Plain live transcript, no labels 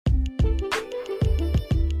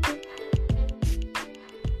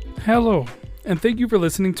Hello, and thank you for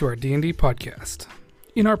listening to our D&D podcast.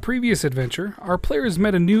 In our previous adventure, our players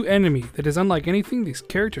met a new enemy that is unlike anything these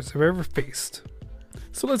characters have ever faced.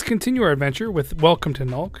 So let's continue our adventure with Welcome to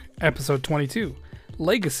Nulk, Episode 22,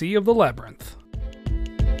 Legacy of the Labyrinth.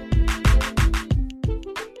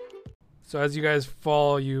 So as you guys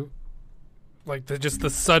fall, you just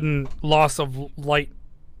the sudden loss of light,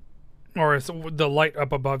 or the light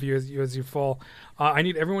up above you as you fall. I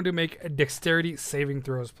need everyone to make dexterity saving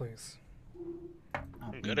throws, please.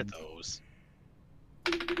 I'm good at those.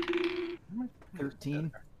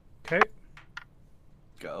 13. Okay.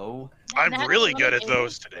 Go. I'm Nat really 20. good at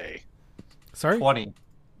those today. Sorry? 20.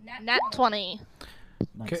 Nat 20.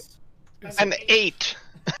 Nice. An 8.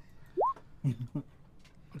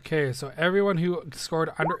 Okay, so everyone who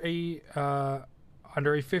scored under a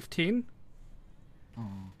 15,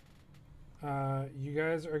 you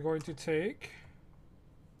guys are going to take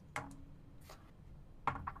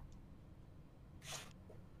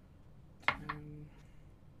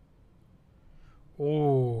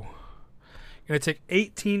you're gonna take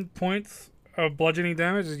 18 points of bludgeoning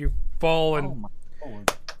damage as you fall and Oh my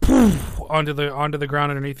lord. poof, onto the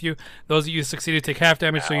ground underneath you. Those of you who succeeded take half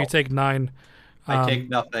damage, so you Ow. take 9. I take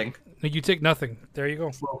nothing. You take nothing. There you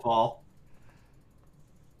go. Slow fall.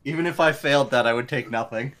 Even if I failed that, I would take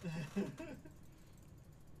nothing.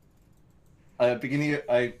 I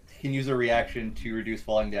can use a reaction to reduce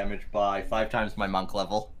falling damage by 5 times my monk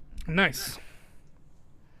level. Nice.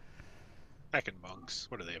 Heckin' monks.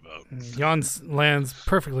 What are they about? Jan lands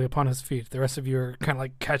perfectly upon his feet. The rest of you are kind of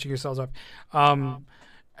like catching yourselves up.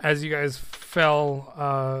 As you guys fell,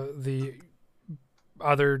 the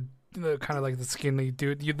kind of like the skinny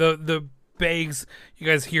dude, the bags, you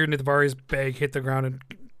guys hear Nidvari's bag hit the ground and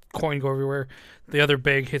coin go everywhere. The other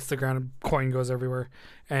bag hits the ground and coin goes everywhere.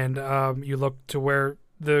 And you look to where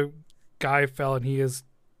the guy fell and he is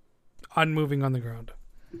unmoving on the ground.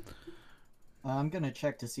 I'm gonna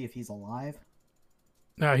check to see if he's alive.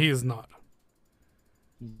 No, he is not.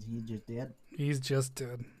 He just dead. He's just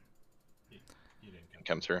dead.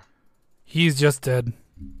 Come through. He's just dead.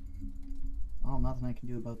 Oh, nothing I can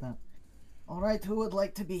do about that. Alright, who would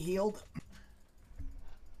like to be healed?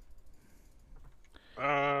 Show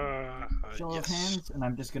of Yes. hands, and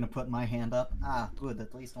I'm just gonna put my hand up. Ah, good,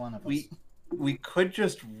 at least one of us. We could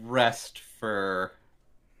just rest for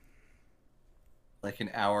like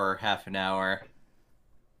an hour, half an hour.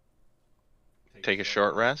 Take a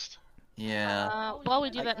short rest. Yeah. While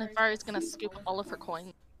we do that, Nefari's gonna scoop all of her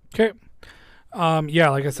coins. Okay. Yeah,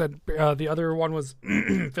 like I said, the other one was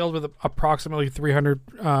filled with approximately 300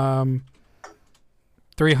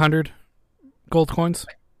 gold coins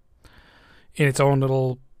in its own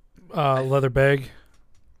little leather bag.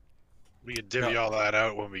 We can divvy all that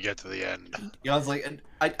out when we get to the end. I was like,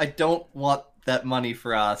 I don't want that money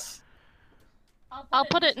for us. I'll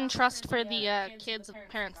put it in trust for the kids of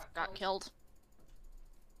parents that got killed.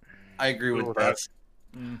 I agree with Ooh, that.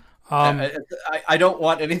 I don't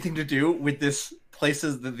want anything to do with this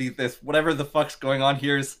places this whatever the fuck's going on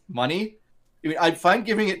here is money. I mean, I'm fine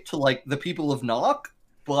giving it to like the people of Nock,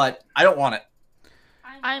 but I don't want it.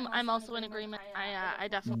 I'm also in agreement. I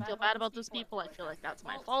definitely feel bad about those people. I feel like that's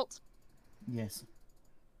my fault. Yes.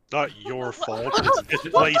 Not your fault. It's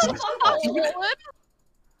this place's fault.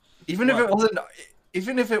 Even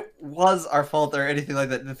if it was our fault or anything like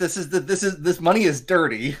that, this money is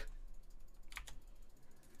dirty.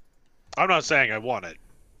 I'm not saying I want it.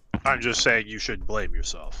 I'm just saying you should blame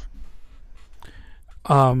yourself.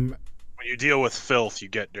 When you deal with filth, you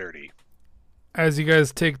get dirty. As you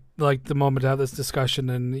guys take like the moment to have this discussion,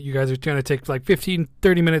 and you guys are going to take like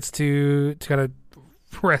 15-30 minutes to kind of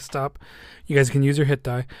rest up, you guys can use your hit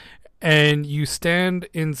die, and you stand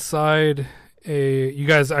inside you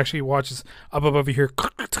guys actually watch as up above you hear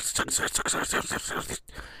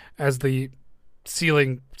as the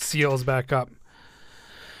ceiling seals back up.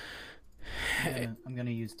 I'm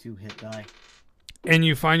gonna use 2 hit die. And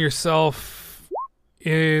you find yourself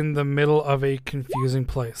in the middle of a confusing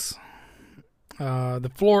place.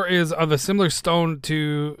 The floor is of a similar stone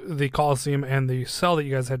to the Colosseum and the cell that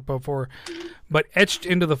you guys had before, but etched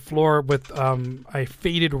into the floor with a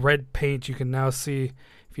faded red paint. You can now see,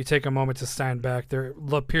 if you take a moment to stand back, there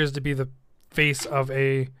appears to be the face of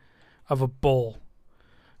a bull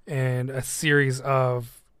and a series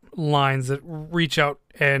of lines that reach out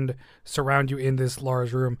and surround you in this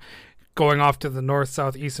large room. Going off to the north,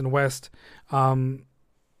 south, east, and west,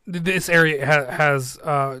 this area has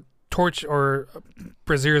torch or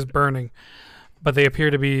braziers burning, but they appear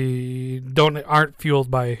to aren't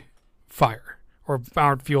fueled by fire or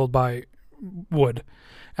aren't fueled by wood,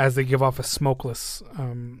 as they give off a smokeless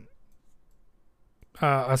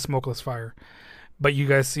a smokeless fire, but you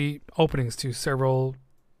guys see openings to several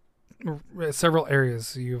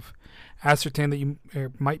areas. You've ascertained that you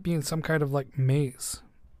might be in some kind of like maze.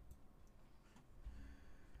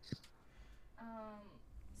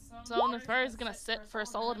 So Nefari is gonna sit for a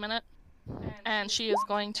solid minute, and she is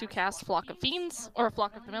going to cast Flock of Fiends or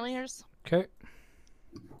Flock of Familiars. Okay.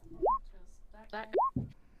 That.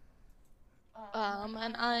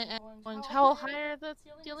 And I am going to. How high are the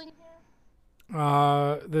ceiling?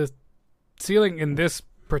 The ceiling in this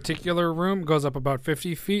particular room goes up about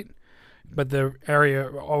 50 feet, but the area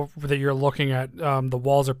that you're looking at, the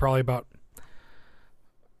walls are probably about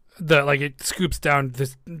it scoops down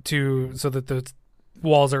so that the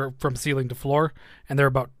walls are from ceiling to floor, and they're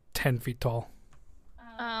about 10 feet tall.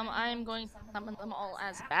 I'm going to summon them all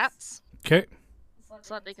as bats. Okay.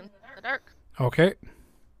 So that they can see in the dark. Okay.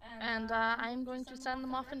 And I'm going to send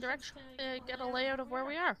them off in direction to get a layout of where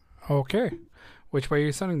we are. Okay. Which way are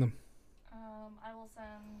you sending them? I will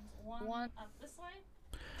send one up this way.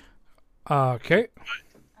 Okay.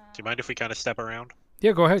 Do you mind if we kind of step around?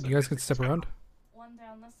 Yeah, go ahead. You guys can step around. One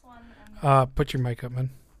down this one. And Put your mic up, man.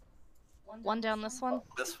 one down this one.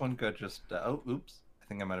 This one could just. Oh, oops. I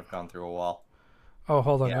think I might have gone through a wall. Oh,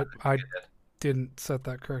 hold on. Yeah, I did. didn't set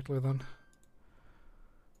that correctly then.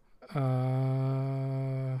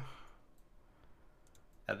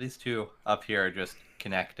 Yeah, these two up here are just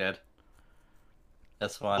connected.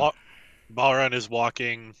 This one. Balrun is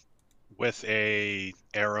walking with a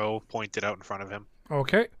arrow pointed out in front of him.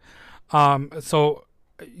 Okay. So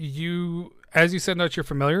as you send out your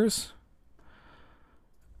familiars,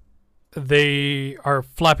 they are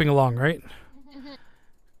flapping along, right?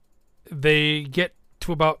 They get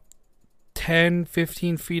to about 10,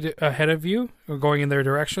 15 feet ahead of you, or going in their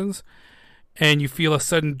directions, and you feel a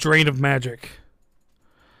sudden drain of magic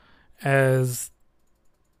as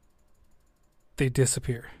they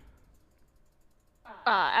disappear.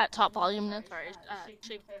 At top volume, Nefari,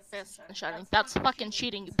 shaking her fist and shouting, "That's fucking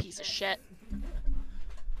cheating, you piece of shit!"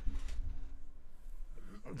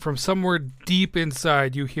 From somewhere deep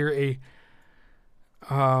inside, you hear a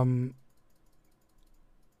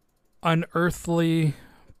unearthly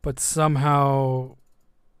but somehow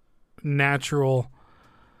natural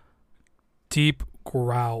deep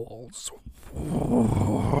growls.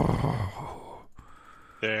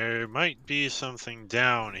 There might be something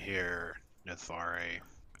down here, Nithvari.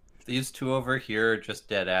 These two over here are just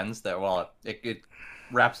dead ends that, well, it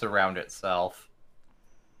wraps around itself.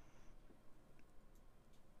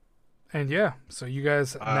 And yeah, so you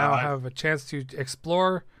guys now have a chance to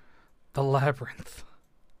explore the labyrinth.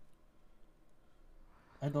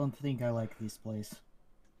 I don't think I like this place.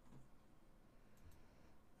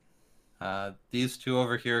 These two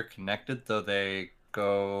over here are connected, though they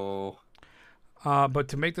go But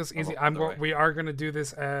to make this easy, way. we are going to do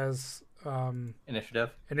this as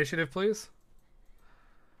initiative. initiative, please.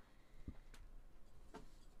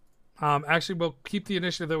 Actually, we'll keep the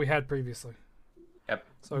initiative that we had previously. Yep.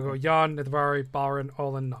 So we'll go Jan, Nithvari, Balrin,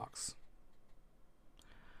 Olin, Nox.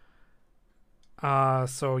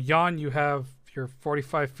 So Jan, you have your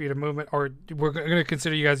 45 feet of movement, or we're going to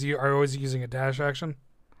consider you guys are always using a dash action,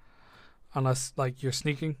 unless like you're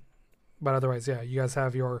sneaking. But otherwise, yeah, you guys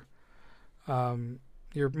have your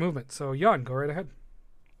movement. So Jan, go right ahead.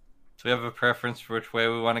 So we have a preference for which way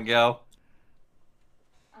we want to go.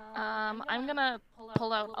 I'm gonna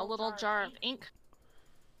pull out a little jar of ink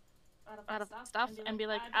out of stuff and be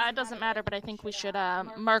like, it doesn't matter, but I think we should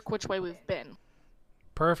mark which way we've been.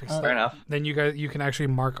 Perfect. Fair enough. Then you can actually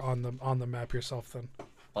mark on the map yourself. Then.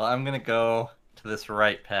 Well, I'm gonna go to this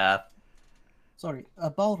right path. Sorry,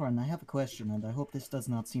 Balrun, I have a question, and I hope this does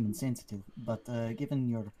not seem insensitive, but given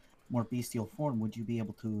your more bestial form, would you be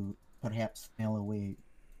able to perhaps smell a way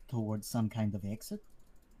towards some kind of exit?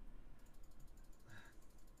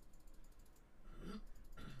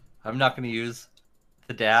 I'm not gonna use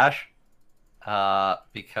the dash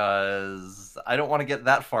because I don't want to get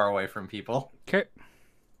that far away from people. Okay.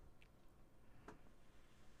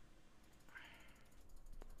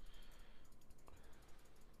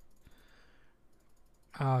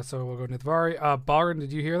 So we'll go Nithvari. Balrin,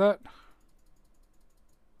 did you hear that?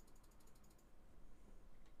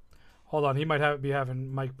 Hold on, he might be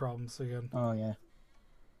having mic problems again. Oh, yeah.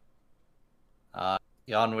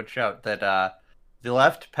 Jan would shout that the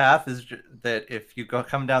left path is that if you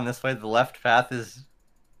come down this way, the left path is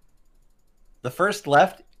the first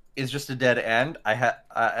left is just a dead end.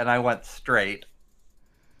 And I went straight.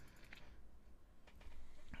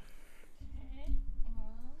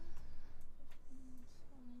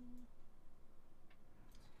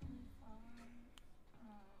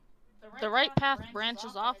 The right path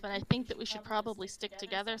branches off, and I think that we should probably stick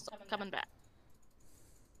together, so I'm coming back.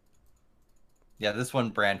 Yeah, this one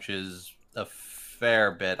branches a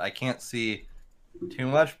fair bit. I can't see too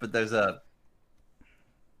much, but there's a...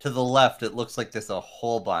 To the left, it looks like there's a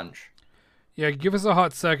whole bunch. Yeah, give us a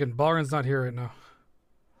hot second. Balrin's not here right now.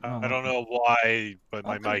 I don't know why, but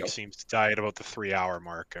my there we mic go. seems to die at about the 3-hour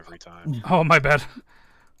mark every time. Oh, my bad.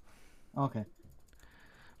 Okay.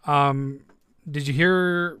 Did you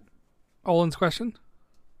hear Olin's question?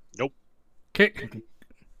 Nope. Okay.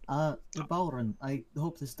 Balrin, I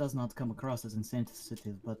hope this does not come across as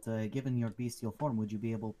insensitive, but given your bestial form, would you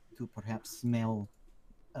be able to perhaps smell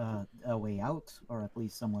a way out, or at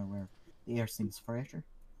least somewhere where the air seems fresher?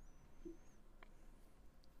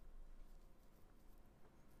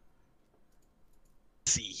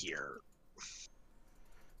 See here.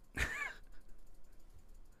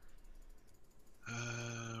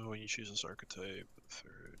 When you choose this archetype,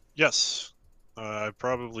 third. Yes, I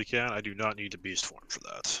probably can. I do not need a beast form for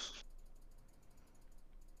that.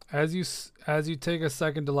 As you take a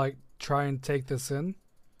second to like try and take this in,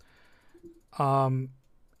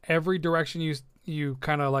 every direction you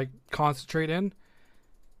kind of like concentrate in,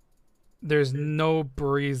 there's no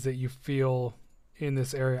breeze that you feel in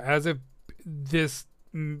this area, as if this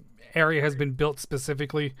area has been built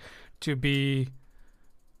specifically to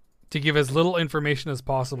give as little information as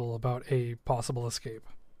possible about a possible escape.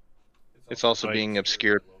 It's also Right. being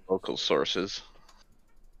obscured by local sources.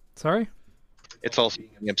 Sorry? It's also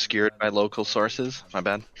being obscured by local sources. My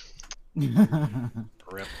bad.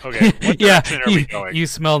 Rip. Okay, what Yeah, direction are we going? you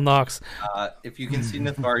smell Nox. If you can see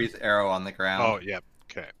Nithari's arrow on the ground. Oh, yeah.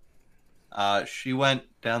 Okay. She went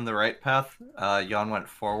down the right path. Jan went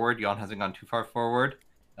forward. Jan hasn't gone too far forward.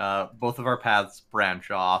 Both of our paths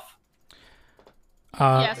branch off.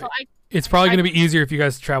 Yeah, so It's probably going to be easier if you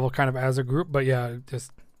guys travel kind of as a group, but yeah,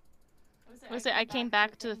 just I came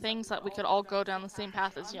back to the things that we could all go down the same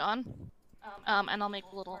path as Jan. And I'll make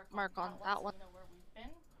a little mark on that one.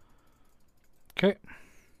 okay.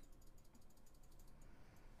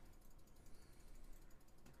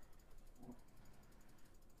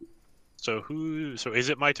 So is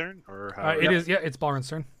it my turn or how? It is. Yeah, it's Balrin's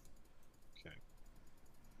turn.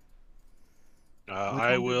 Which I one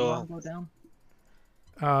did you will. wanna go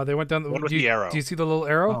down? They went down. One with do you, the arrow. Do you see the little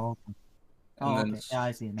arrow? Oh, okay. And Oh, then okay. Yeah,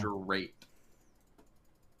 I see it now. straight.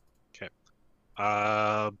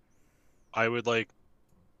 I would like.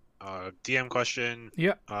 DM question.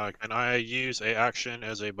 Yeah. Can I use a action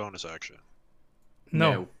as a bonus action?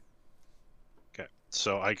 No. Okay.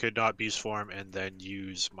 So I could not beast form and then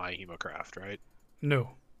use my hemocraft, right?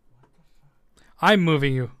 No. I'm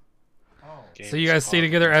moving you. So you Games guys stay on-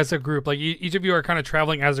 together as a group. Like each of you are kind of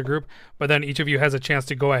traveling as a group, but then each of you has a chance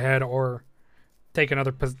to go ahead or take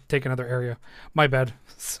another area. My bad.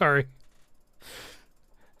 Sorry.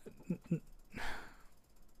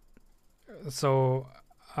 So,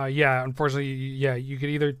 yeah. Unfortunately, yeah. You could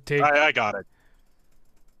either take. I got it.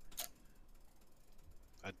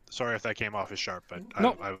 Sorry if that came off as sharp, but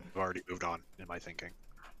Nope. I've already moved on in my thinking.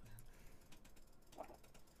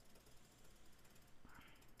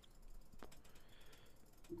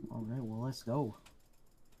 All right, well, let's go.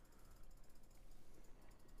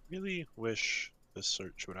 Really wish this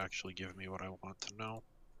search would actually give me what I want to know.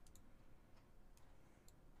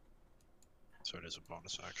 So it is a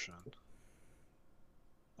bonus action.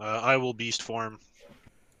 I will beast form,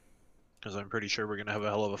 because I'm pretty sure we're going to have a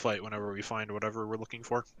hell of a fight whenever we find whatever we're looking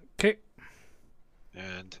for. Okay.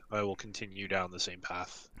 And I will continue down the same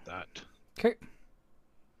path that Okay.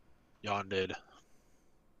 Jan did.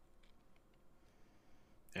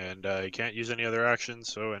 And I can't use any other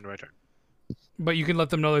actions, so end my turn. But you can let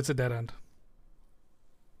them know it's a dead end.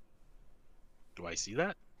 Do I see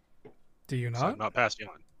that? Do you So not? I'm not past Jan.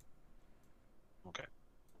 Okay.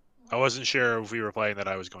 I wasn't sure if we were playing that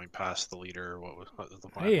I was going past the leader or what the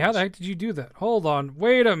plan Hey, how was. the heck did you do that? Hold on.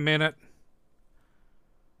 Wait a minute.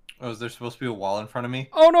 Oh, is there supposed to be a wall in front of me?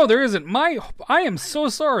 Oh no, there isn't. I am so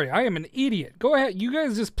sorry. I am an idiot. Go ahead. You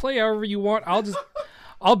guys just play however you want.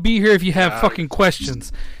 I'll be here if you have Yeah. fucking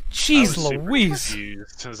questions. I Jeez was super Louise.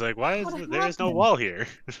 confused. I was like, why is What there is no happened? wall here?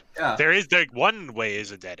 Yeah. There is like one way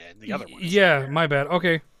is a dead end, the other one is Yeah, my bad.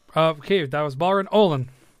 Okay. Okay, that was Balrin Olin.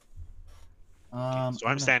 so I'm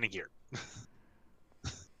gonna- standing here.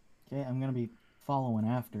 Okay, I'm gonna be following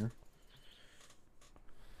after.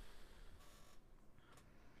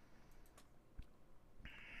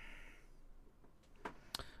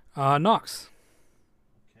 Nox.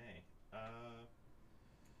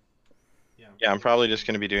 Yeah, I'm probably just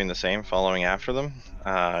going to be doing the same, following after them.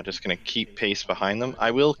 Just going to keep pace behind them.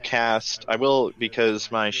 I will,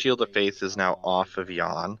 because my Shield of Faith is now off of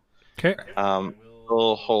Jan. Okay.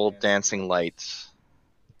 We'll hold dancing lights.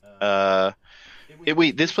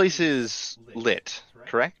 Wait, this place is lit,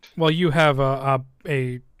 correct? Well, you have a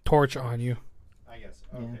torch on you.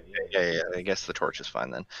 Yeah. I guess the torch is fine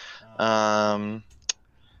then. I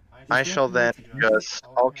shall then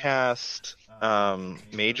I'll cast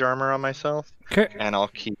mage armor on myself, Okay. and I'll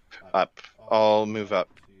move up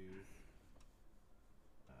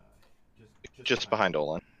just behind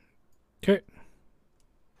Olin. Okay.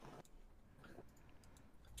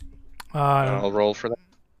 I'll roll for that.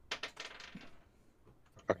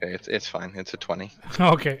 Okay, it's fine. It's a 20.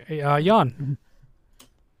 Okay. Jan.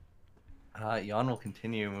 Jan will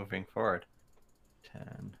continue moving forward.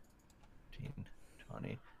 10, 15,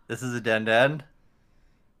 20. This is a den.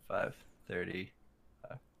 5, 30,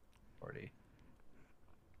 5, 40,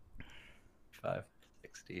 5,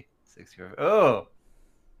 60, 65. Oh!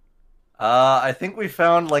 I think we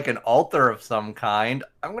found like an altar of some kind.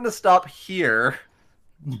 I'm gonna stop here.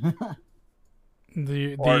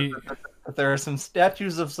 There are some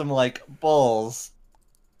statues of some like bulls.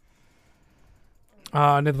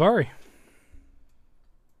 Nidvari.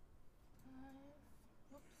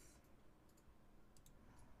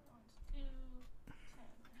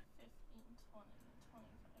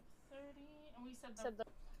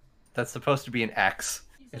 That's supposed to be an X.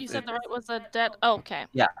 You said the right was a dead. Oh, okay.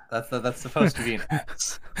 Yeah, that's supposed to be an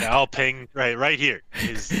X. Yeah, I'll ping right here.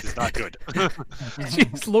 Is not good.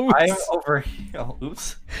 Jeez, Louis. I'm over here. Oh,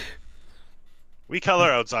 oops. We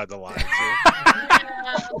color outside the lines.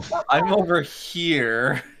 I'm over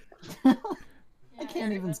here. I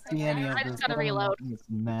can't even see any of I this. just gotta I don't know reload. what this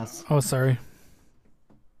mess. Oh, sorry.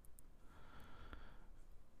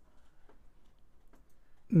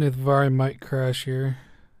 Nidvari might crash here.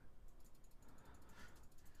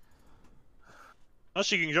 Oh,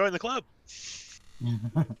 she can join the club.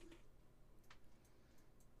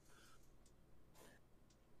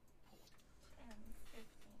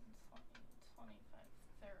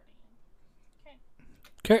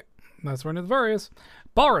 'Kay. That's where Nidvari is.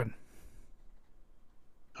 Balrin.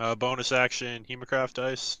 Bonus action, Hemocraft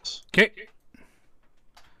dice. 'Kay.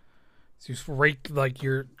 So you rake like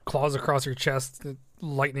your claws across your chest. The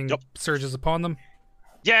lightning surges upon them.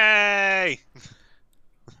 Yay!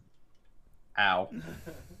 Ow.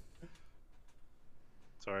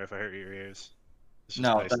 Sorry if I hurt your ears. It's just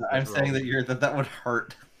No, nice I'm to saying roll. that would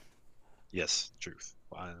hurt. Yes, truth.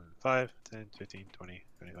 1, 5, 10, 15, 20,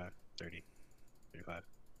 25, 30, 35.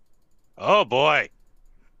 Oh boy!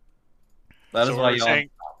 That is So why we're y'all. saying-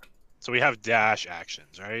 So we have dash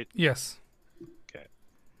actions, right? Yes.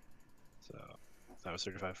 So that was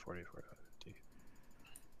 35, 40, 45, 50,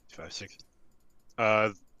 55, 60.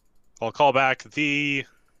 I'll call back. The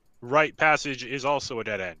right passage is also a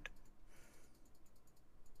dead end.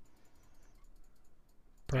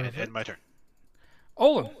 And Perfect. end my turn.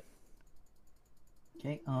 Olin.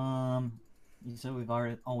 Okay, you said we've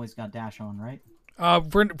always got dash on, right?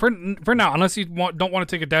 For now, unless you don't want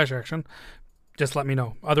to take a dash action, just let me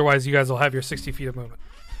know. Otherwise, you guys will have your 60 feet of movement,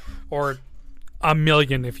 or a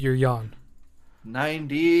million if you're Jan.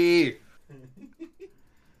 90.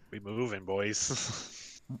 We moving,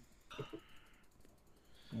 boys.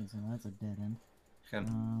 Okay, so that's a dead end.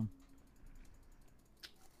 Can-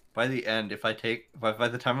 By the end, by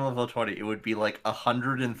the time I'm level 20, it would be like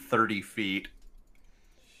 130 feet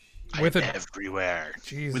With I'm a everywhere.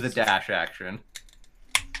 Jesus. with a dash action.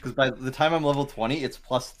 Because by the time I'm level 20, it's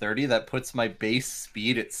plus 30. That puts my base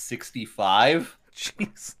speed at 65.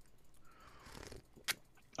 Jeez.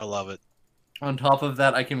 I love it. On top of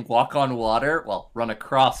that, I can walk on water, well, run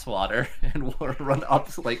across water, and run up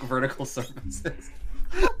like vertical surfaces.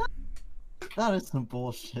 That is some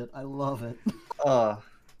bullshit. I love it.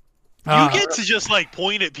 You get to just like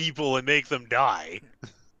point at people and make them die.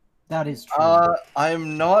 That is true.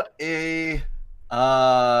 I'm not a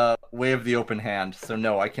way of the open hand, so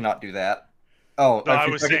no, I cannot do that. Oh, No, if I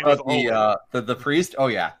you're was talking saying about with the priest. Oh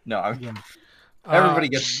yeah, no, Yeah. everybody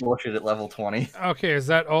gets bullshit at level 20. Okay, is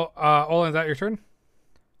that all? Olin, is that your turn?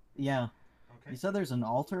 Yeah. You said there's an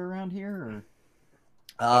altar around here,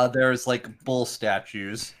 or There's like bull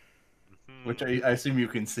statues, Mhm. which I assume you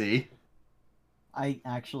can see. I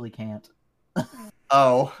actually can't.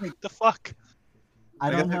 Oh, the fuck? I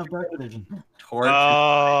I don't guess have dark vision. torch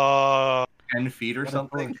Oh, 10 feet or What a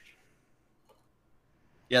something. torch.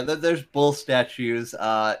 Yeah, there's bull statues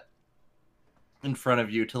in front of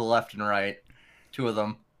you to the left and right. Two of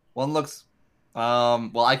them. One looks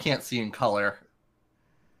well, I can't see in color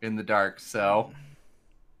in the dark, so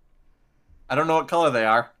I don't know what color they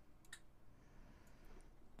are.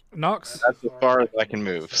 Nox. That's as far as I can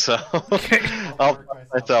move, so I'll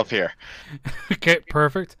put myself here. Okay,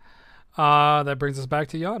 perfect. That brings us back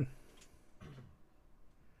to Jan.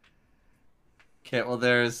 Okay, well,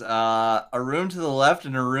 there's a room to the left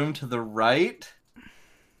and a room to the right.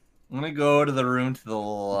 I'm going to go to the room to the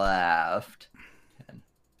left. 10,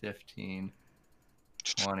 15,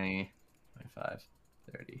 20, 25,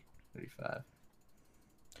 30, 35,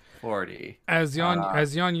 40. As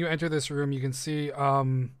Jan, you enter this room, you can see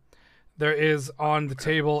there is on the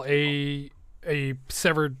table a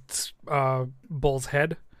severed bull's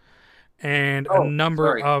head and a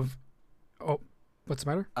number of. Oh, what's the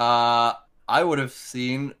matter? I would have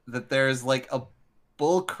seen that there's like a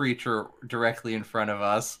bull creature directly in front of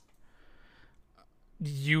us.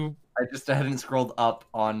 I hadn't scrolled up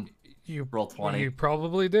on roll 20. You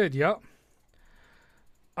probably did. Yep.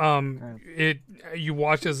 You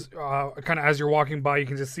watch as kind of as you're walking by, you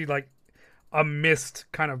can just see like a mist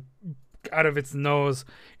kind of out of its nose.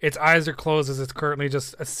 Its eyes are closed as it's currently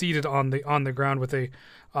just seated on the ground with a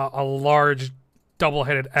large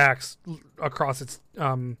double-headed axe across its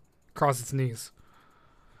knees.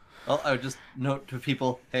 Well, I would just note to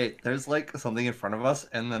people, hey, there's like something in front of us,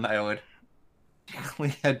 and then I would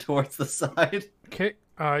head towards the side. Okay.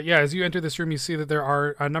 As you enter this room, you see that there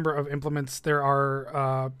are a number of implements. There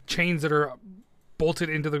are chains that are bolted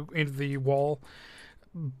into the wall.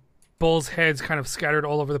 Bulls' heads kind of scattered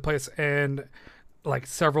all over the place, and like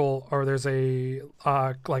there's a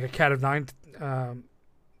like a cat of nine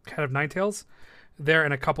tails there,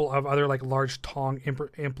 and a couple of other like large tong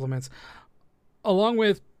implements, along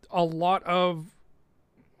with a lot of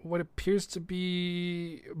what appears to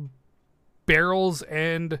be barrels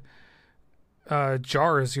and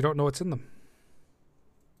jars. You don't know what's in them.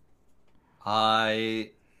 I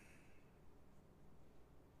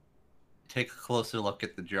take a closer look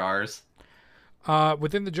at the jars.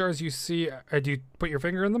 Within the jars, you see. Do you put your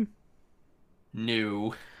finger in them?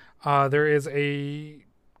 No. There is a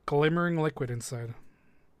glimmering liquid inside.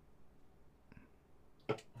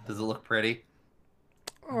 Does it look pretty?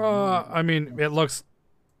 I mean, it looks.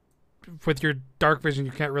 With your dark vision,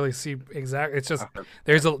 you can't really see exactly. It's just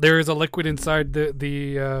there is a liquid inside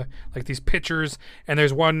the like these pitchers, and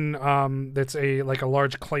there's one that's a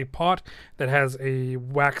large clay pot that has a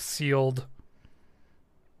wax sealed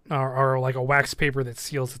or like a wax paper that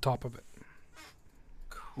seals the top of it.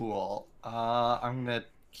 Cool. I'm gonna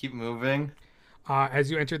keep moving. As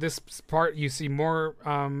you enter this part, you see more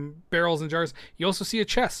barrels and jars. You also see a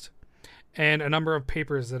chest. And a number of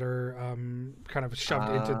papers that are kind of shoved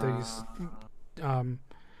into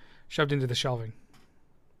the shelving.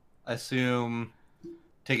 I assume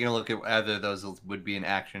taking a look at either of those would be an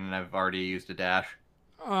action, and I've already used a dash.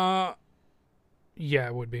 Yeah,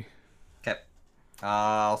 it would be. Okay.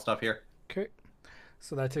 I'll stop here. Okay.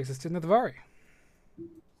 So that takes us to Nithvari.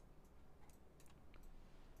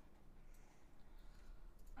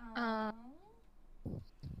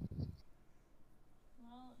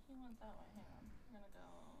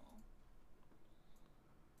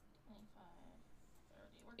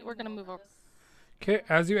 We're gonna move over. Okay,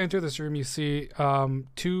 as you enter this room, you see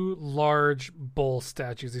two large bull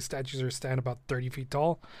statues. These statues stand about 30 feet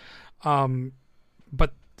tall,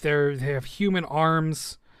 but they have human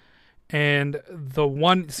arms, and the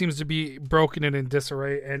one seems to be broken and in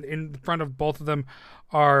disarray. And in front of both of them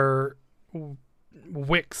are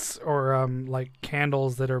wicks or like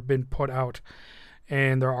candles that have been put out,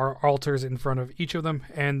 and there are altars in front of each of them.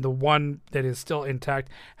 And the one that is still intact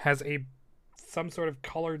has some sort of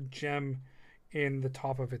colored gem in the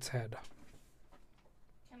top of its head.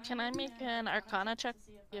 Can I make an Arcana check?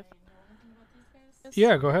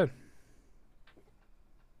 Yeah, go ahead.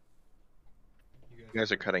 You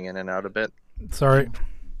guys are cutting in and out a bit. Sorry.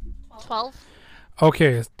 12.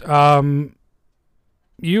 Okay.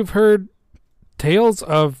 You've heard tales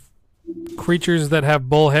of creatures that have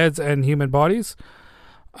bull heads and human bodies.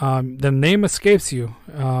 The name escapes you.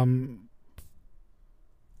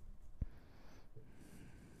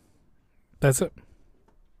 That's it.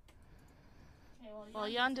 Well,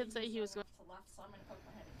 Jan did say he was going to the left, so I'm going to poke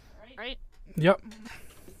my head into it, right? Yep.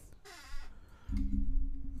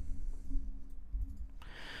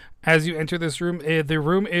 As you enter this room, the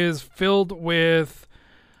room is filled with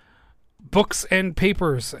books and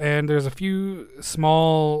papers, and there's a few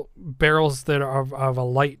small barrels that are of a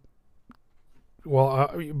light. Well,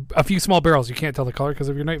 a few small barrels. You can't tell the color because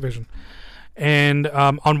of your night vision. And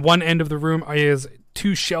on one end of the room is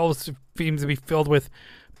two shelves that seem to be filled with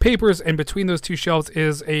papers, and between those two shelves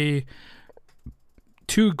is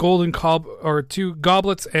two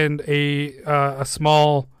goblets and a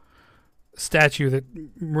small statue that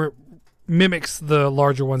mimics the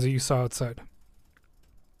larger ones that you saw outside.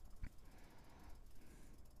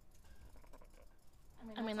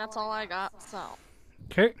 I mean, that's all I got. So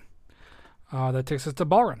Okay. That takes us to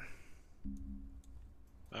Balron.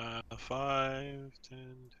 5, 10,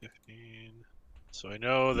 15. So I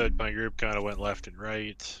know that my group kind of went left and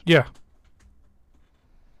right. Yeah.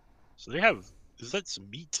 So they have. Is that some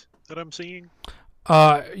meat that I'm seeing?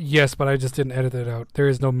 Yes, but I just didn't edit it out. There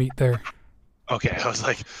is no meat there. Okay, I was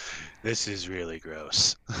like, this is really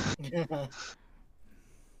gross. 5, 10,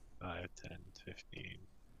 15.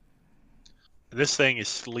 This thing is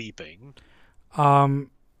sleeping. Or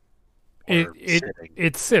sitting.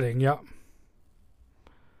 It's sitting. Yeah.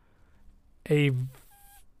 A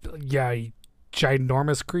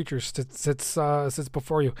ginormous creature sits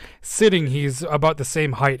before you. Sitting, he's about the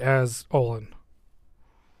same height as Olin.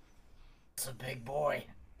 It's a big boy.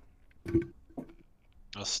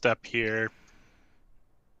 I'll step here.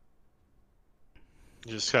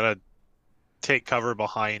 Just gotta take cover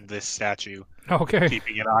behind this statue, Okay.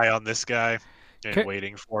 keeping an eye on this guy, and 'Kay.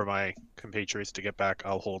 waiting for my compatriots to get back.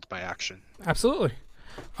 I'll hold my action. Absolutely.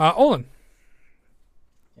 Olin.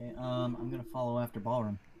 Okay, I'm gonna follow after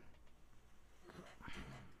Ballroom.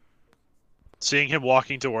 Seeing him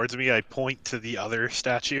walking towards me, I point to the other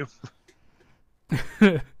statue.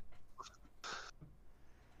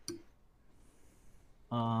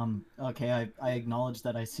 Okay, I acknowledge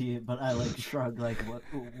that I see it, but I like shrug, like,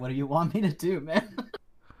 what do you want me to do, man?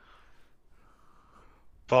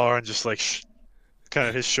 Balron just like kind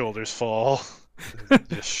of his shoulders fall,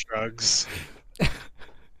 just shrugs.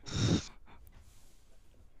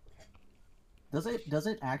 Does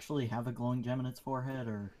it actually have a glowing gem in its forehead,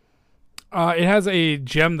 or? It has a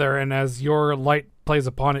gem there, and as your light plays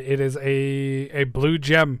upon it, it is a blue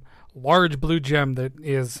gem, large blue gem that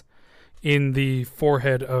is in the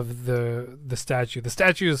forehead of the statue. The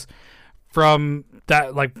statues from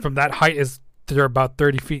that height they're about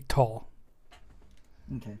 30 feet tall.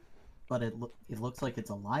 Okay, but it looks like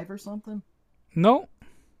it's alive or something. No,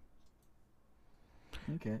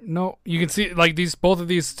 Okay. no, you can see like both of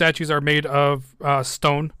these statues are made of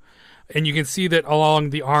stone, and you can see that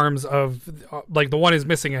along the arms of like the one is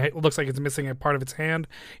missing. It looks like it's missing a part of its hand.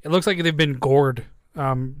 It looks like they've been gored,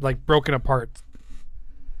 like broken apart.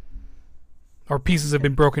 Or pieces have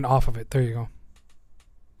been broken off of it. There you go.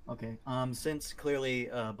 Okay. Since clearly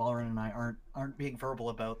Ballroom and I aren't being verbal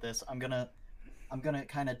about this, I'm gonna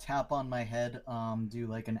kind of tap on my head, do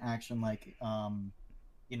like an action, like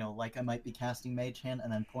like I might be casting Mage Hand, and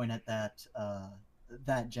then point at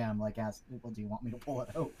that gem, like ask, well, do you want me to pull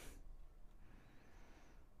it out?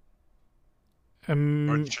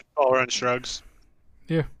 Balron shrugs.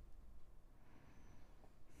 Yeah.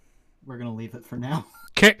 We're gonna leave it for now.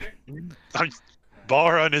 Okay.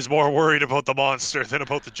 Balron is more worried about the monster than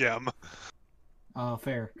about the gem.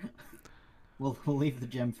 Fair. We'll leave the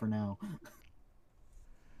gem for now.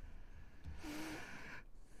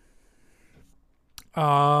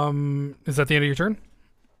 Is that the end of your turn?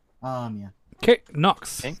 Yeah. Okay,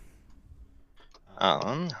 Nox. Okay.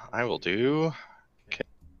 I will do. Okay.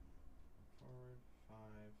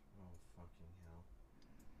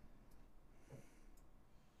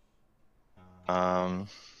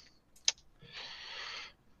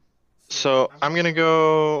 So I'm gonna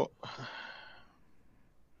go.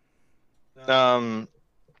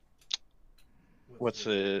 What's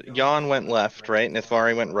it? Jan went left, right?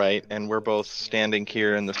 Nithvari went right, and we're both standing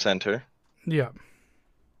here in the center. Yeah.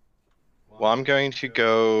 Well, I'm going to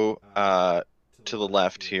go to the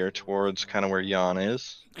left here, towards kind of where Jan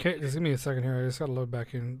is. Okay, just give me a second here. I just gotta load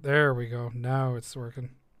back in. There we go. Now it's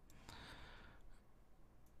working.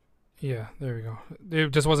 Yeah, there we go.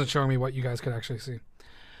 It just wasn't showing me what you guys could actually see.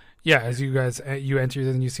 Yeah, as you enter,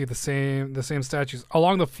 then you see the same statues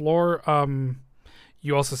along the floor.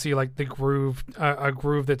 You also see like the groove, a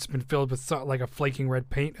groove that's been filled with like a flaking red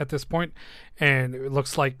paint at this point, and it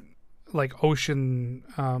looks like ocean,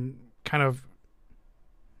 kind of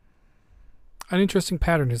an interesting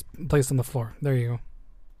pattern is placed on the floor. There you go.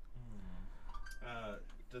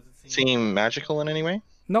 Does it seem magical in any way?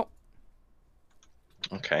 No.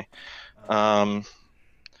 Okay. So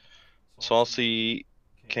I'll see.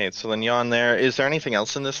 Okay, so then Jan there. Is there anything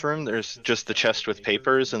else in this room? There's just the chest with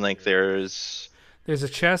papers, and like there's a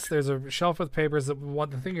chest, there's a shelf with papers. The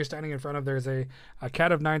thing you're standing in front of, there's a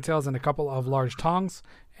cat of nine tails and a couple of large tongs,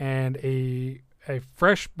 and a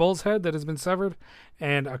fresh bull's head that has been severed,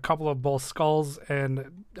 and a couple of bull skulls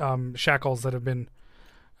and shackles that have been,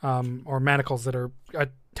 or manacles that are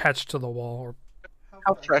attached to the wall. Or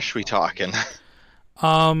how fresh we talking?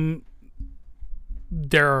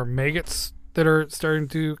 There are maggots that are starting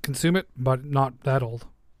to consume it, but not that old.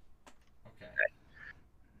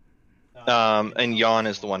 And Jan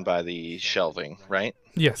is the one by the shelving, right?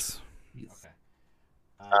 Yes.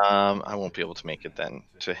 I won't be able to make it then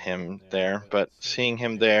to him there, but seeing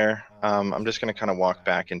him there, I'm just going to kind of walk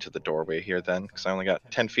back into the doorway here then, because I only got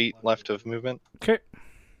 10 feet left of movement. Okay.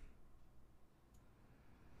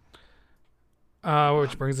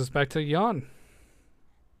 Which brings us back to Jan.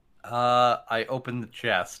 I open the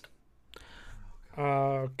chest.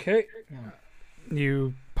 Okay.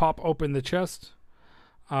 You pop open the chest.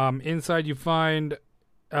 Inside you find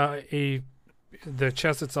the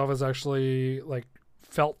chest itself is actually like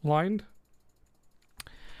felt lined.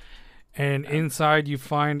 And inside you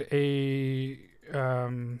find a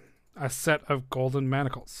set of golden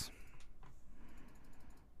manacles.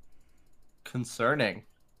 Concerning.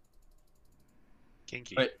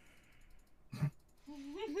 Kinky. Wait.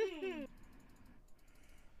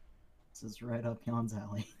 This is right up Jan's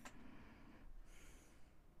alley.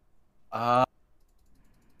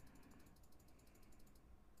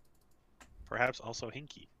 Perhaps also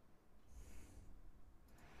hinky.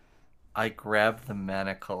 I grab the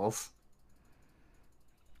manacles.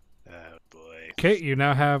 Oh boy. Okay, you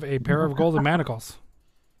now have a pair of golden manacles.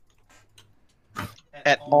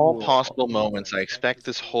 At all possible moments, I expect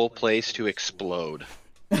this whole place to explode.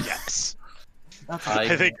 Yes. That's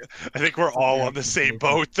I think we're all on the same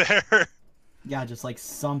boat there. Yeah, just like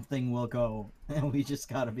something will go, and we just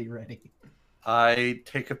gotta be ready. I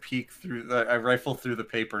take a peek through I rifle through the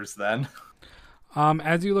papers then.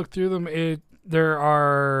 As you look through them, there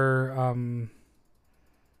are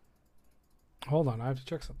hold on, I have to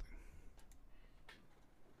check something.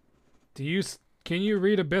 Can you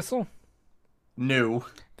read Abyssal? No.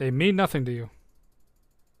 They mean nothing to you.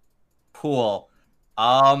 Cool.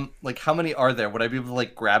 Like how many are there? Would I be able to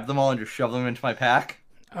like grab them all and just shove them into my pack?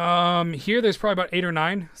 Here there's probably about 8 or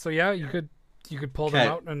 9. So yeah, you could pull them Okay.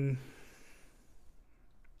 out and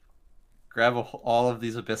Grab all of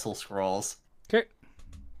these abyssal scrolls. okay.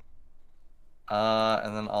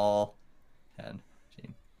 And then all 10,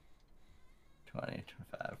 15, 20,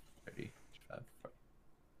 25, 30, 25, 40.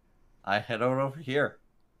 I head over here.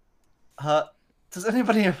 Does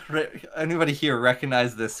anybody here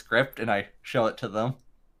recognize this script? And I show it to them.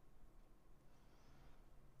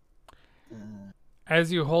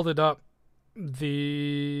 As you hold it up,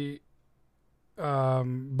 the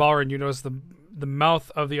Balrin, you notice the mouth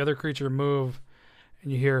of the other creature move,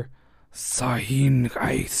 and you hear Sahin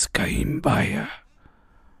Baya.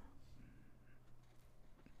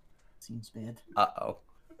 Seems bad. Uh-oh.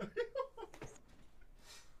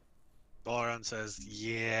 Balron says,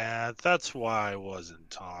 "Yeah, that's why I wasn't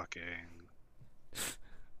talking."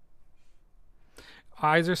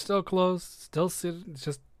 Eyes are still closed, still sitting.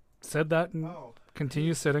 Just said that and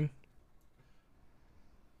continue sitting.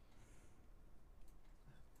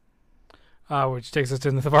 Which takes us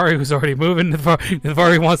to Nithavari, who's already moving.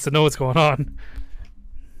 Nithavari wants to know what's going on.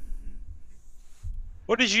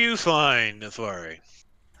 What did you find, Nithwari?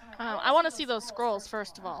 I want to see those scrolls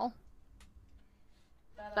first of all.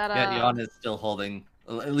 That Yeah, Jan is still holding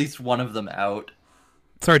at least one of them out.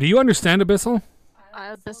 Sorry, do you understand Abyssal?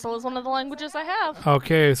 Abyssal is one of the languages I have.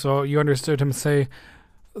 Okay, so you understood him say,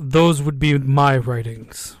 "Those would be my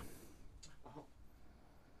writings."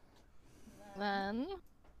 Then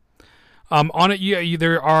On it,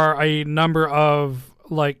 there are a number of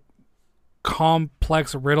like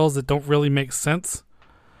complex riddles that don't really make sense.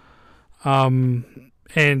 And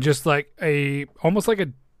just like almost like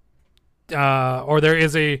or there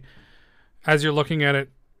is as you're looking at it,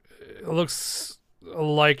 it looks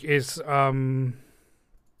like it's from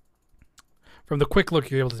the quick look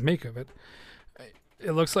you're able to make of it.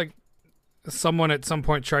 It looks like someone at some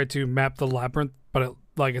point tried to map the labyrinth, but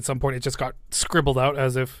at some point it just got scribbled out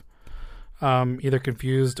as if either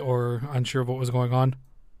confused or unsure of what was going on.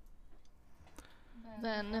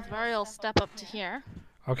 Then Nithvari will step up to here.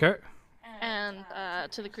 Okay. And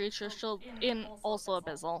to the creature, she'll, in also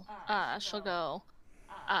Abyssal, she'll go,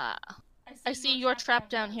 I see you're trapped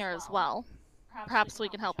down here as well. Perhaps we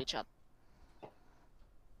can help each other.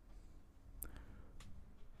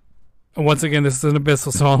 And once again, this is an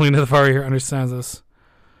Abyssal, so only Nithavari here understands this.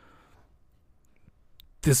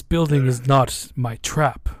 This building is not my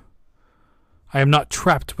trap. I am not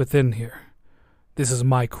trapped within here. This is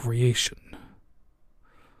my creation.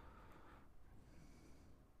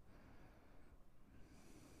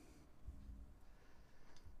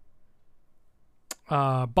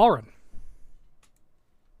 Balrin.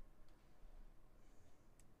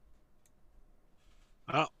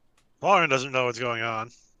 Oh, Balron doesn't know what's going on,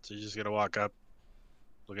 so he's just gonna walk up,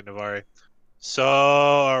 look at Navari. So,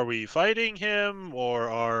 are we fighting him, or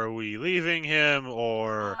are we leaving him,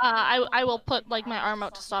 or? I will put like my arm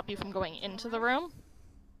out to stop you from going into the room.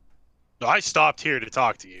 No, I stopped here to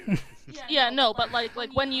talk to you. Yeah, no, but like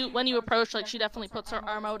when you approach, like she definitely puts her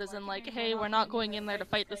arm out as in like, hey, we're not going in there to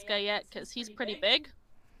fight this guy yet because he's pretty big,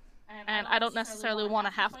 and I don't necessarily want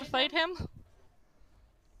to have to fight him.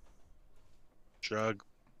 Shrug.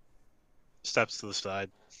 Steps to the side.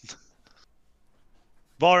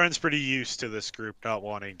 Balrin's pretty used to this group not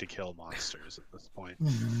wanting to kill monsters at this point.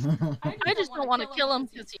 I just don't want to kill him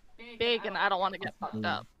because he's big and I don't want to get fucked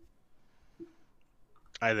up.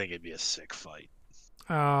 I think it'd be a sick fight.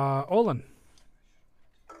 Olin.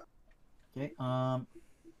 Okay.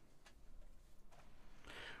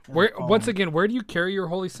 Where once again, where do you carry your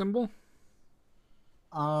holy symbol?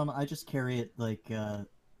 I just carry it like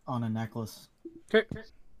on a necklace. Okay. The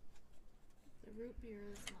root beer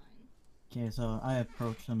is mine. Okay, so I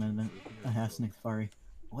approach him and I ask Nithvari,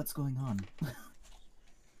 "What's going on?"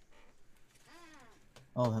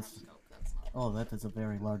 Oh, that is a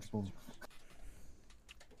very large bowl.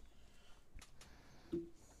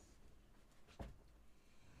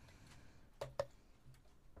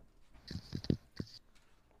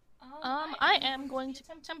 I am going to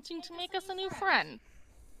attempting to make us a new friend.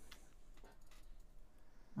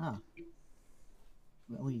 Ah.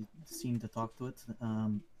 Well, you seem to talk to it.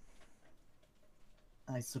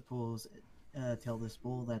 I suppose tell this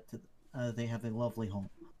bull that they have a lovely home.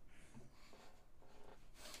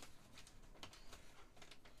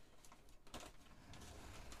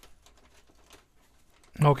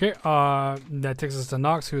 Okay. That takes us to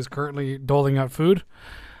Nox, who is currently doling out food.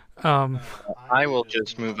 I will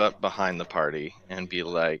just move up behind the party and be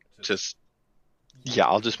like,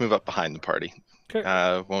 I'll just move up behind the party. Okay.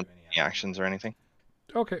 Won't do any actions or anything.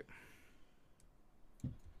 Okay.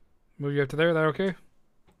 Move you up to there. That okay?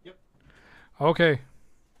 Yep. Okay.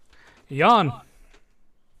 Jan.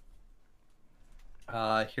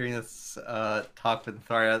 Hearing this talk with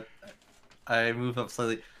Thara, I move up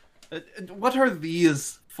slightly. What are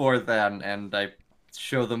these for then? And I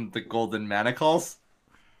show them the golden manacles.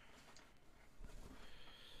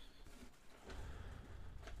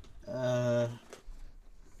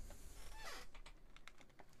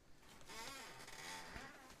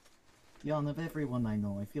 Jan, of everyone I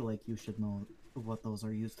know, I feel like you should know what those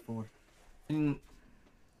are used for.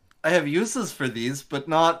 I have uses for these, but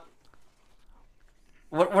not...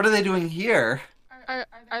 What are they doing here?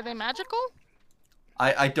 Are they magical?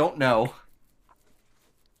 I don't know.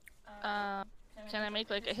 Can I make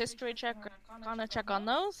like a history check or arcana check on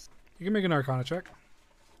those? You can make an Arcana check.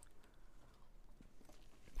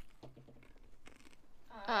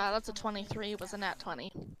 That's a 23. Was a nat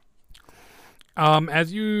 20.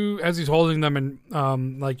 As he's holding them and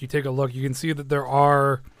like you take a look, you can see that there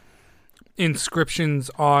are inscriptions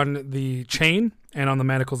on the chain and on the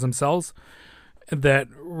manacles themselves that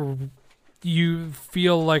you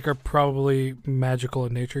feel like are probably magical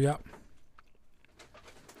in nature. Yeah.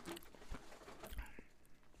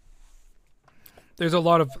 There's a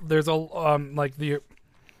lot of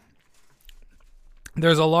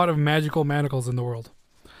magical manacles in the world.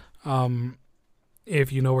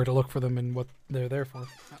 If you know where to look for them and what they're there for.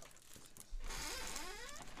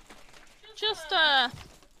 Just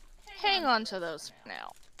hang on to those for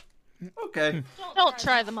now. Okay. Don't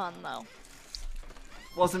try them on though.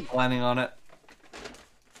 Wasn't planning on it.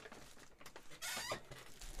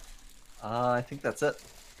 I think that's it.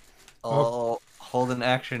 I'll hold an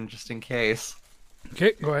action just in case.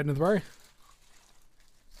 Okay, go ahead, Nithvari.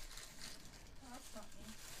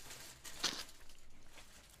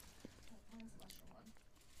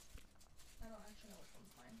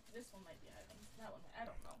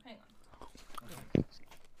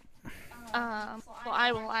 Well,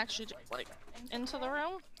 I will actually just like into the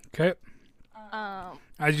room. Okay.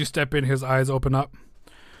 As you step in, his eyes open up.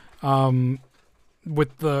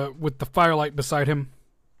 With the firelight beside him.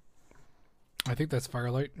 I think that's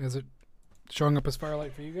firelight. Is it showing up as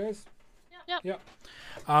firelight for you guys? Yep. Yep.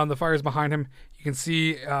 The fire's behind him. You can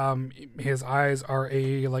see his eyes are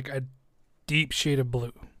a deep shade of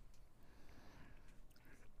blue.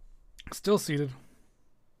 Still seated.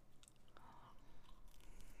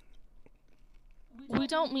 We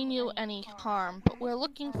don't mean you any harm, but we're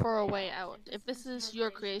looking for a way out. If this is your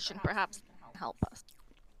creation, perhaps you can help us.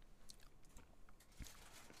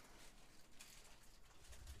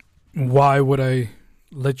 Why would I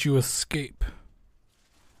let you escape?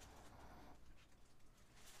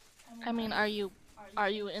 I mean, are you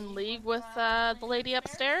in league with the lady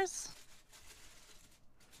upstairs?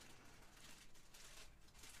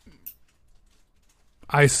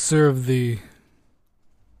 I serve the...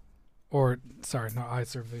 Or, sorry, not I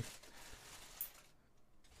serve the...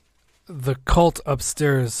 The cult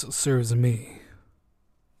upstairs serves me.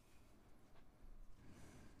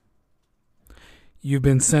 You've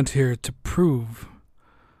been sent here to prove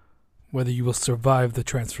whether you will survive the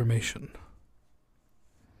transformation.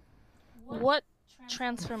 What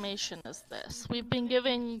transformation is this? We've been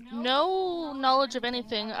given no knowledge of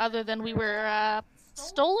anything other than we were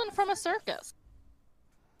stolen from a circus.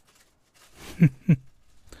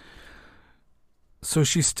 So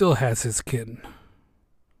she still has his kin.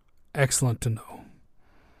 Excellent to know.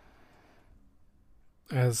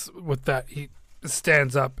 As with that, he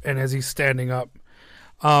stands up, and as he's standing up,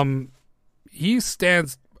 he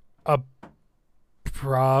stands up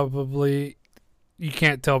probably, you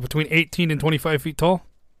can't tell, between 18 and 25 feet tall.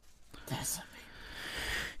 That's amazing.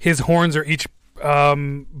 His horns are each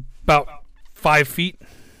about 5 feet.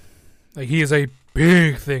 Like, he is a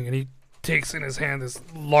big thing, and he takes in his hand this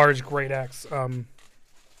large great axe.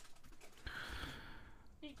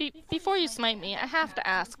 Before you smite me, I have to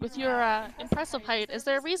ask, with your impressive height, is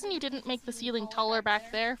there a reason you didn't make the ceiling taller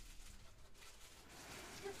back there?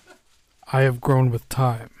 I have grown with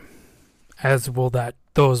time, as will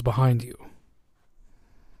those behind you.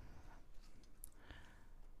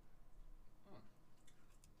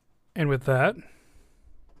 And with that,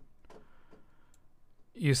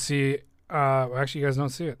 you see, actually you guys don't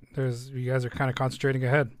see it. You guys are kind of concentrating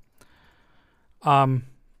ahead.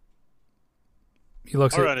 He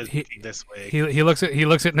looks Lauren at is looking this way. he looks at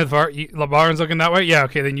Nithvar. Labaran's looking that way. Yeah,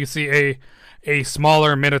 okay. Then you see a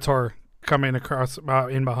smaller minotaur coming across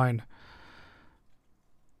in behind.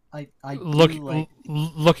 I Looking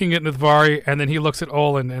at Nithvari, and then he looks at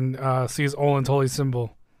Olin and sees Olin's holy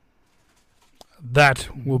symbol. That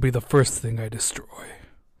will be the first thing I destroy.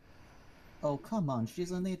 Oh, come on,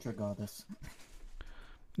 she's a nature goddess.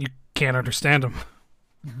 You can't understand him.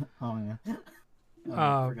 Oh, yeah. Oh,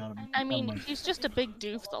 I forgot about I mean, never mind. he's just a big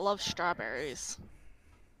doof that loves strawberries.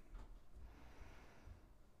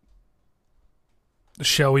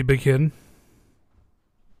 Shall we begin?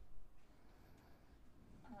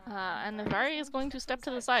 And Navari is going to step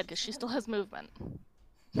to the side because she still has movement.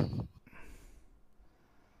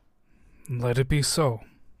 Let it be so.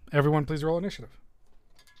 Everyone, please roll initiative.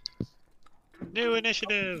 New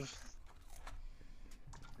initiative.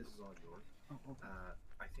 This is all yours.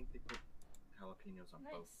 I think they put jalapenos on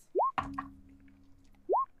both.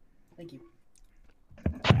 Thank you.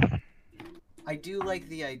 I do like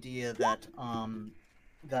the idea that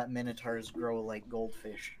that minotaurs grow like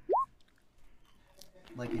goldfish.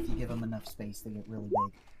 Like if you give them enough space, they get really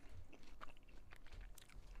big.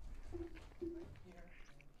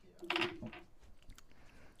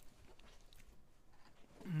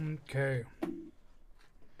 Okay. And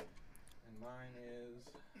mine is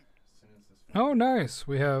as soon as this. Oh, nice.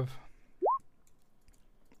 We have.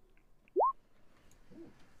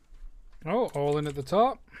 Oh, Olin at the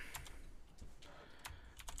top.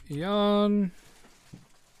 Jan.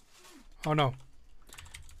 Oh no.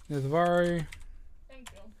 Nithvari. Thank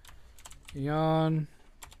you. Jan.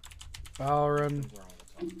 Valran. We're on the top.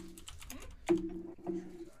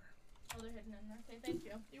 Oh, they're hidden in there. Okay, thank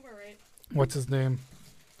you. You were right. What's his name?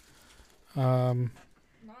 Nox.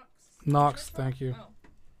 Nox, thank you. Oh.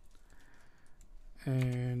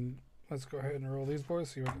 And let's go ahead and roll these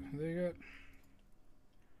boys, see what they get.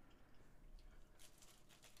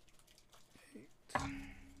 8.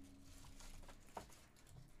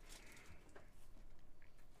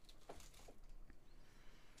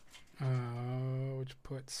 Which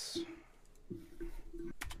puts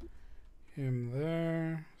him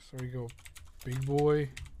there. So we go big boy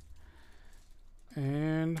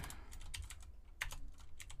and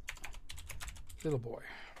little boy.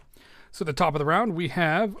 So at the top of the round, we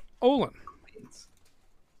have Olin.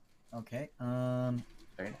 Okay. Very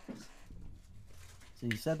nice. So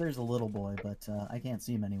you said there's a little boy, but I can't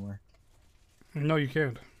see him anywhere. No, you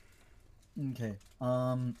can't. Okay.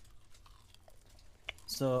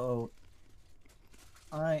 So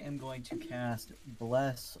I am going to cast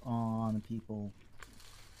Bless on people,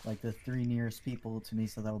 like the 3 nearest people to me.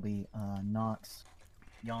 So that'll be Nox,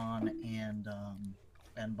 Jan,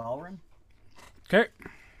 and Balrin. Okay.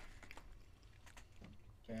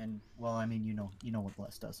 And well, I mean, you know what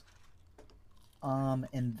Bless does.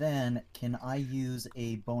 And then can I use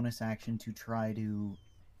a bonus action to try to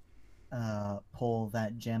pull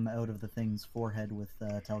that gem out of the thing's forehead with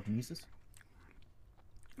telekinesis?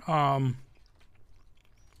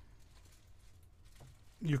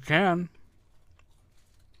 You can.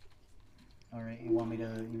 All right, you want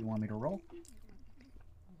me to roll?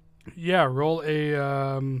 Yeah, roll it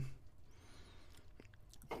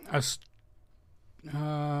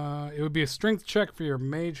would be a strength check for your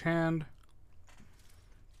mage hand.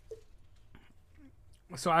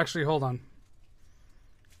 So actually, hold on.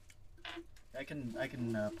 I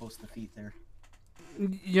can post the feat there.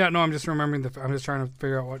 Yeah, no, I'm just remembering I'm just trying to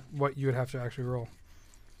figure out what you would have to actually roll.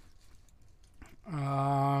 There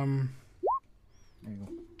you go.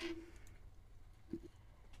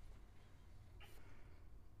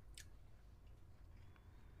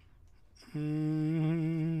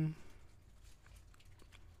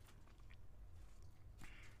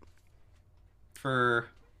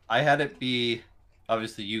 I had it be,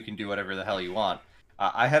 obviously you can do whatever the hell you want.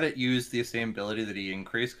 I had it use the same ability that he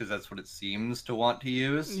increased because that's what it seems to want to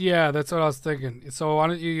use. Yeah, that's what I was thinking. So why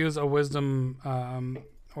don't you use a wisdom,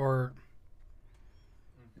 or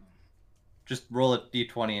Just roll a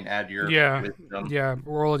d20 and add your yeah, wisdom. yeah,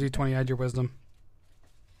 roll a d20, add your wisdom.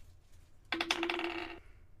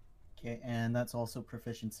 Okay, and that's also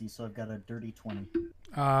proficiency, so I've got a dirty 20.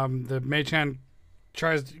 The mage hand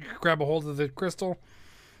tries to grab a hold of the crystal,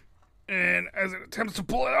 and as it attempts to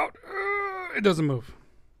pull it out, it doesn't move.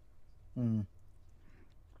 Hmm.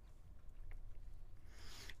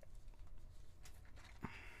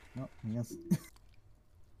 Well, I guess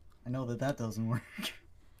I know that doesn't work.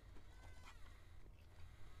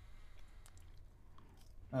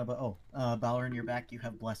 Balor, in your back, you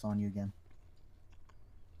have bless on you again.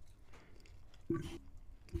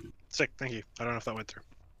 Sick, thank you. I don't know if that went through.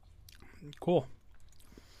 Cool.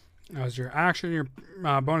 That was your action. Your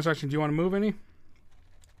bonus action. Do you want to move any?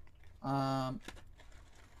 I'm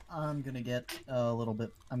gonna get a little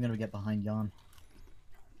bit. I'm gonna get behind Jan,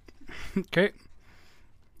 Okay,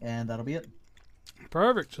 and that'll be it.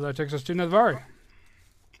 perfect. So that takes us to Nidvari.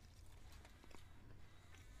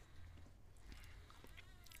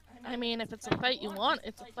 I mean, if it's a fight you want,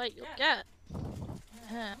 it's a fight you'll get.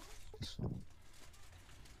 Yeah.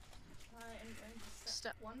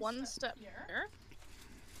 Step one step here.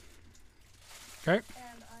 Okay.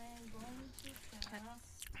 And I am going to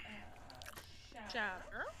cast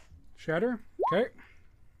Shatter. Shatter. Okay.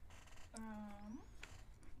 Um,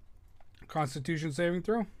 Constitution saving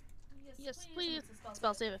throw. Yes, please.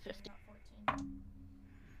 Spell save at 50. not 14.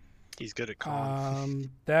 He's good at con.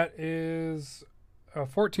 That is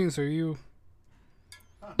 14. So you.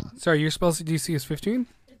 Sorry, your spell DC is 15.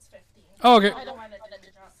 It's 15. Oh, okay. I don't know why that didn't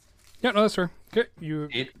adjust. Yeah, no, that's fair. Okay, you.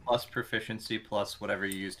 8 plus proficiency plus whatever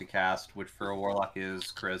you use to cast, which for a warlock is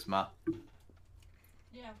charisma.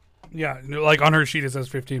 Yeah. Yeah, like on her sheet it says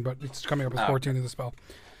 15, but it's coming up as 14 in the spell.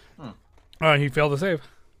 He failed to save.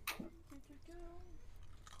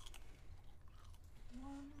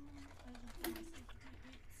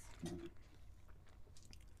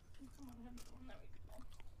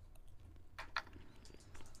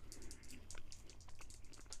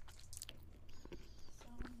 So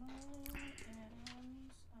 9 and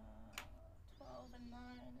 12 and 9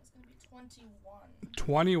 is going to be 21.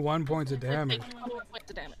 21 points of damage. Take 21 points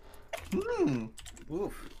of damage.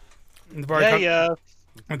 Oof. And Nidvari Yeah.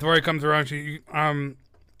 Nidvari comes around, she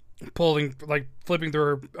pulling, like flipping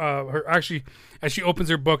through her actually, as she opens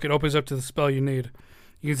her book, it opens up to the spell you need.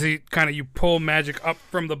 You can see kind of you pull magic up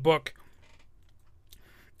from the book,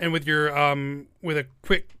 and with your with a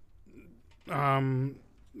quick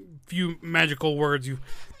few magical words, you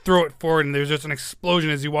throw it forward, and there's just an explosion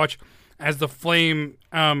as you watch as the flame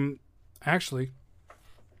actually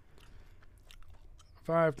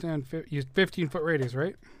 5, 10, 15-foot radius,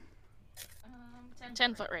 right?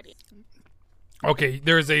 10-foot radius. Okay,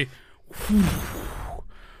 there's a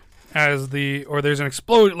there's an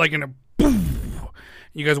explode, like in a boom.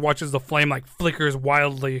 You guys watch as the flame like flickers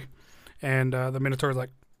wildly, and the Minotaur is like.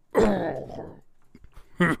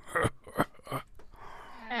 And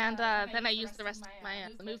then I use the rest of my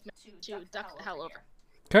movement to duck the hell over.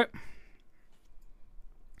 Okay.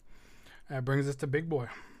 That brings us to Big Boy.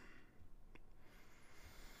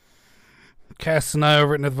 Casts an eye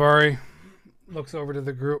over at Nidvari, looks over to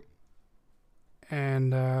the group,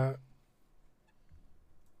 and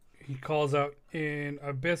he calls out in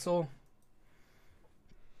Abyssal,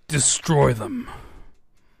 "Destroy them."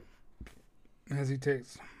 As he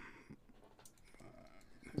takes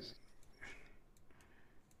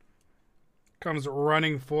comes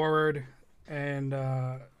running forward and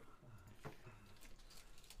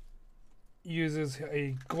uses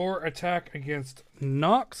a gore attack against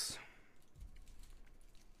Nox,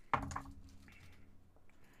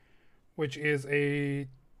 which is a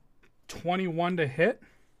 21 to hit.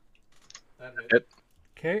 That hit.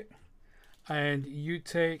 Okay. And you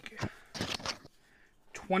take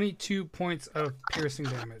 22 points of piercing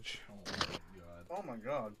damage. Oh my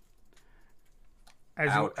god.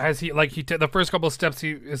 As he the first couple of steps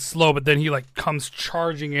he is slow, but then he like comes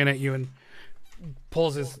charging in at you and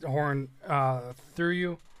pulls his horn through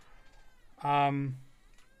you. And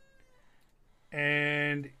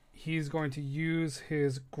he's going to use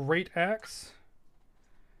his great axe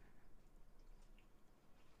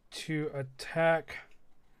to attack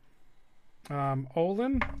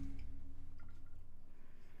Olin,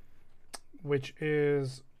 which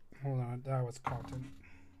is, hold on, that was content.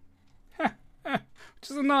 Which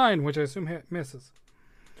is a 9, which I assume misses.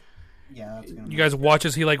 Yeah, that's gonna You guys watch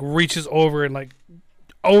as he like reaches over and like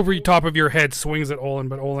over top of your head swings at Olin,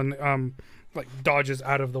 but Olin like dodges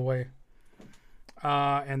out of the way.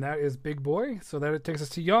 And that is Big Boy, so that it takes us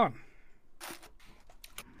to Jan.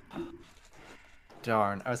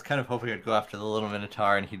 Darn, I was kind of hoping I'd go after the little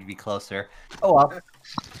Minotaur and he'd be closer. Oh well.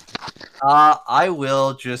 I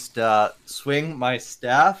will just swing my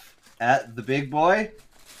staff at the big boy.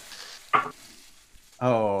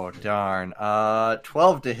 Oh, darn.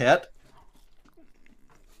 12 to hit.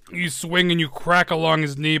 You swing and you crack along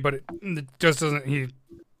his knee, but it just doesn't. He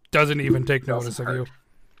doesn't even take notice of you.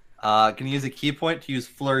 Can use a key point to use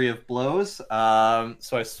Flurry of Blows. So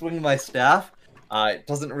I swing my staff. It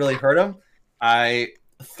doesn't really hurt him. I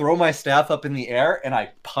throw my staff up in the air and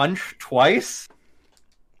I punch twice.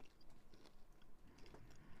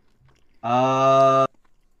 One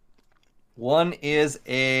is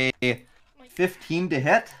a 15 to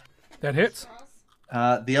hit. That hits.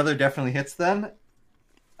 The other definitely hits then.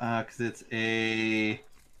 Because it's a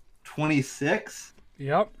 26.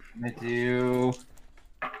 Yep. I do...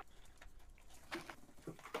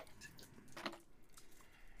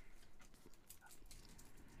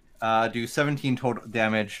 do 17 total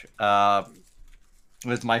damage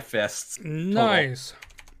with my fists. Nice.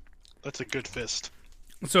 That's a good fist.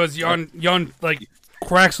 So as Jan like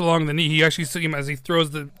cracks along the knee, he actually see him as he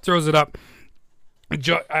throws it up.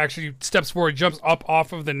 Actually steps forward, jumps up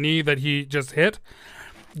off of the knee that he just hit,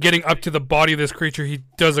 getting up to the body of this creature. He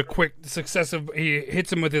does a quick successive. He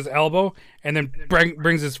hits him with his elbow, and then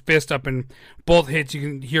brings his fist up, and both hits you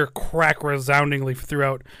can hear crack resoundingly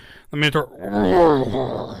throughout. The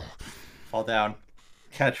Minotaur fall down,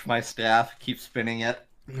 catch my staff, keep spinning it.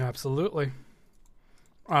 Absolutely.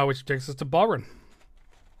 Which takes us to Balrin.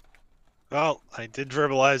 Well, I did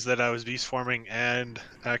verbalize that I was beast forming and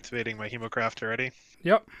activating my Hemocraft already.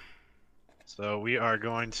 Yep. So we are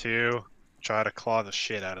going to try to claw the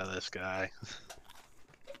shit out of this guy.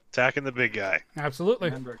 Attacking the big guy. Absolutely.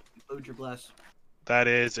 Remember, include your bless. That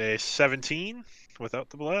is a 17 without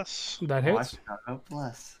the bless. That hits. Oh,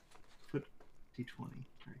 bless. Put D20. Or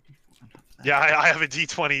D4 on top of that. Yeah, I have a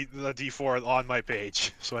D20, a D4 on my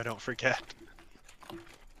page, so I don't forget.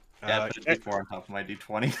 Yeah, put a D4 on top of my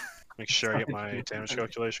D20. Make sure I get my damage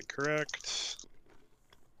calculation correct.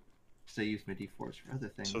 So I use my D4s for other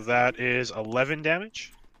things. So that is 11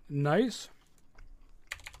 damage. Nice.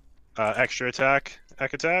 Extra attack,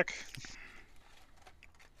 attack.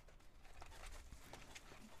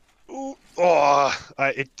 Ooh,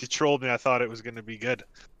 it trolled me. I thought it was going to be good.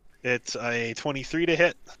 It's a 23 to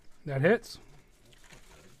hit. That hits.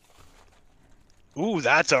 Ooh,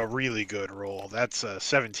 that's a really good roll. That's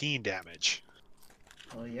 17 damage.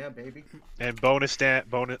 Oh yeah, baby. And bonus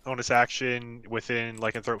action within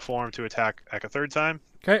lycanthrope form to attack a third time.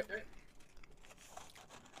 Okay.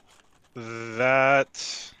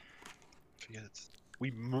 That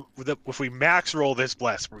if we max roll this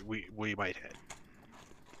bless, we might hit.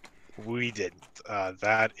 We didn't.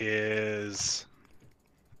 That is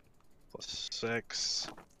 +6,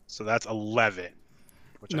 so that's 11.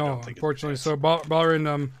 Which No, I don't think unfortunately. Is So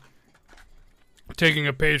Balrin, taking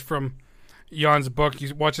a page from Jan's book,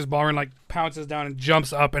 he watches Balrin like pounces down and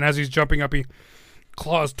jumps up, and as he's jumping up, he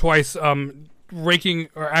claws twice, raking,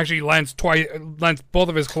 or actually lands both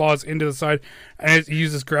of his claws into the side, and he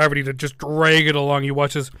uses gravity to just drag it along. You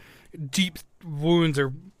watch his deep wounds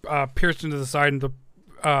are pierced into the side, and the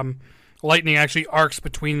lightning actually arcs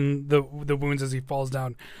between the wounds as he falls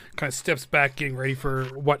down. Kind of steps back, getting ready for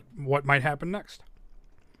what might happen next.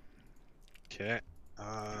 Okay.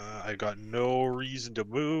 I've got no reason to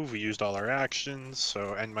move. We used all our actions,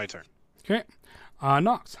 so end my turn. Okay.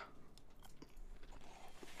 Nox.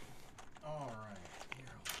 All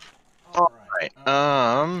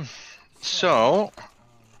right. So.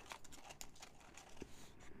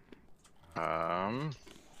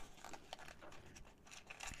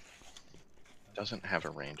 Doesn't have a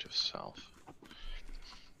range of self.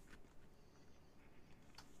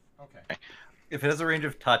 Okay. If it has a range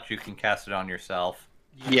of touch, you can cast it on yourself.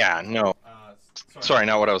 Yeah, no. Sorry,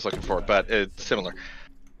 not what I was looking for, but it's similar.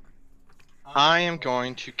 I am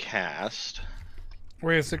going to cast...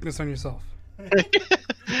 Ray of Sickness on yourself.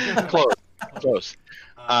 Close.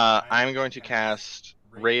 I'm going to cast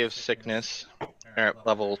Ray of Sickness at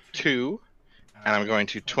level 2, and I'm going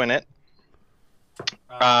to twin it.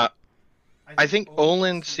 I think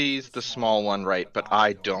Olin sees the small one, right, but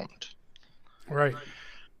I don't. Right.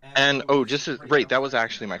 And oh, right, that was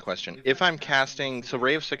actually my question. If I'm casting, so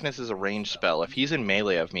Ray of Sickness is a ranged spell. If he's in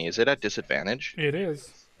melee of me, is it at disadvantage? It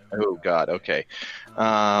is. Oh God, okay. We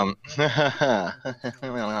are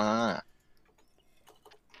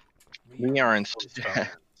in.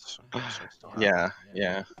 Yeah.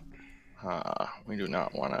 We do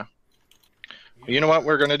not want to. You know what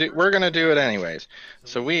we're gonna do? We're gonna do it anyways.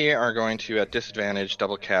 So we are going to, at disadvantage,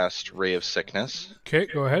 double cast Ray of Sickness. Okay,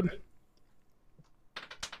 go ahead.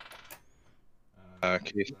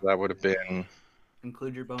 Okay, so that would have been.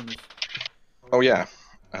 Include your bonus. Oh yeah,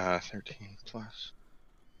 13 plus.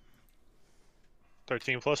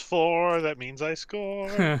 13 plus 4, that means I score.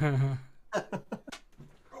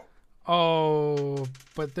 Oh,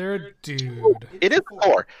 but they're dude. It is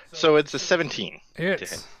 4, so it's a 17.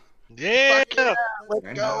 It's. Yeah!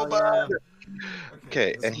 Let's go, bud.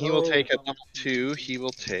 Okay, and he will take at level 2. He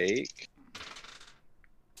will take.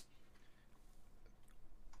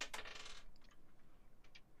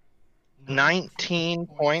 $19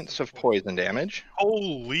 points of poison damage.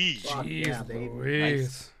 Holy! Fuck Jeez yeah, baby.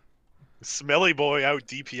 Louise. Smelly boy out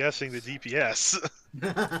DPSing the DPS.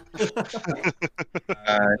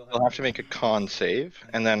 He'll have to make a con save,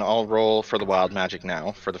 and then I'll roll for the wild magic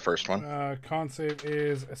now for the first one. Con save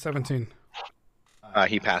is 17.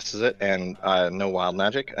 He passes it, and no wild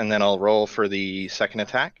magic, and then I'll roll for the second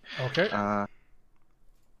attack. Okay.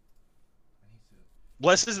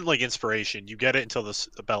 Bless isn't like inspiration. You get it until the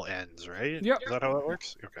spell ends, right? Yep. Is that how that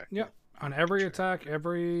works? Okay. Yep. On every attack,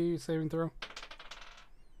 every saving throw.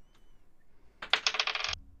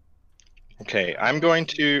 Okay, I'm going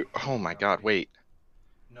to. Oh my God! Wait.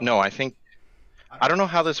 No, I think. I don't know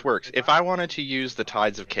how this works. If I wanted to use the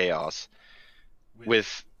Tides of Chaos,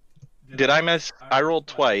 with. Did I miss? I rolled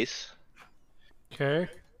twice. Okay.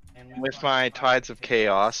 With my Tides of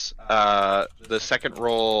Chaos, the second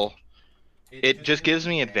roll, it just gives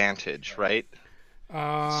me advantage, right?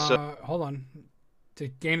 Hold on. To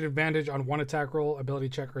gain advantage on one attack roll, ability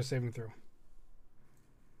check, or saving throw.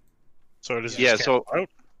 So it is. Yeah. So.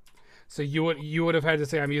 So you would have had to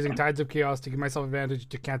say I'm using Tides of Chaos to give myself advantage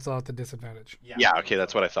to cancel out the disadvantage. Yeah. Okay,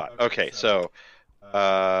 that's what I thought. Okay, so.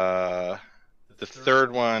 The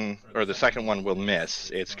third one, or the second one, will miss.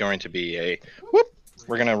 It's going to be a whoop.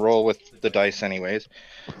 We're going to roll with the dice anyways.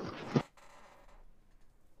 Man,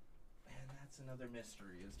 that's another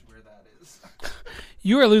mystery as to where that is.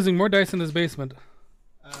 You are losing more dice in this basement.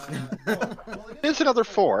 It's another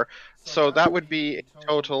 4, so that would be a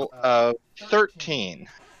total of 13.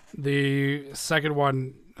 The second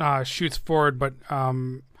one shoots forward, but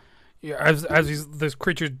as this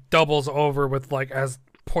creature doubles over with as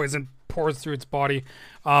poison pours through its body,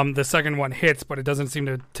 the second one hits, but it doesn't seem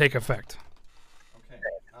to take effect.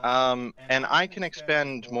 And I can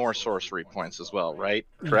expend more sorcery points as well, right?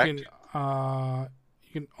 Correct? You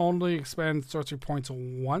can only expend sorcery points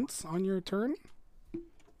once on your turn.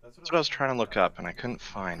 That's what I was trying to look up, and I couldn't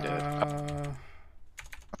find it.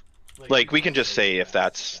 We can just say if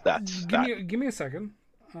that's that. Give me a second.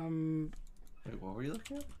 Wait, what were you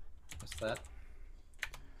looking at? What's that?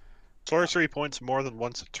 Sorcery points more than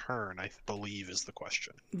once a turn, I believe, is the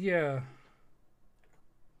question. Yeah.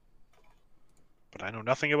 But I know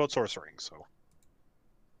nothing about sorcering, so.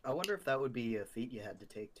 I wonder if that would be a feat you had to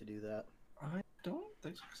take to do that. I don't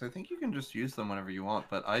think so, 'cause I think you can just use them whenever you want,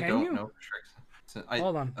 but I Can don't you? know for sure. So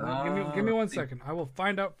Hold on. Give me 1 second. I will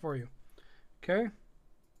find out for you. Okay?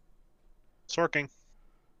 Sorking.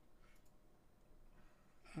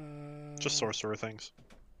 Just sorcerer things.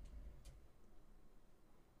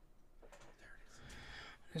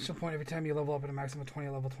 Additional point every time you level up at a maximum of 20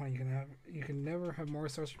 at level 20. You can never have more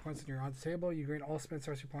sorcery points than you're on the table. You gain all spent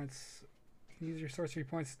sorcery points. You can use your sorcery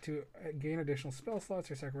points to gain additional spell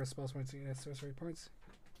slots or sacrifice spell points to gain sorcery points.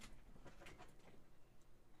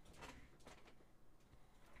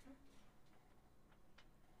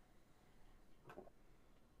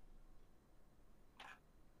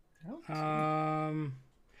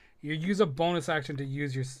 You use a bonus action to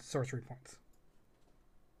use your sorcery points.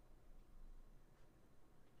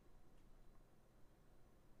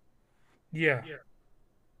 Yeah.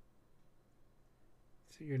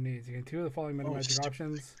 So your needs. You can 2 of the following meta magic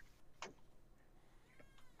options.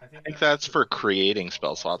 I think that's for creating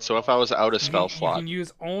spell slots. So if I was out of spell You slot, can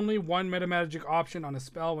use only one meta magic option on a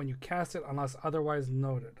spell when you cast it, unless otherwise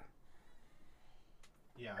noted.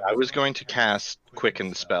 Yeah, I was going to cast Quicken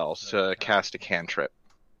the Spell to cast a cantrip.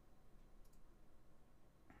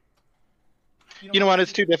 You know what?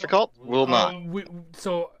 It's too difficult. We'll not.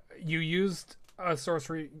 So you used a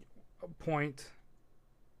sorcery point.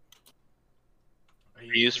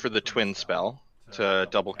 Used for the twin spell to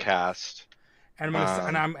double cast.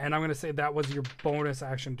 And I'm gonna say that was your bonus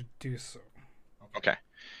action to do so. Okay.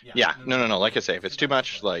 Yeah. No. Like I say, if it's too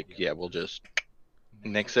much, like we'll just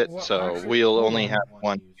nix it. Well, So actually, we'll hold only on. have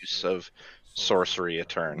one use of sorcery a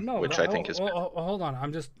turn, No, which I think is. Hold on.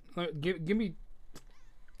 I'm just give me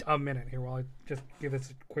a minute here while I just give this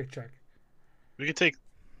a quick check. We can take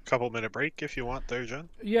a couple-minute break if you want there, Jen.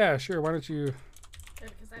 Yeah, sure. Why don't you?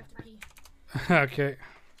 Good, because I have to pee. Okay.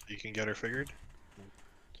 You can get her figured.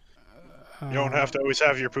 You don't have to always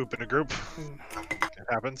have your poop in a group. It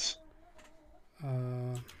happens.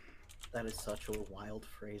 That is such a wild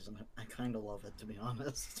phrase, and I kind of love it, to be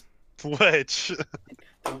honest. Which?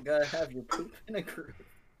 Don't gotta have your poop in a group.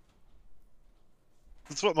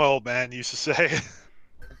 That's what my old man used to say.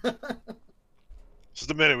 Just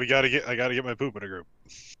a minute, I gotta get my poop in a group.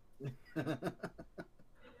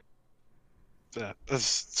 Yeah,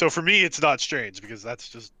 so for me, it's not strange because that's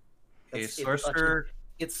just. A It's sorcerer.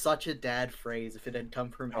 It's such a dad phrase. If it had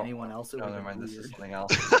come from anyone else, it would No, have never been mind. This is weird. something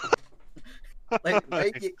else.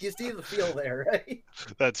 Like you see the feel there, right?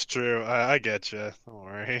 That's true. I get you. Don't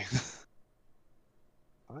worry.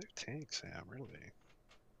 5 tanks, Sam. Really? I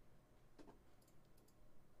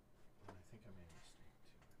think I made a mistake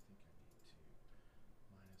too. I think I need to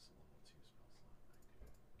minus a level 2 spell slot.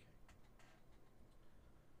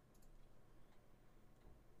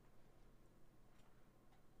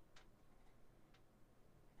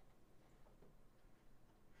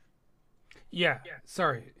 Yeah,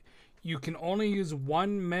 sorry. You can only use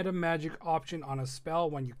one meta magic option on a spell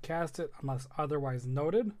when you cast it unless otherwise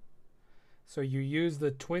noted. So you use the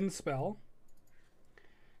twin spell.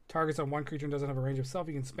 Targets on one creature and doesn't have a range of self.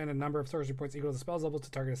 You can spend a number of sorcery points equal to the spell's level to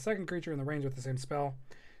target a second creature in the range with the same spell.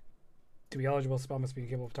 To be eligible, the spell must be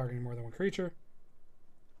capable of targeting more than one creature.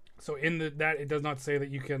 So in that, it does not say that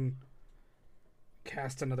you can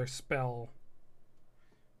cast another spell.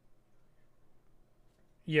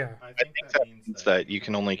 Yeah. I think that means that you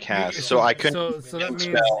can only cast. So I couldn't. So that means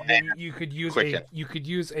spell that you could use Quicken.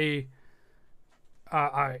 a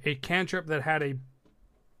cantrip that had a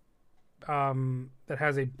that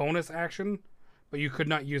has a bonus action, but you could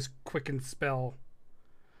not use Quicken spell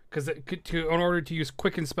because in order to use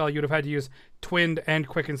Quicken spell, you'd have had to use Twinned and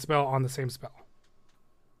Quicken spell on the same spell.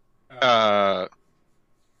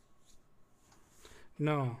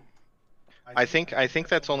 No. I think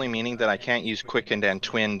that's only meaning that I can't use Quickened and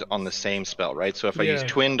Twinned on the same spell, right? So if I use Yeah.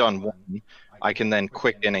 Twinned on one, I can then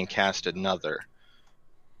Quicken and cast another.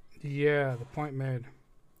 Yeah, the point made.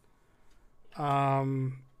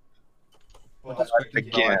 What does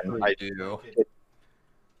Again, I do?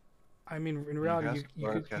 I mean, in reality, you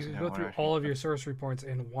Or could casting go one through action. all of your sorcery points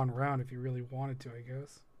in one round if you really wanted to, I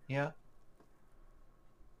guess. Yeah.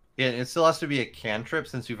 Yeah, it still has to be a cantrip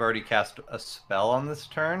since you've already cast a spell on this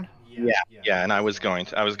turn. Yeah, and I was going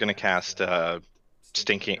to cast not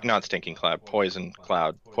stinking cloud, poison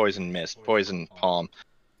mist, poison palm,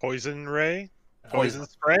 Poison ray? Poison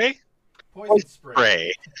spray? Poison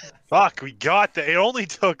spray. Fuck, we got that. It only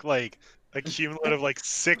took like a cumulative like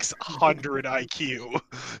 600 IQ.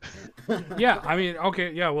 Yeah, I mean,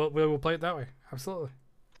 okay, yeah, we'll play it that way. Absolutely.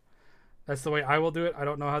 That's the way I will do it. I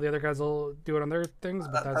don't know how the other guys will do it on their things,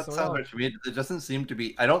 but that's the way I'll. To me. It doesn't seem to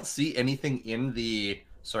be. I don't see anything in the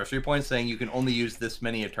sorcery points saying you can only use this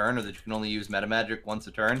many a turn, or that you can only use meta magic once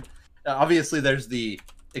a turn. Obviously, there's the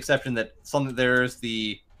exception that there's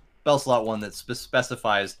the spell slot one that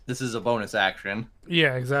specifies this is a bonus action.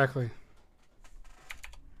 Yeah, exactly.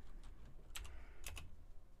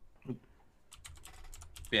 But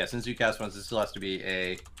yeah, since you cast once, it still has to be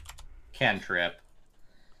a cantrip.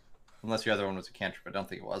 Unless your other one was a cantrip, I don't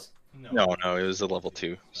think it was. No, it was a level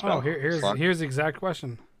 2 spell. Oh, here's the exact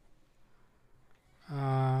question.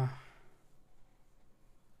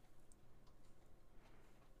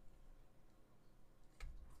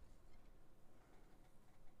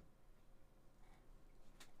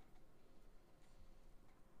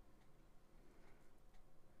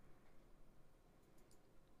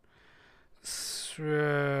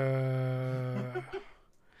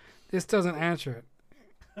 This doesn't answer it.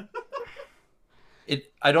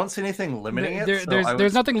 I don't see anything limiting it.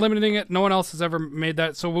 There's nothing limiting it. No one else has ever made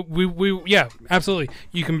that. So we yeah, absolutely.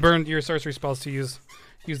 You can burn your sorcery spells to use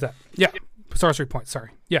that. Yeah, sorcery points.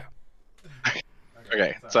 Sorry. Yeah.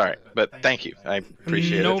 Okay, sorry, but thank you. I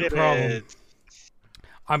appreciate no it. No problem.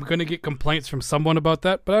 I'm gonna get complaints from someone about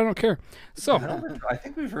that, but I don't care. So I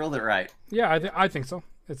think we've ruled it right. Yeah, I think so.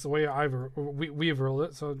 It's the way we've ruled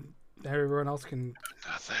it, so everyone else can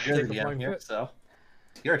You're the DM here, so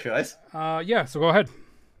your choice. Yeah, so go ahead.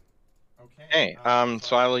 Okay,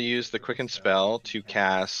 so I will use the Quicken spell to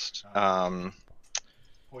cast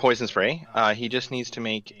poison spray. He just needs to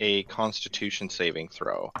make a Constitution saving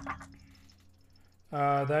throw.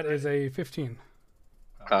 That is a 15.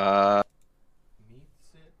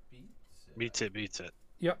 Beats it.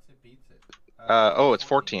 Yep. Oh, it's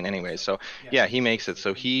 14 anyway. So yeah, he makes it.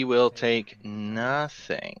 So he will take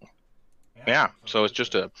nothing. Yeah. So it's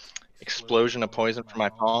just a explosion of poison from my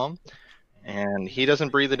palm, and he doesn't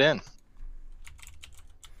breathe it in.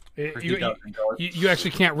 You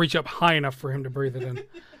actually can't reach up high enough for him to breathe it in.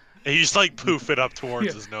 And you just like poof it up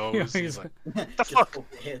towards his nose. Yeah, He's like, what the fuck?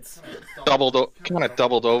 Kind of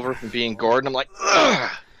doubled over from being gored, and I'm like,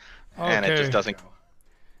 ugh! And it Okay. just doesn't.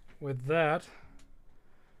 With that,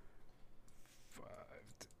 5,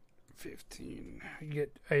 15. You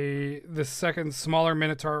get the second smaller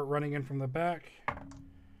Minotaur running in from the back.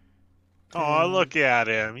 Oh, look at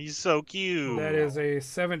him. He's so cute. That is a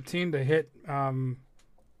 17 to hit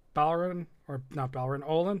Balrin, or not Balrin,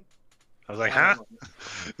 Olin. I was like, huh?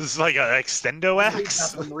 This is like an extendo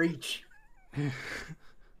axe? Have him reach.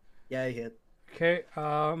 Yeah, he hit. Okay,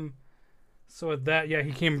 so with that, yeah,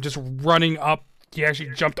 he came just running up. He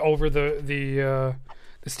actually jumped over the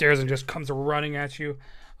stairs and just comes running at you.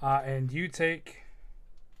 And you take...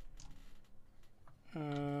 why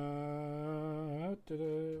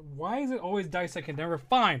is it always dice I can never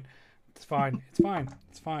find? It's fine. It's fine.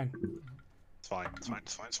 It's fine. It's fine. It's fine.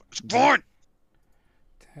 It's fine. It's fine. It's fine.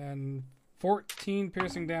 10, 14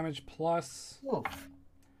 piercing damage plus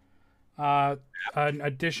an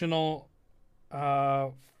additional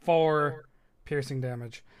 4 piercing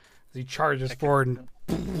damage as he charges forward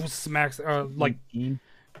and smacks like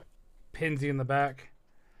pins you in the back.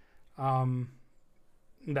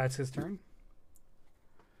 That's his turn.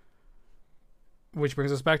 Which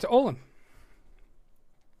brings us back to Olin.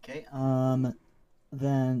 Okay,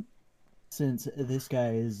 then since this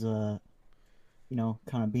guy is kind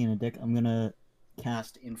of being a dick, I'm gonna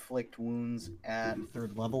cast Inflict Wounds at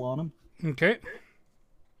 3rd level on him. Okay.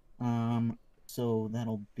 So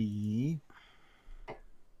that'll be...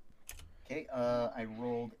 Okay, I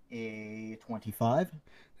rolled a 25.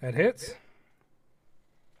 That hits.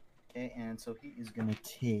 Okay, and so he is gonna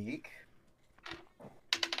take...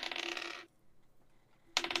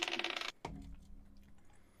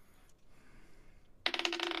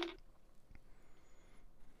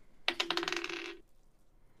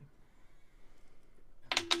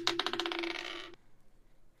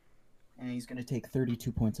 And he's going to take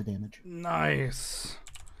 32 points of damage. Nice.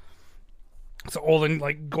 So Olin,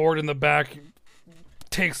 like, gored in the back,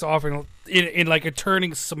 takes off and in like a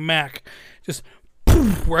turning smack, just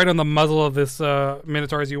poof, right on the muzzle of this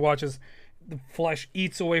Minotaur as you watch as the flesh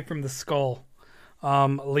eats away from the skull,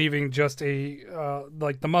 leaving just a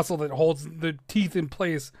like the muscle that holds the teeth in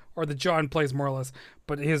place, or the jaw in place more or less,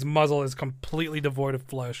 but his muzzle is completely devoid of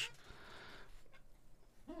flesh.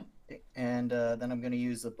 And then I'm going to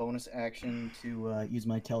use a bonus action to use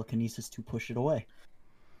my telekinesis to push it away.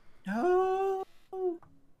 No.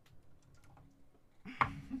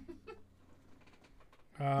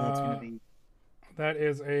 That's going to be... That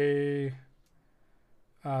is a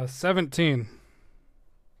 17.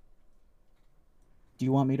 Do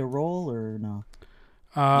you want me to roll or no?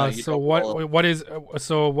 So what is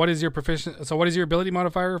your proficient? So what is your ability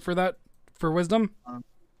modifier for that, for wisdom?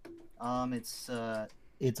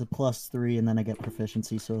 It's a +3, and then I get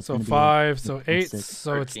proficiency, so it's so gonna 5, be so 8, 6.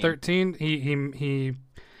 so it's 13. He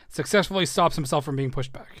successfully stops himself from being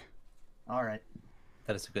pushed back. All right,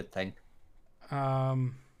 that is a good thing.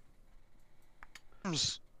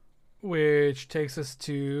 Which takes us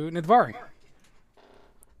to Nidvari.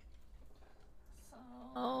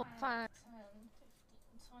 Oh, 5, 10,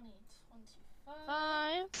 15, 20,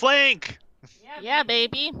 25. Flank! Yeah,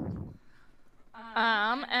 baby.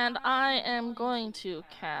 And I am going to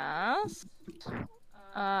cast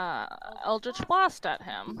Eldritch Blast at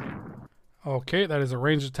him. Okay, that is a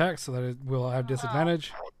ranged attack, so that it will have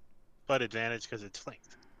disadvantage. But advantage because it's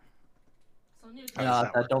flanked.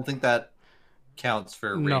 I don't think that counts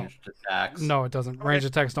for ranged attacks. No, it doesn't. Ranged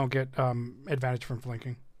attacks don't get advantage from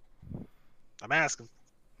flanking. I'm asking.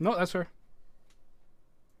 No, that's fair.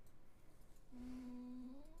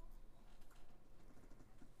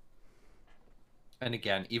 And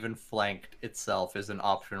again, even flanked itself is an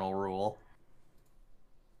optional rule.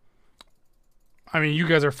 I mean, you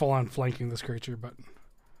guys are full on flanking this creature, but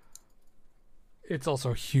it's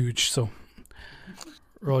also huge, so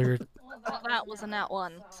roll your... Well, that was a nat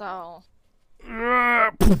 1, so...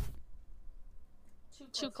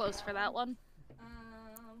 Too close for that one.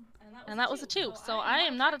 And that was a 2, so I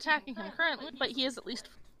am not attacking him currently, but he is at least...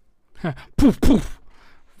 Poof, poof.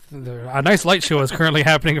 A nice light show is currently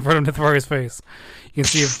happening in front of Nithvari's face. You can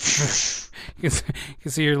see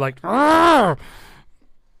can see you're like, "Arr!"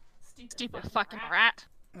 Stupid fucking rat.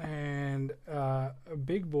 And a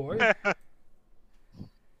big boy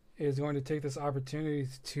is going to take this opportunity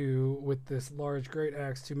to, with this large great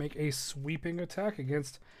axe, to make a sweeping attack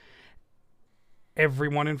against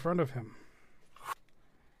everyone in front of him.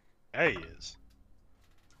 There he is.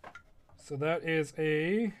 So that is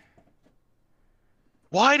a...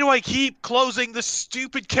 Why do I keep closing the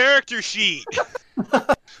stupid character sheet?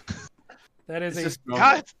 That is It's a just normal.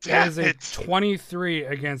 God that damn is a it. 23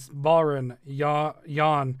 against Balrin,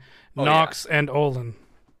 Jan, Oh, Nox, and Olin.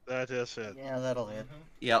 That is it. Yeah, that'll hit.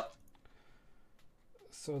 Yep.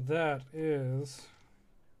 So that is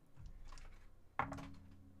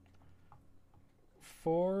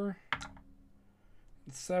 4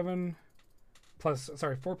 plus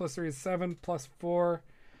 3 is 7 plus 4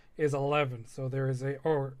 is 11. So there is a,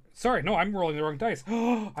 or sorry, no, I'm rolling the wrong dice.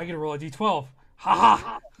 I get to roll a d12. Ha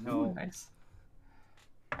ha. No. Nice.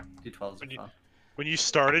 D12s When are you- fun. When you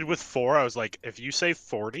started with 4, I was like, if you say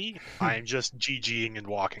 40, I'm just GGing and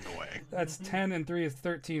walking away. That's 10 and 3 is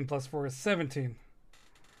 13 plus 4 is 17.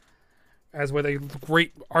 As with a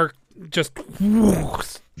great arc, just you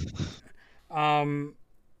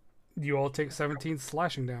all take 17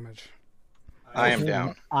 slashing damage. I am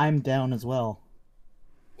down. I'm down as well.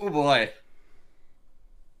 Oh boy.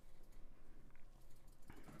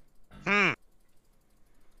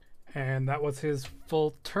 And that was his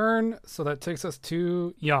full turn, so that takes us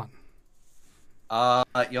to Jan.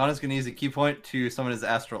 Jan is gonna use a key point to summon his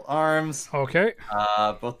astral arms. Okay.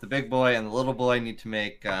 Both the big boy and the little boy need to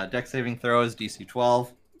make dex saving throws, DC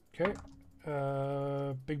 12. Okay.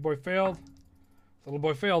 Big boy failed. Little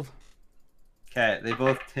boy failed. Okay, they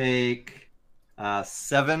both take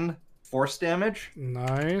 7 force damage,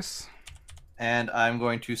 Nice. and I'm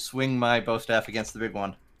going to swing my bow staff against the big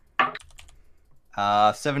one.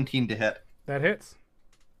 17 to hit. That hits.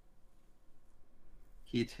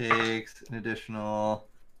 He takes an additional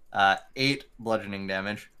 8 bludgeoning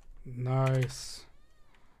damage. Nice.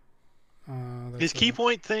 His key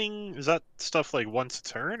point thing, is that stuff like once a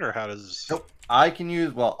turn, or how does... Nope. I can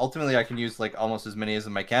use, well, ultimately I can use like almost as many as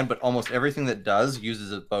I can, but almost everything that does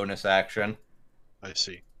uses a bonus action. I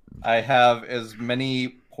see. I have as many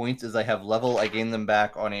points as I have level. I gain them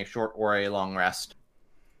back on a short or a long rest.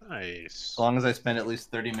 Nice. As long as I spend at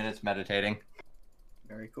least 30 minutes meditating.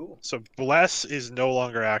 Very cool. So Bless is no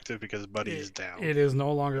longer active because Buddy is down. It is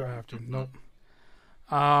no longer active. Nope.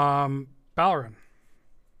 Balrin.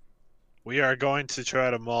 We are going to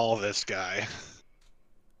try to maul this guy.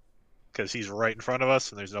 Because he's right in front of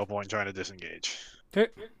us, and there's no point trying to disengage.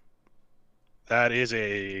 Okay. That is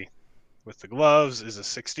a... With the gloves, is a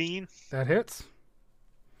 16. That hits.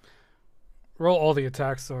 Roll all the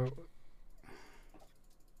attacks, so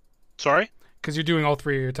Sorry? because you're doing all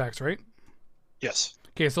 3 of your attacks, right? Yes.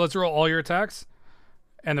 Okay, so let's roll all your attacks,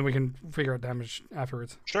 and then we can figure out damage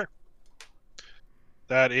afterwards. Sure.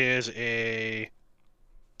 That is a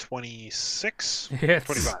 26. Hits.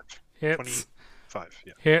 25. Hits. 25,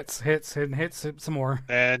 yeah. Hits, and hits some more.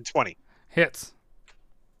 And 20. Hits.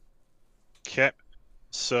 Okay.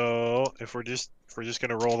 So if we're just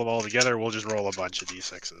gonna roll them all together, we'll just roll a bunch of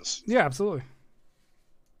d6s. Yeah, absolutely.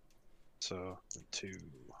 So 2,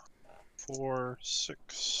 4,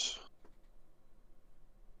 6.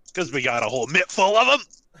 Because we got a whole mitt full of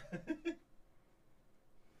them.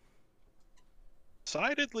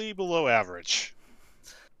 Decidedly below average.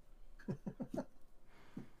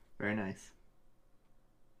 Very nice.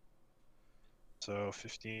 So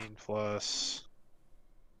 15 plus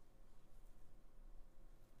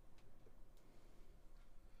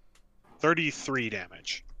 33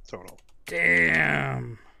 damage total.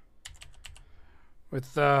 Damn.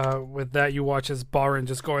 With that, you watch as Balrin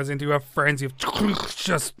just goes into a frenzy of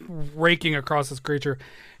just raking across this creature,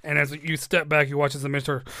 and as you step back, you watch as the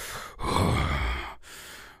minister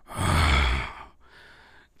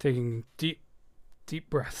taking deep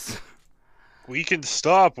breaths. We can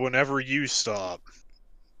stop whenever you stop.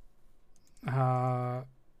 Go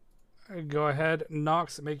ahead,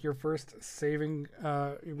 Nox. Make your first saving,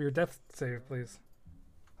 your death save, please.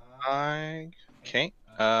 Okay.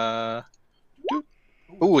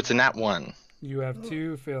 Ooh, it's a nat 1. You have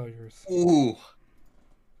 2 failures. Ooh.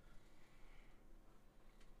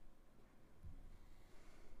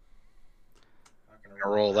 I'm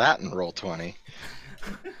gonna roll that and roll 20.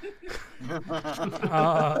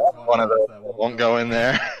 Uh, One of those won't go in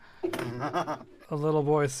there. A little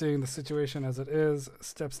boy, seeing the situation as it is,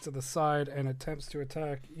 steps to the side and attempts to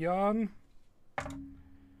attack Jan.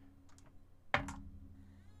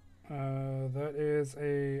 That is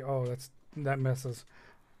a... Oh, that misses.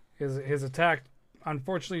 His attack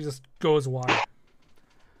unfortunately just goes wide.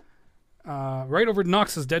 Right over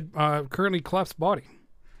Nox's dead, currently collapsed body.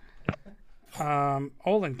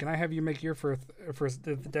 Olin, can I have you make your first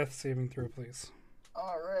the death saving throw, please?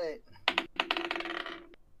 All right.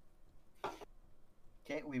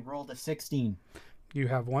 Okay, we rolled a 16. You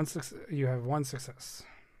have one success.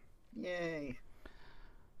 Yay.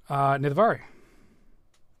 Nidvari.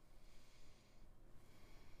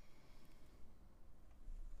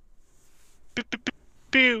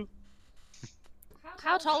 Pew.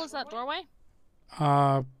 How tall is that doorway?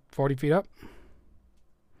 40 feet up.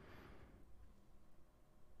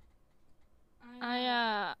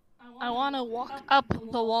 I want to walk up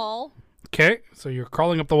the wall. Okay, so you're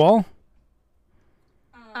crawling up the wall.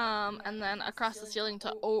 And then across the ceiling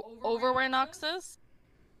to over where Nox is.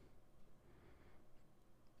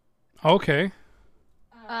 Okay.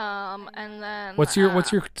 And then. What's your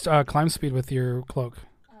climb speed with your cloak?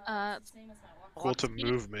 Equal to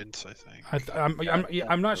movement, I think.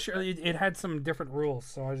 I'm not sure. It had some different rules,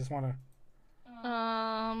 so I just want to.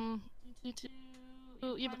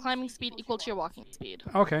 You have a climbing speed equal to your walking speed.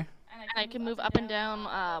 Okay. And I can move up and down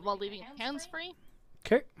while leaving hands free.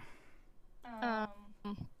 Okay.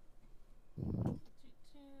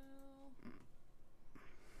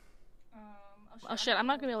 Oh shit! I'm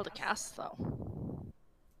not gonna be able to cast though.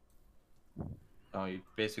 Oh, you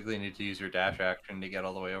basically need to use your dash action to get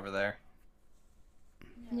all the way over there.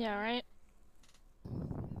 Yeah, right.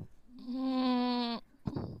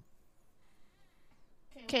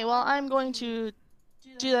 Okay, well, I'm going to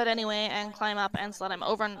do that anyway and climb up and so that I'm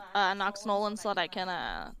over Nox Nolan so that I can,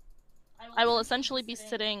 I will essentially be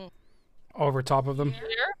sitting Over top of them.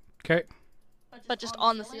 here, Okay. but just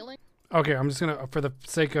on the ceiling. Okay, I'm just gonna, for the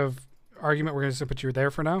sake of argument, we're gonna put you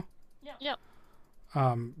there for now. Yep.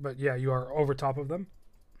 But yeah, you are over top of them.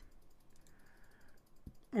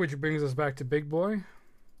 Which brings us back to Big Boy.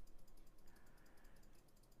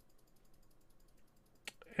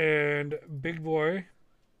 And Big Boy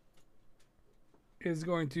is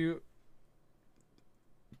going to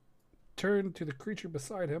turn to the creature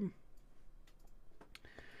beside him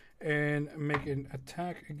and make an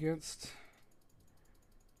attack against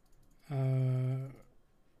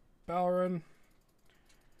Balron,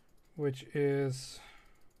 which is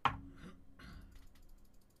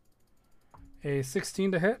a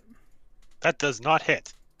 16 to hit. That does not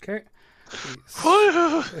hit. Okay.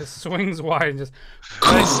 It swings wide and just.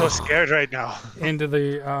 I'm so scared right now. into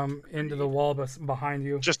the wall behind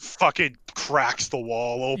you. Just fucking cracks the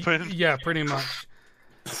wall open. Yeah, pretty much.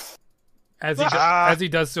 As he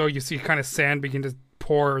does so, you see kind of sand begin to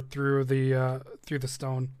pour through the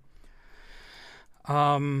stone.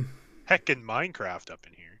 Heckin' Minecraft up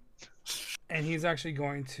in here. And he's actually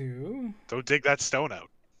going to. Don't dig that stone out.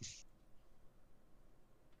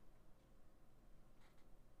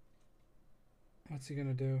 What's he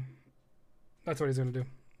gonna do? That's what he's gonna do.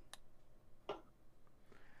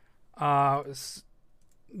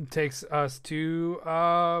 Takes us to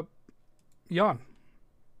Jan.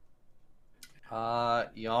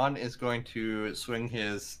 Jan is going to swing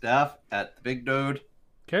his staff at the big dude.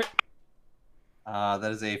 Okay.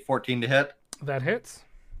 That is a 14 to hit. That hits.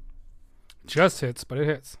 Just hits, but it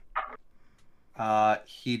hits.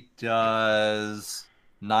 He does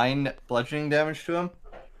 9 bludgeoning damage to him.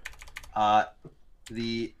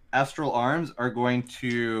 The astral arms are going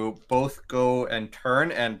to both go and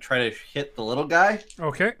turn and try to hit the little guy.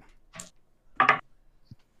 Okay.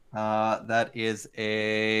 That is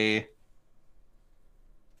a...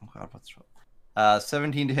 Oh god, what's...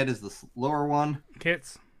 17 to hit is the lower one.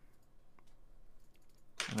 Hits.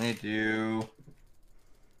 And they do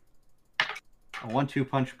a 1-2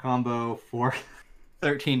 punch combo for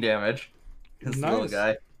 13 damage. This little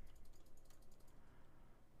guy.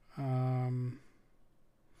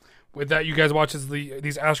 With that, you guys watch as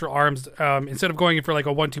these astral arms, instead of going in for like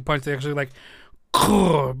a 1-2 punch, they actually like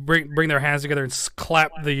bring their hands together and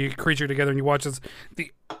clap the creature together, and you watch as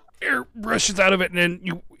the air rushes out of it, and then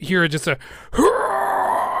you hear just a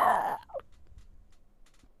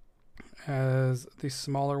as the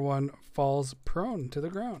smaller one falls prone to the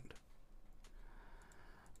ground.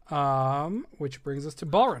 Which brings us to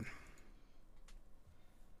Balron.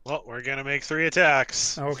 Well, we're gonna make 3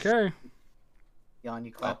 attacks. Okay. Jan,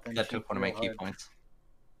 you clap and that shoot took one of my real key hard. points.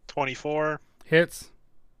 24. Hits.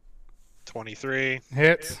 23.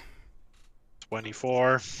 Hits.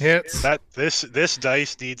 24. Hits. This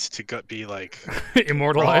dice needs to be like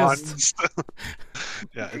immortalized. bronzed.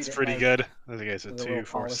 Yeah, it's Treat it pretty like good. I think it's a with a 2, little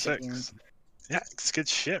 4, polish at the 6. Yeah, it's good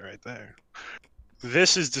shit right there.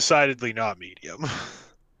 This is decidedly not medium.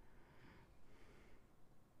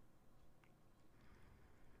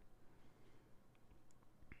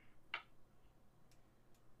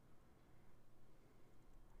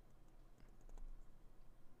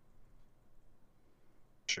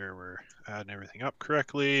 Sure, we're adding everything up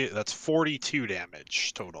correctly. That's 42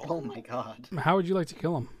 damage total. Oh my god. How would you like to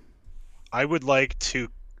kill him? I would like to,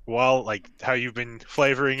 well, like how you've been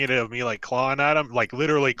flavoring it of me like clawing at him, like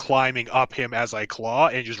literally climbing up him as I claw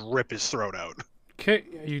and just rip his throat out. Okay,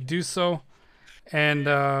 you do so, and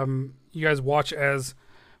you guys watch as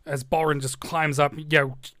Balrin just climbs up,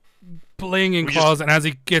 blinging claws, and as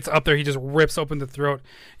he gets up there, he just rips open the throat,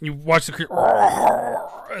 and you watch the creature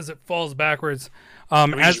as it falls backwards.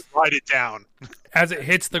 We just ride it down. As it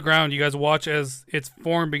hits the ground, you guys watch as its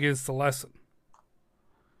form begins to lessen.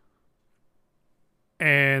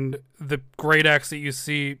 And the great axe that you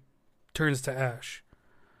see turns to ash.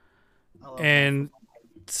 And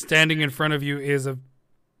standing in front of you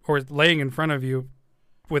or laying in front of you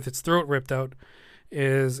with its throat ripped out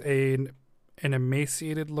is an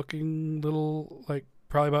emaciated looking little, like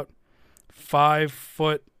probably about 5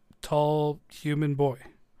 foot tall human boy.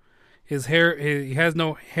 His hair, he has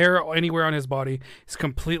no hair anywhere on his body. He's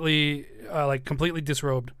completely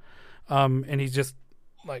disrobed. And he's just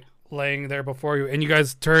like laying there before you. And you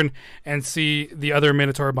guys turn and see the other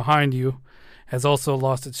minotaur behind you has also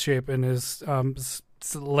lost its shape and is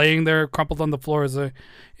laying there crumpled on the floor is a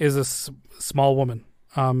small woman.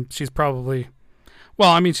 She's probably,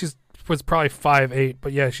 she was probably 5'8",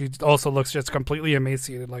 but yeah, she also looks just completely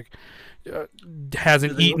emaciated, like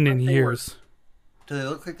hasn't eaten in years. Do they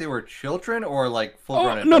look like they were children or like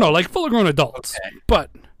full-grown adults? No, like full-grown adults. Okay. But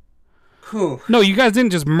no, you guys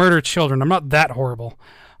didn't just murder children. I'm not that horrible.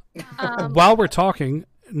 While we're talking,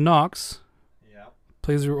 Nox,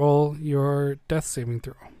 please roll your death saving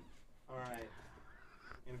throw. All right.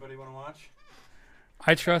 Anybody want to watch?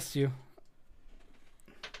 I trust you.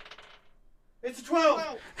 It's a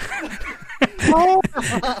 12.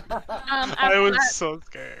 I was so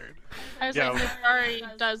scared. I was saying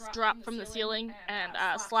Nagari does drop from the ceiling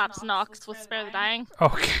and slaps Nox with Spare the Dying.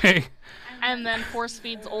 Okay. And then force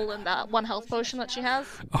feeds Olin that 1 health potion that she has.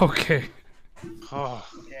 Okay. Oh.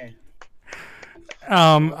 Okay.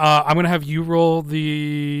 I'm gonna have you roll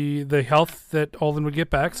the health that Olin would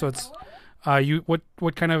get back. So it's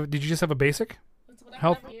what kind of, did you just have a basic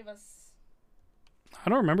health? I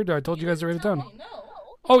don't remember. I told you guys to write it down.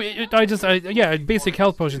 Oh, basic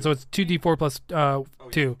health potion. So it's 2d4 plus 2. 2d4.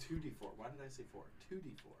 Why did I say 4? 2d4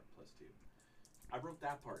 plus 2. I wrote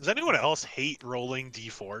that part. Does anyone else hate rolling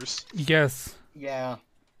d4s? Yes. Yeah.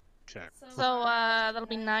 Okay. So that'll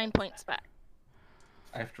be 9 points back.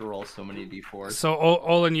 I have to roll so many d4s. So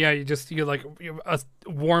Olin, a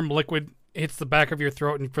warm liquid hits the back of your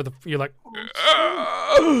throat, and you're like,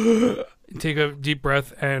 take a deep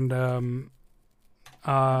breath and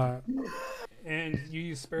you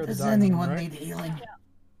use Spare the Does Dying, anyone right? need healing?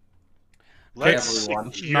 Let's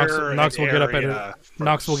Nox will get up in it.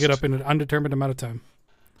 Nox will get up in an undetermined amount of time.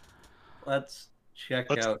 Let's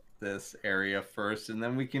check out this area first, and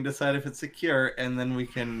then we can decide if it's secure, and then we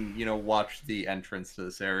can, watch the entrance to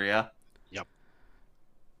this area. Yep.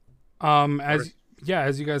 As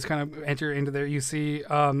you guys kind of enter into there, you see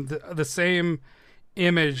the same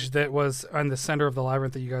image that was on the center of the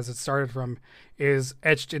labyrinth that you guys had started from is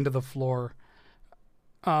etched into the floor.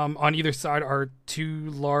 On either side are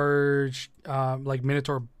 2 large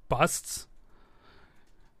minotaur busts.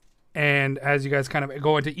 And as you guys kind of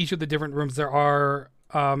go into each of the different rooms, there are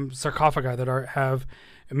sarcophagi that have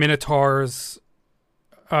minotaurs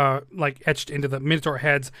etched into the minotaur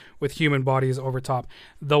heads with human bodies over top.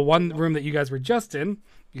 The one room that you guys were just in,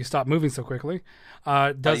 you stopped moving so quickly,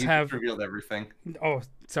 does have... just revealed everything. Oh,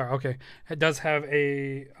 sorry, okay. It does have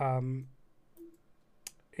a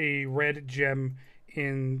red gem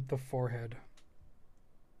in the forehead.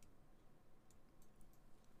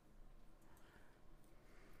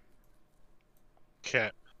 Okay.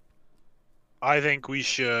 I think we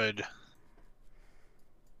should.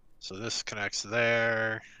 So this connects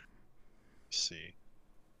there. Let's see.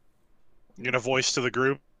 I'm gonna voice to the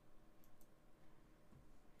group.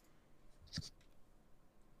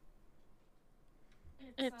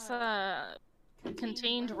 It's a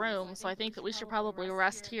contained room, so I think that we should probably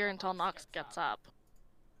rest here until Nox gets up.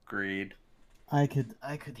 Agreed. I could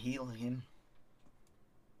heal him.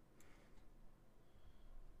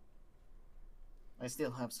 I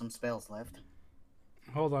still have some spells left.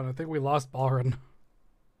 Hold on, I think we lost Balrin.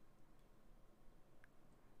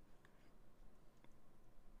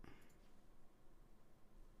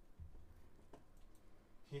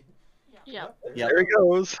 Yeah. There he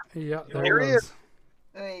goes. Yeah, There there he he is.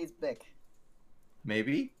 Hey, he's back.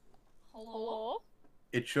 Maybe? Hello?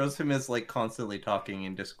 It shows him as constantly talking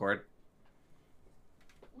in Discord.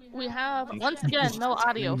 We have, once again, no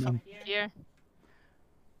audio from here.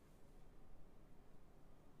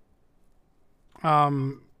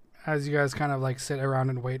 as you guys kind of like sit around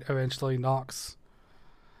and wait, eventually Nox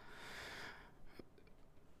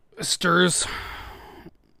stirs.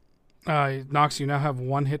 Nox, you now have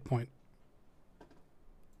 1 hit point.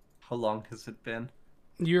 How long has it been?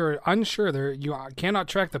 You're unsure. There, you cannot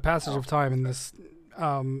track the passage of time in this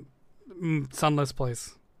sunless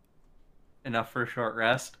place. Enough for a short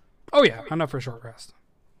rest? Oh yeah, enough for a short rest.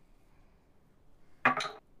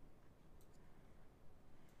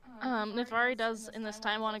 Nithvari does in this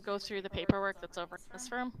time want to go through the paperwork that's over in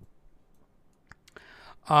this room.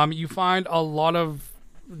 You find a lot of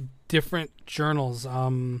different journals.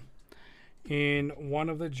 In one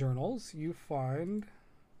of the journals, you find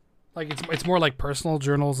like it's more like personal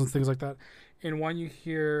journals and things like that. In one, you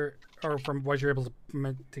hear, or from what you're able to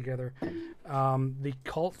put together, the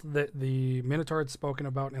cult that the Minotaur had spoken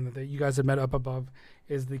about and that you guys had met up above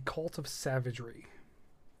is the cult of savagery.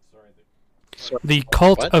 The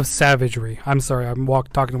cult of savagery. I'm sorry, I'm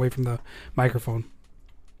talking away from the microphone.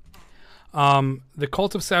 The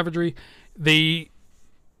cult of savagery, they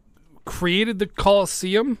created the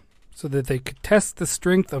Colosseum so that they could test the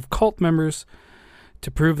strength of cult members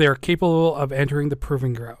to prove they are capable of entering the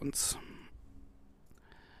proving grounds.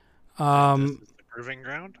 This is the proving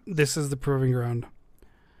ground? This is the proving ground.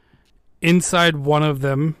 Inside one of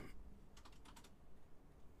them,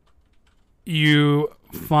 you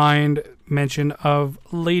find mention of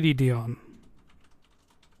Lady Dion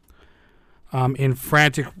in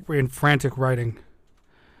frantic writing.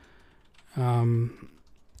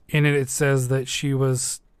 In it says that she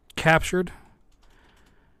was captured.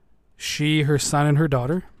 She, her son, and her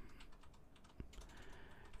daughter.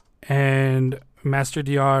 And Master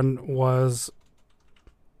Dion was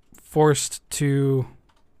forced to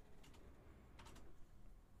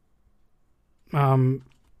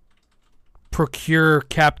procure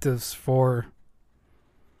captives for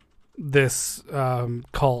this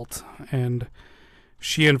cult, and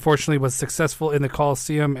she unfortunately was successful in the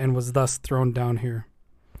Colosseum and was thus thrown down here.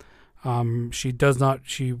 She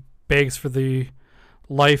begs for the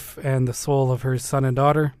life and the soul of her son and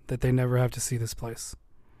daughter that they never have to see this place.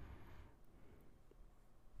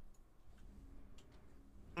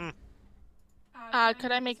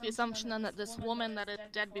 Could I make the assumption then that this woman that is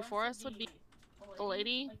dead before us would be the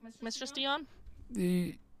lady, Mistress Dion?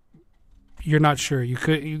 You're not sure.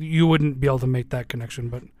 You wouldn't be able to make that connection,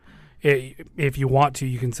 but if you want to,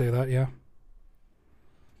 you can say that. Yeah.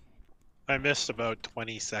 I missed about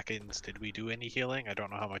 20 seconds. Did we do any healing? I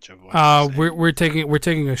don't know how much of what. We're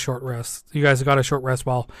taking a short rest. You guys got a short rest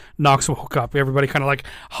while Nox woke up. Everybody kind of like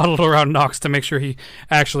huddled around Nox to make sure he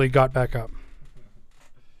actually got back up.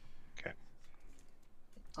 Okay.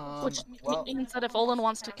 Which means that if Olin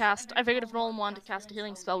wants to cast, I figured if Olin wanted to cast a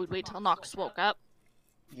healing spell, we'd wait till Nox woke up.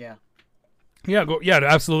 Yeah. Yeah. Yeah.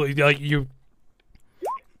 Absolutely. Like you.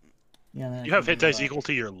 Yeah. You have hit dice equal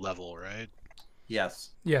to your level, right?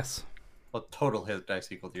 Yes. Yes. Well, total hit dice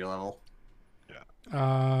equal to your level.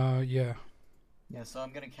 Yeah. Yeah. Yeah, so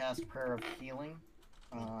I'm gonna cast Prayer of Healing.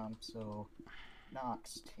 So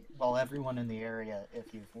Nox, well, everyone in the area,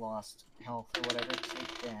 if you've lost health or whatever,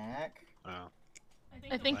 take back. Oh.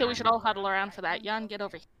 I think that we should all huddle around for that. Jan, get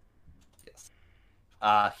over here. Yes.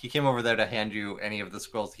 He came over there to hand you any of the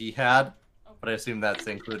scrolls he had, but I assume that's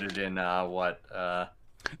included in The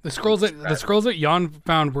scrolls that Jan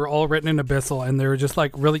found were all written in Abyssal, and they were just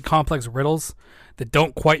like really complex riddles that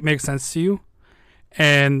don't quite make sense to you.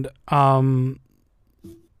 And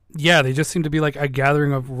yeah, they just seem to be like a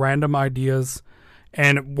gathering of random ideas.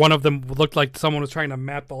 And one of them looked like someone was trying to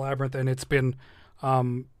map the labyrinth, and it's been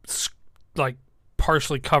like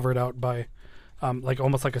partially covered out by like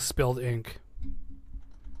almost like a spilled ink.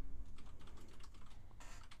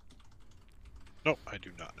 Nope, I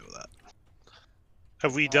do not know that.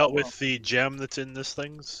 Have we dealt with the gem that's in this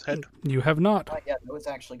thing's head? You have not. Yeah, I was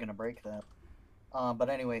actually going to break that. But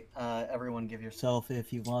anyway, everyone give yourself,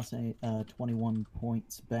 if you've lost any, 21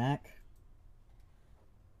 points back.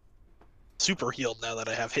 Super healed now that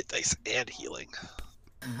I have hit dice and healing.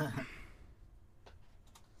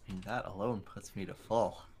 And that alone puts me to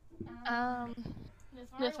full.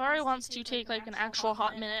 Nithvari wants to take like an actual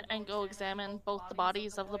hot minute and go examine both the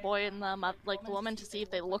bodies of the boy and the woman to see if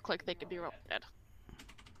they look like they could be related.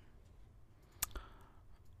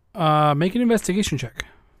 Make an investigation check.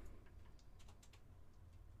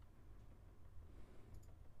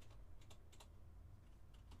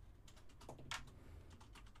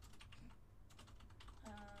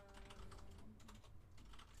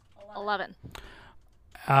 $11.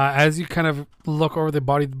 As you kind of look over the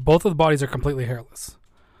body, both of the bodies are completely hairless.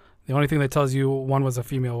 The only thing that tells you one was a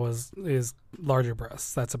female is larger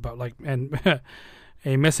breasts. That's about like, and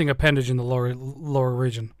a missing appendage in the lower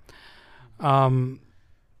region. In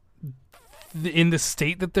the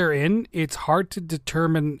state that they're in, it's hard to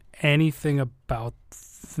determine anything about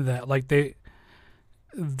that. Like their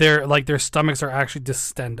stomachs are actually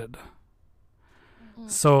distended.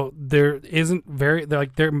 So there isn't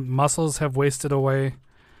their muscles have wasted away.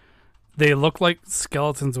 They look like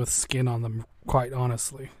skeletons with skin on them, quite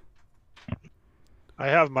honestly. I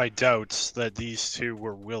have my doubts that these two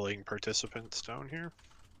were willing participants down here.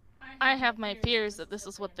 I have my fears that this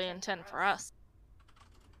is what they intend for us.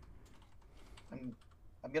 I'm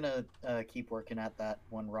gonna keep working at that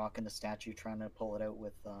one rock in the statue, trying to pull it out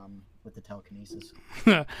with the telekinesis.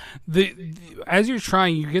 As you're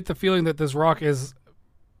trying, you get the feeling that this rock is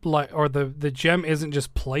like, or the gem isn't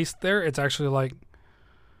just placed there; it's actually like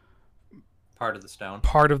part of the stone.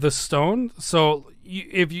 Part of the stone. So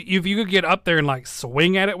if you could get up there and like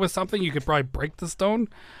swing at it with something, you could probably break the stone.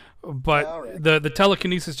 But the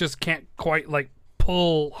telekinesis just can't quite like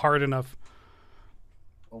pull hard enough.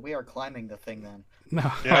 Well, we are climbing the thing then. No,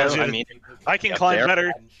 Yeah, I mean, I can get climb there,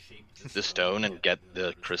 better. The stone and get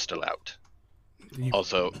the crystal out.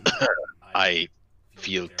 Also, I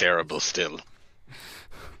feel terrible still.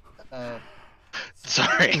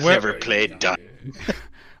 Sorry, never played Dun.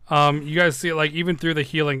 You guys see, like, even through the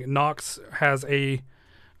healing, Nox has a,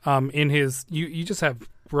 in his, you just have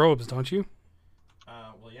robes, don't you?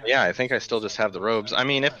 Yeah, I think I still just have the robes. I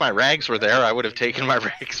mean, if my rags were there, I would have taken my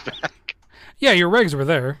rags back. Yeah, your rags were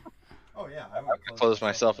there. Oh yeah, I would have clothed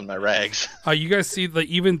myself in my rags. You guys see, like,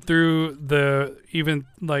 even through the healing,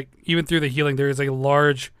 there is a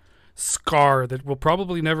large scar that will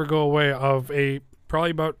probably never go away of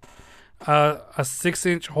probably about a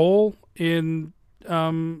 6-inch hole in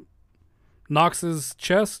Nox's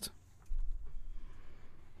chest.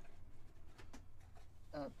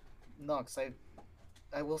 Nox,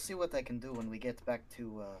 I will see what I can do when we get back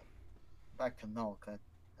to Nulk.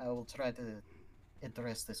 I will try to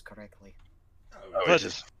address this correctly. Let's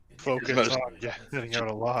just focus on getting out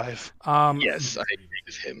alive. Yes, I agree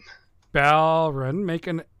with him. Balron, make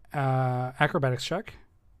an acrobatics check.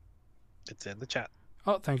 It's in the chat.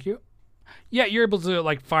 Oh, thank you. Yeah, you're able to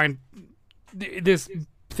like find this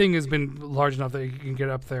thing has been large enough that you can get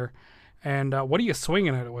up there. And what are you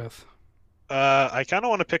swinging at it with? I kind of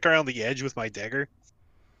want to pick around the edge with my dagger.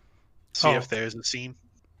 See if there's a seam.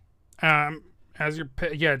 As you're,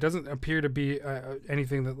 it doesn't appear to be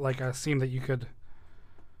anything that like a seam that you could.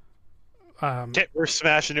 Okay, we're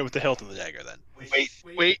smashing it with the hilt of the dagger then.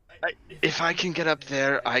 Wait. If I can get up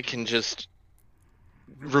there, I can just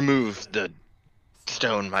remove the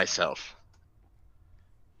stone myself.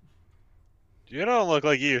 You don't look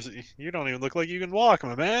like you don't even look like you can walk,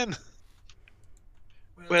 my man.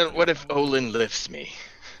 Well, what if Olin lifts me?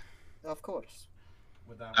 Of course.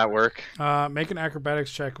 Would that work? Make an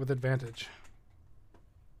acrobatics check with advantage.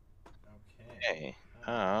 Okay.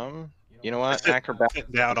 You know what? Acrobatics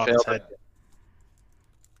down on his head.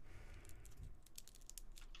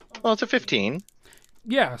 Well, it's a 15.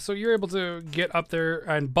 Yeah, so you're able to get up there,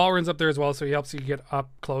 and Balron's up there as well, so he helps you get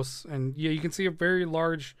up close. And yeah, you can see a very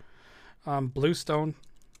large blue stone.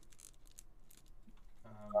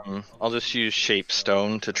 I'll just use shape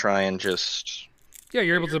stone to try and just. Yeah,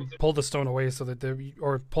 you're able to pull the stone away so that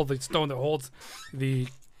or pull the stone that holds the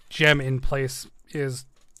gem in place is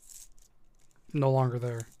no longer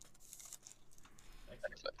there.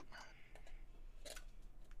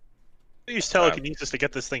 Use telekinesis to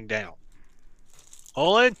get this thing down.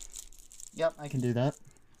 Olin? Yep, I can do that.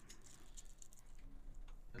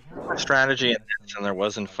 Strategy in this, and there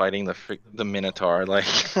wasn't fighting the Minotaur. Like,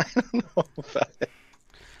 I don't know about it.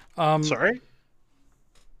 Sorry?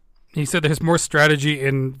 He said there's more strategy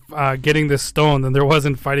in getting this stone than there was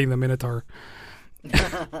in fighting the Minotaur.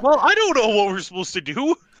 Well, I don't know what we're supposed to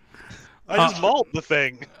do. I just mauled the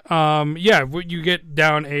thing. Yeah, you get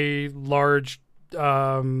down a large,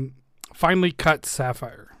 finely cut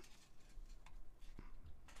sapphire.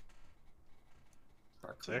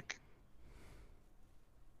 Sick.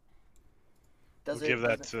 Does we'll give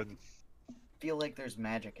that to. Feel like there's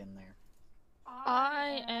magic in there?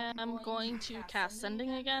 I am going to cast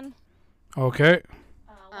Sending again. Okay.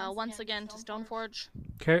 Once again to Stoneforge.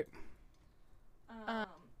 Okay.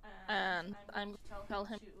 And I'm going to tell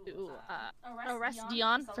him to arrest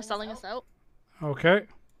Dion for selling us out. Okay.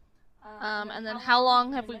 And then how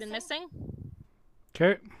long have we been missing?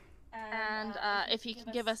 Okay. And if he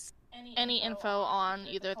can give us any info on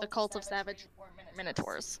either the Cult of Savage or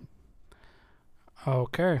Minotaurs.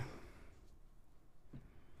 Okay.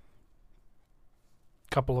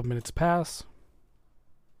 Couple of minutes pass.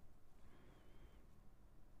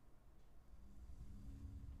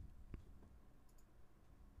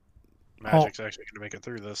 Magic's actually going to make it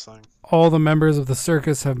through this thing. All the members of the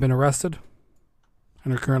circus have been arrested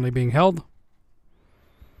and are currently being held.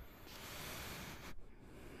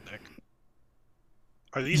 Nick.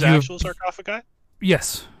 Are these You- actual sarcophagi?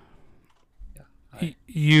 Yes.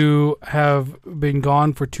 You have been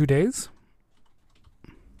gone for 2 days.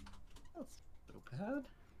 So bad.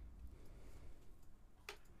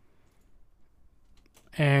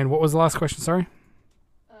 And what was the last question? Sorry.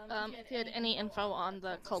 If you had any info on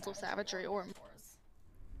the cult of savagery or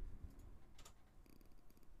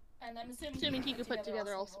and I'm assuming he could put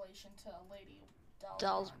together also relation to Lady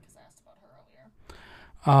Del's.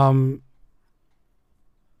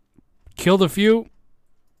 Killed a few.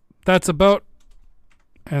 That's about,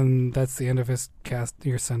 and that's the end of his cast.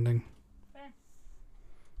 You're sending.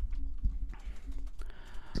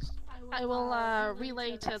 I will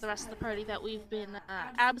relay to the rest of the party that we've been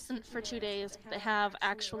absent for 2 days. They have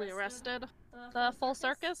actually arrested the full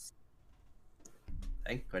circus.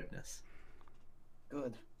 Thank goodness.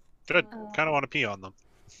 Good. Good. Kind of want to pee on them.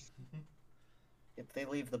 If they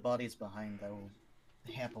leave the bodies behind, I will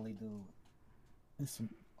happily do some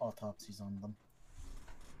autopsies on them.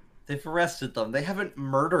 They've arrested them. They haven't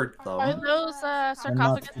murdered them. Are those I'm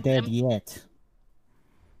sarcophagus not dead yet.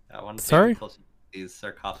 I want to Sorry? close to these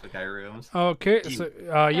sarcophagi rooms. Okay. So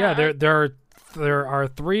yeah, there are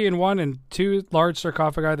 3 in one and 2 large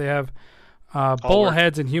sarcophagi. They have bull work.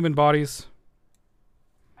 heads and human bodies.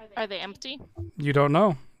 Are they empty? You don't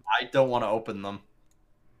know. I don't want to open them.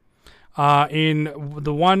 In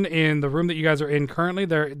the one in the room that you guys are in currently,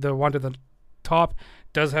 the one to the top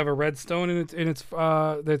does have a red stone in its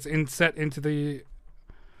that's inset into the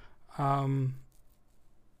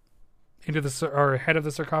or head of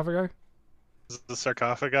the sarcophagi. Is the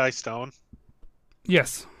sarcophagi stone?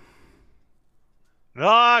 Yes.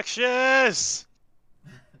 Noxious!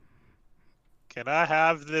 Can I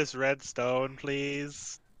have this red stone,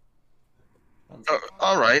 please?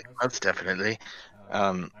 All right, that's definitely.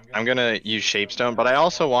 I'm gonna use shapestone, but I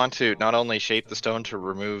also want to not only shape the stone to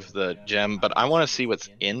remove the gem, but I want to see what's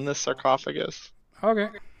in the sarcophagus. Okay.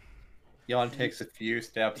 Yon takes a few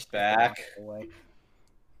steps back.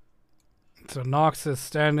 So Nox is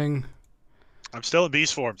standing I'm still in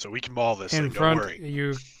beast form, so we can maul this in thing. front. Don't worry.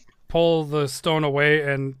 You pull the stone away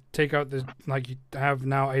and take out the you have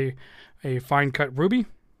now a fine cut ruby.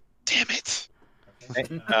 Damn it!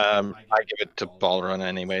 I give it to Balrun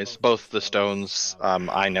anyways. Both the stones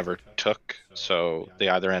I never took, so they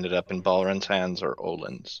either ended up in Balrun's hands or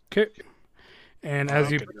Olin's. Okay. And as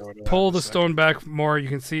I'm you gonna go to that pull in a the stone back more, you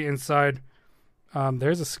can see inside.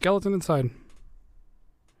 There's a skeleton inside.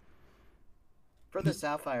 For the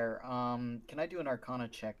sapphire, can I do an Arcana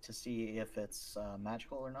check to see if it's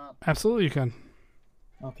magical or not? Absolutely, you can.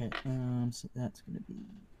 Okay, so that's gonna be.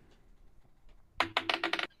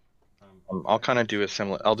 I'll kind of do a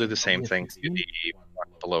similar. I'll do the same thing. to the one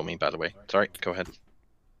below me, by the way. Sorry, go ahead.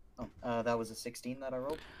 Oh, that was a 16 that I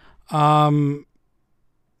rolled.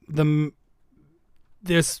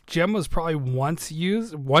 This gem was probably once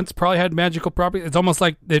probably had magical properties. It's almost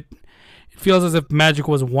like it feels as if magic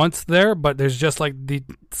was once there, but there's just like the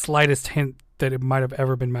slightest hint that it might have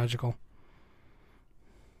ever been magical.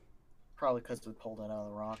 Probably because we pulled it out of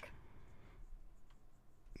the rock.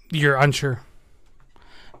 You're unsure.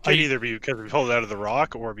 Could either be because we pulled it out of the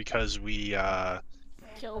rock, or because we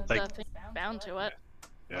Killed like- the thing bound to it.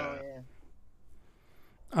 yeah.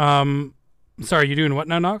 Oh, yeah. Sorry, you doing what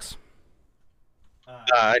now, Nox?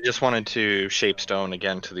 I just wanted to shape stone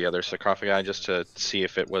again to the other sarcophagi just to see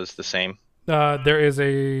if it was the same.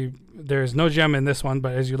 There's no gem in this one,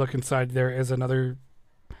 but as you look inside, there is another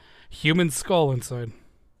human skull inside.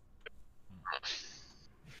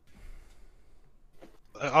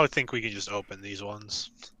 I would think we can just open these ones.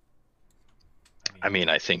 I mean,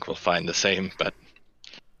 I think we'll find the same, but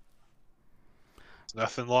There's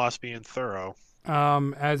nothing lost being thorough.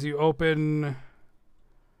 As you open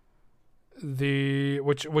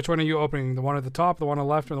which one are you opening? The one at the top, the one on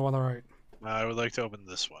the left, or the one on the right? I would like to open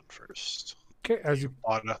this one first. Okay, as you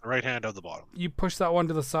On the right hand of the bottom. you push that one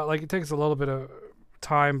to the side, like it takes a little bit of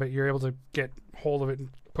time, but you're able to get hold of it and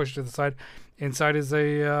push it to the side. Inside is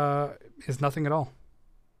nothing at all.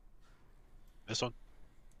 This one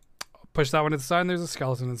Push that one to the side, and there's a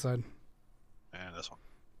skeleton inside. and this one.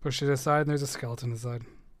 Push it aside, and there's a skeleton inside.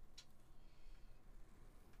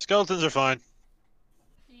 Skeletons are fine.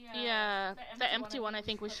 Yeah, the empty one. I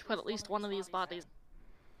think we should put at least one of these bodies.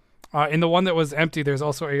 In the one that was empty, there's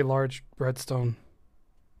also a large red stone.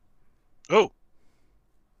 Oh,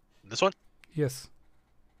 this one. Yes.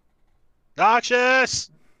 Noxious.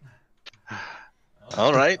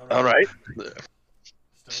 all right.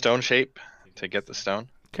 Stone shape to get the stone.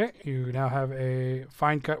 Okay, you now have a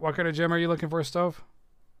fine cut. What kind of gem are you looking for, Stove?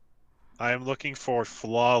 I am looking for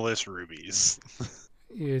flawless rubies.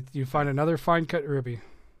 You find another fine cut ruby.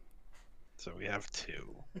 So we have 2.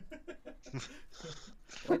 Why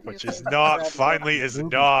do you Which is seem so not, sad about finally, these is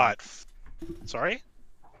rubies? not. Sorry?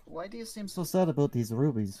 Why do you seem so sad about these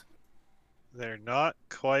rubies? They're not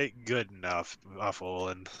quite good enough,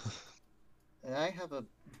 Olin. I have a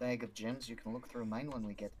bag of gems. You can look through mine when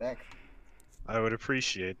we get back. I would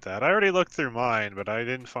appreciate that. I already looked through mine, but I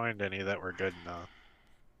didn't find any that were good enough.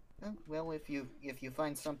 Well, if you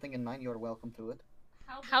find something in mine, you're welcome to it.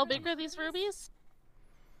 How big are these rubies?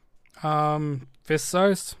 Fist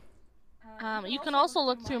sized. You can also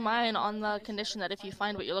look through mine on the condition that if you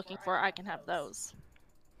find what you're looking for, I can have those.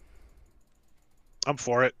 I'm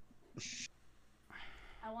for it.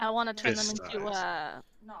 I want to turn them Fist into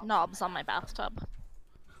knobs on my bathtub.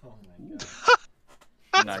 Oh my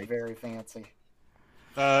god. That's very fancy.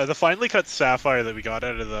 The finely cut sapphire that we got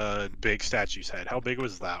out of the big statue's head, how big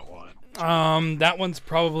was that one? That one's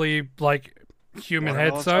probably like human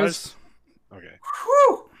head Watermelon size. Okay.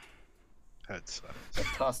 Whew! Head size. I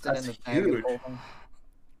tossed it in That's the bag huge. of holding.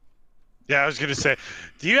 Yeah, I was gonna say,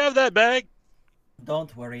 do you have that bag?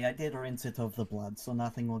 Don't worry, I did rinse it of the blood, so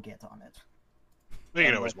nothing will get on it. We can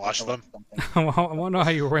And always look wash like them. something. I want to know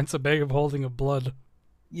how you rinse a bag of holding of blood.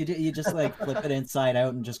 You just like flip it inside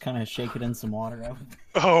out and just kind of shake it in some water out.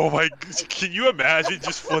 Oh my! Can you imagine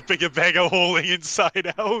just flipping a bag of holding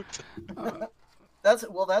inside out? That's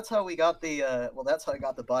how we got the that's how I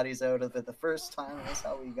got the bodies out of it the first time. That's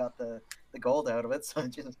how we got the gold out of it. So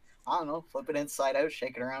just, I don't know, flip it inside out,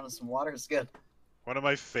 shake it around in some water is good. One of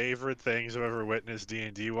my favorite things I've ever witnessed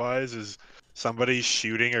D&D wise is somebody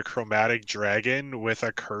shooting a chromatic dragon with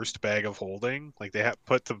a cursed bag of holding. Like they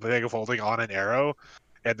put the bag of holding on an arrow,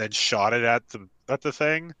 and then shot it at the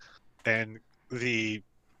thing, and the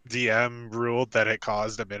DM ruled that it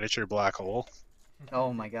caused a miniature black hole.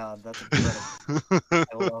 Oh my god, that's incredible.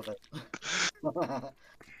 I love it.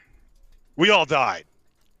 We all died,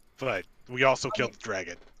 but we also killed the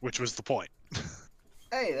dragon, which was the point.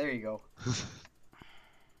 Hey, there you go.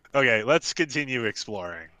 Okay, let's continue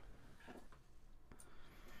exploring.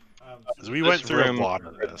 As we This went through a room lot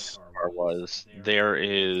of this. There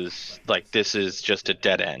is like this is just a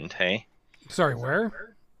dead end, hey? Sorry,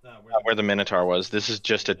 where? Where the Minotaur was, this is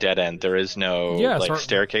just a dead end. There is no Yeah, like sorry.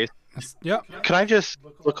 staircase. Yep. Can I just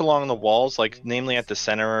look along the walls, like namely at the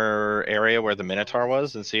center area where the Minotaur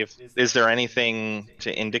was, and see if is there anything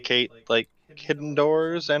to indicate like hidden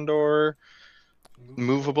doors and or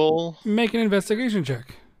movable? Make an investigation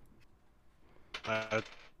check.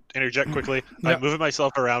 Interject quickly. Yeah. I'm moving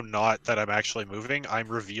myself around, not that I'm actually moving. I'm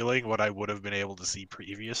revealing what I would have been able to see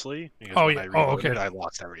previously. Because Oh, when yeah. I Oh, reloaded, okay. I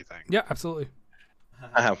lost everything. Yeah, absolutely.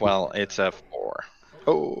 Well, it's a 4.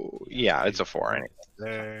 Oh, yeah, it's a 4. Anyway.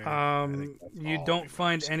 There. You don't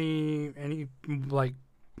find any like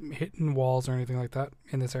hidden walls or anything like that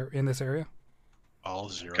in this area. All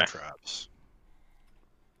 0 Okay. traps.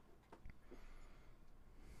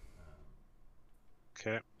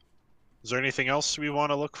 Okay. Is there anything else we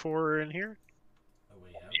want to look for in here?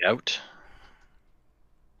 Out.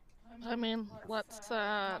 I mean, let's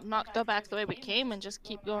not go back the way we came and just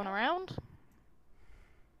keep going around.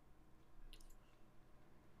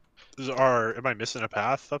 Am I missing a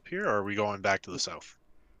path up here, or are we going back to the south?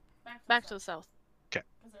 Back to the south. Okay.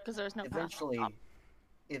 Because there's no path.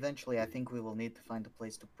 Eventually, I think we will need to find a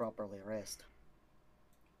place to properly rest.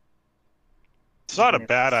 It's not a Even if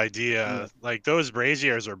bad it's- idea. Like, those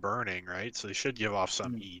braziers are burning, right? So they should give off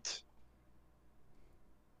some heat.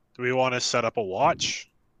 Do we want to set up a watch?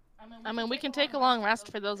 I mean, we can take a long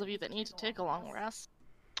rest for those of you that need to take a long rest.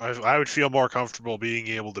 I would feel more comfortable being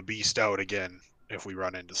able to beast out again if we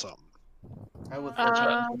run into something. I would feel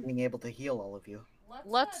comfortable being able to heal all of you.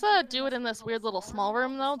 Let's do it in this weird little small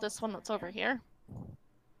room, though. This one that's over here.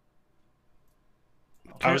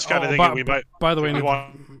 I was kind of Oh, thinking we might. By the way, we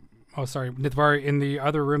want. oh sorry, Nithvari, in the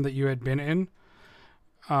other room that you had been in,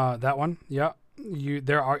 that one, yeah,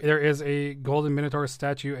 there is a golden minotaur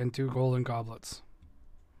statue and 2 golden goblets.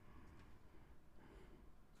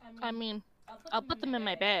 I mean, I'll put them in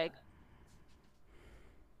my bag.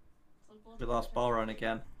 We lost Balrun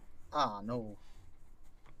again. Ah, no.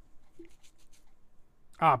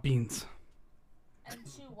 Ah, beans. And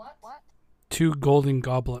 2 what? 2 golden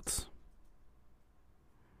goblets.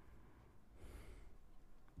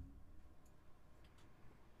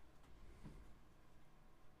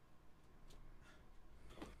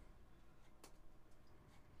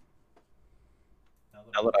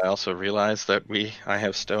 Now that I also realize that I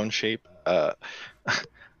have stone shape.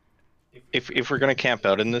 if we're gonna camp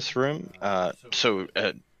out in this room,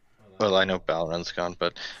 well, I know Balron's gone,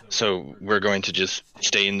 but so we're going to just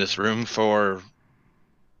stay in this room for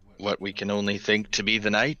what we can only think to be the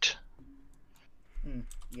night.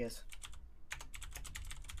 Yes.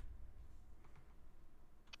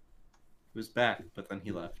 He was back, but then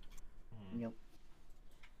he left. Yep.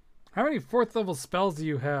 How many 4th level spells do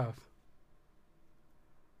you have?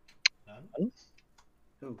 None?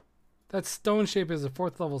 Who? That stone shape is a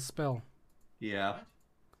 4th level spell. Yeah.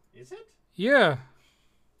 Is it? Yeah.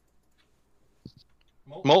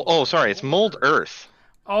 Sorry, it's mold earth.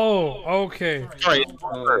 Oh, okay. Sorry, it's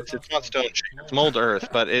mold earth. It's not stone shape. It's mold earth,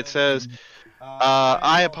 but it says.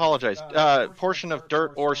 I apologize. Portion of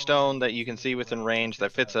dirt or stone that you can see within range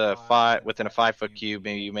that fits within a 5-foot cube.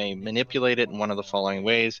 You may manipulate it in one of the following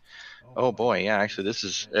ways. Oh boy, yeah. Actually, this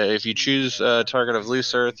is if you choose a target of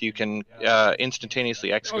loose earth, you can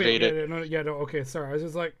instantaneously excavate it. Okay, sorry. I was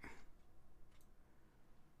just like,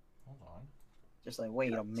 Hold on. Just like,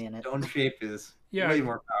 wait a minute. Stone shape is Yeah, way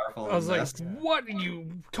more powerful. I was than like, this. what are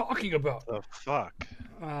you talking about? The fuck?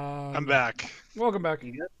 I'm I'm back. Welcome back.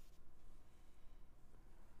 You good?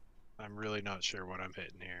 I'm really not sure what I'm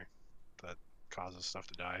hitting here that causes stuff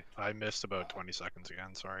to die. I missed about 20 seconds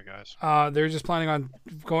again. Sorry, guys. They're just planning on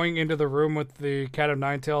going into the room with the Cat of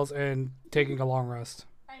Nine Tails and taking a long rest.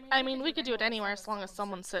 I mean, we could do it anywhere as long as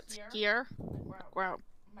someone sits here, where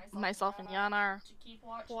myself and Jan are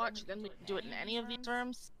to watch. Then we can do it in any of these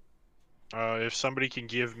rooms. If somebody can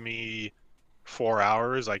give me 4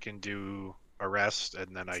 hours, I can do a rest,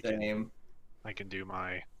 and then I can do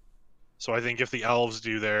my. So I think if the elves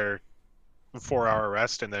do their 4-hour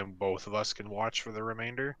rest, and then both of us can watch for the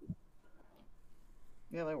remainder.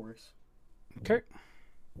 Yeah, that works. Okay.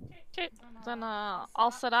 Okay, then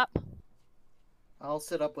I'll set up. I'll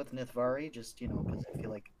sit up with Nithvari, just, because I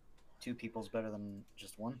feel like 2 people's better than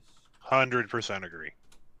just 1. 100% agree.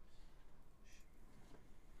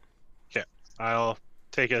 Okay, I'll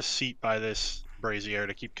take a seat by this brazier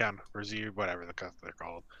to keep brazier, whatever they're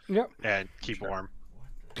called. Yep. And keep warm.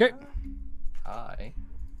 Okay. Hi.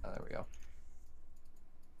 Oh, there we go.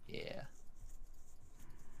 Yeah.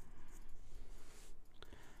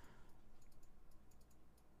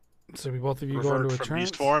 So both of you go Revert into a from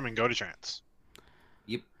trance. beast form and go to trance.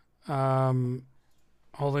 Yep.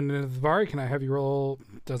 Holding into the Vari, can I have you roll?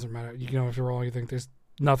 Doesn't matter. You can have to roll anything. There's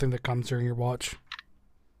nothing that comes during your watch.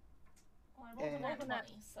 I rolled a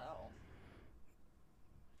 20, so.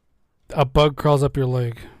 A bug crawls up your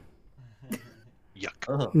leg.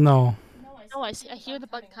 Yuck. No. No, I see. I hear the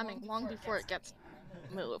bug coming long before it gets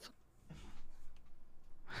move.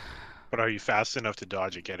 But are you fast enough to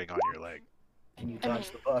dodge it getting on your leg? Can you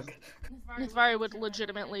dodge the bug? Nithvari would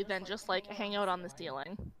legitimately then just like hang out on the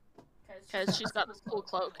ceiling, because she's got this cool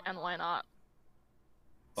cloak, and why not?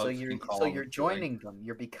 So you're joining them.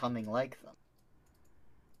 You're becoming like them.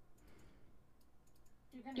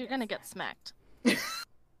 You're gonna get smacked.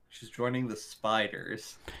 She's joining the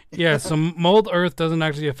spiders. Yeah, so mold earth doesn't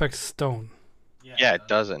actually affect stone. Yeah, it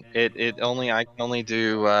doesn't. I can only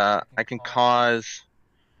do I can cause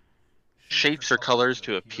shapes or colors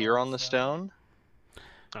to appear on the stone.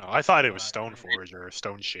 Oh, I thought it was stone forge or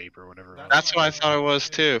stone shape or whatever. That's what I thought it was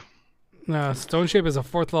too. No, stone shape is a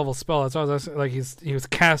 4th level spell. That's why I was asking, like he was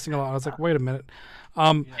casting a lot. I was like, wait a minute.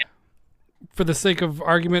 For the sake of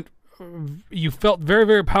argument, you felt very,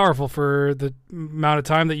 very powerful for the amount of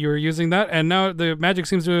time that you were using that, and now the magic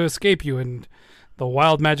seems to escape you, and the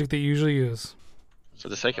wild magic that you usually use. For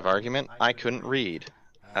the sake of argument, I couldn't read.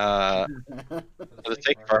 For the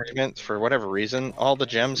sake of argument, for whatever reason, all the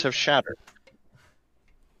gems have shattered.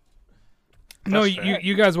 No,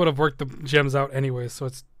 you guys would have worked the gems out anyway, so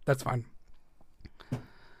that's fine.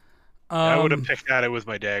 I would have picked at it with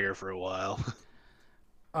my dagger for a while.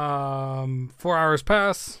 4 hours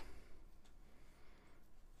pass.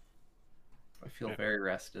 I feel very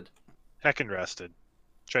rested. Heckin' rested.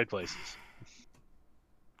 Trade places.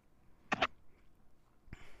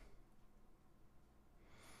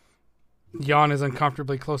 Jan is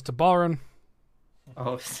uncomfortably close to Balron.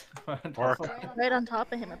 Oh, Right on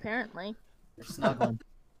top of him, apparently. They're snuggling.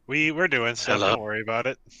 We're doing stuff. Hello. Don't worry about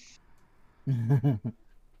it. And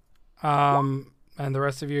the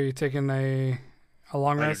rest of you taking a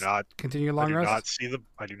long rest. Continue a long rest.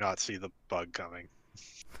 I do not see the bug coming.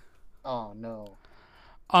 Oh no.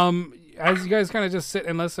 As you guys kind of just sit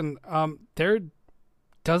and listen, there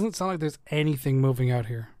doesn't sound like there's anything moving out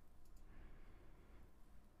here.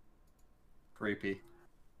 Creepy.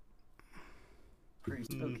 Pretty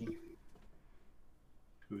spooky.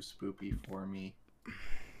 Too spoopy for me.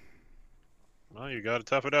 Well, you got to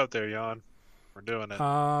tough it out there, Jan. We're doing it.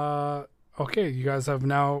 Okay, you guys have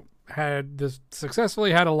now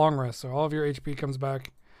successfully had a long rest, so all of your HP comes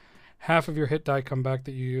back. Half of your hit die come back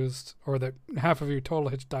that you used, or that half of your total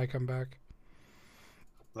hit die come back.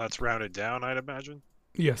 That's rounded down, I'd imagine.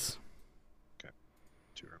 Yes. Okay.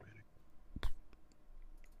 2 remaining.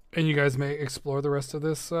 And you guys may explore the rest of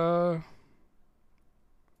this.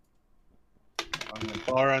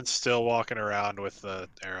 Balron's still walking around with the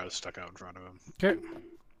arrow stuck out in front of him. Okay.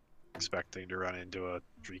 Expecting to run into a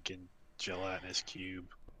freaking gelatinous cube.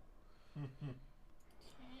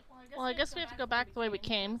 Well, I guess we have to go back the way we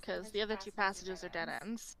came, because the other 2 passages are dead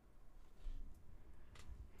ends.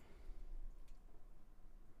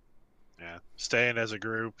 Yeah, staying as a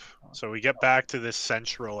group. So we get back to this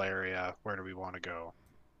central area. Where do we want to go?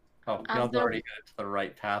 Oh, Beyond's already headed to the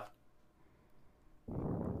right path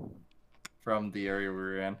from the area we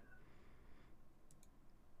were in.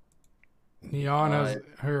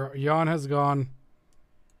 Jan has gone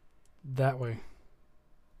that way.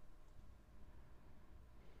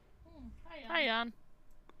 Hi, Jan.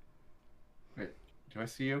 Wait, do I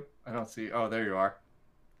see you? I don't see. Oh, there you are.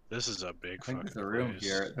 This is a big I think fucking there's a room place.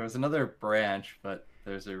 here. There was another branch, but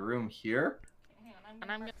there's a room here. Hang on, I'm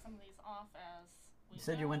gonna mark some of these off as we You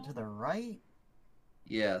said you went to the right?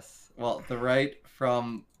 Yes. Well, the right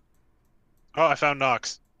from. Oh, I found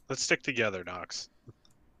Nox. Let's stick together, Nox.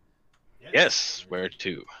 Yes, where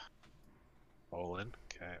to? Olin.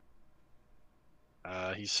 Okay.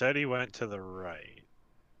 He said he went to the right.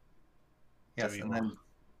 Yes, we and want- then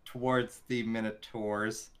towards the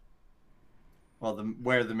Minotaurs. Well,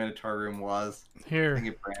 where the Minotaur room was. I Here, think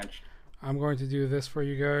it branched. I'm going to do this for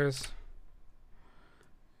you guys.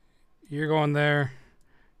 You're going there.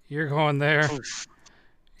 You're going there. Oof.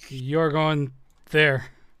 You're going there.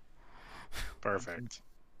 Perfect.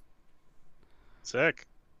 Sick.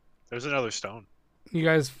 There's another stone. You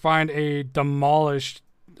guys find a demolished,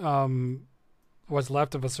 what's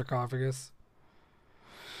left of a sarcophagus.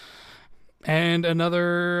 And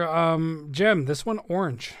another gem. This one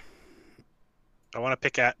orange. I want to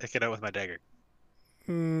pick it out with my dagger.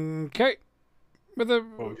 Okay. With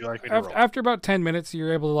What would you like me to roll? after about 10 minutes,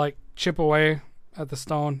 you're able to like chip away at the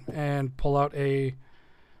stone and pull out a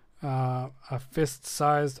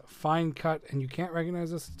fist-sized fine cut, and you can't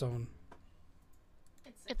recognize this stone.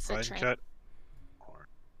 It's Fine citrine. cut.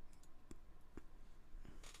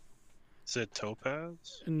 Is it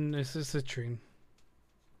topaz? And this is citrine.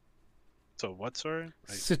 So what, sorry?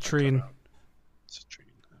 Citrine. Citrine.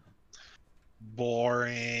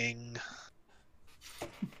 Boring.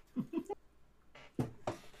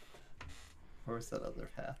 Where was that other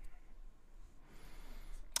path?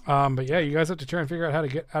 But yeah, you guys have to try and figure out how to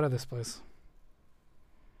get out of this place.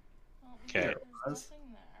 Okay. There it was.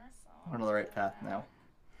 We're on the right path now.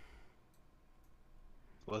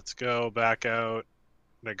 Let's go back out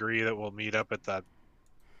and agree that we'll meet up at that.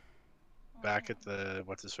 Back at the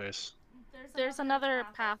what's his face? There's another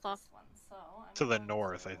path off To the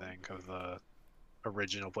north, I think, of the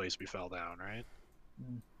original place we fell down, right?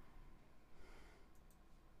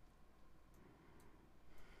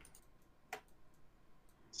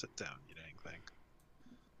 Sit down, you dang thing.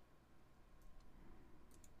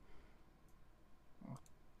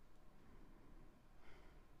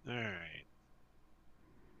 Alright.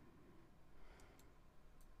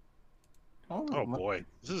 Oh boy,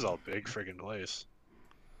 this is a big friggin' place.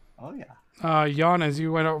 Oh yeah. Jan, as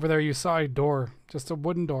you went over there, you saw a door, just a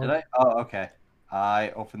wooden door. Did I? Oh, okay. I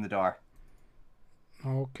opened the door.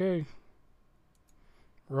 Okay.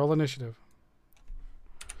 Roll initiative.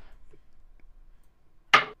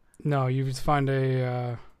 No, you just find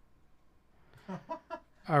a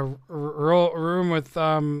room with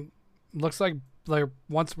looks like there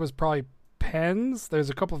once was probably pens. There's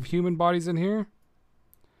a couple of human bodies in here.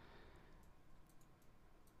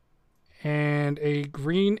 And a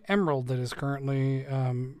green emerald that is currently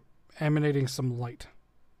emanating some light.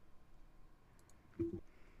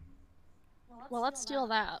 Well, let's steal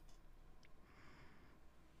that.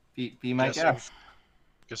 Be my Guess guest.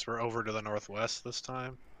 Guess we're over to the northwest this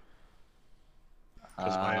time.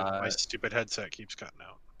 Because my stupid headset keeps cutting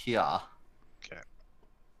out. Yeah. Okay.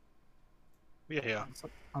 Yeah.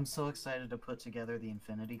 I'm so excited to put together the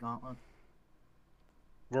Infinity Gauntlet.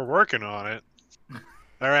 We're working on it.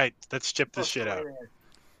 Alright, let's chip this shit out.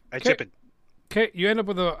 I chip it. Okay, you end up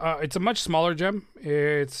with a. It's a much smaller gem.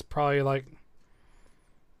 It's probably like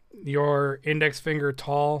your index finger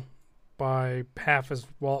tall by half as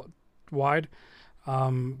wide,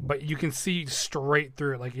 but you can see straight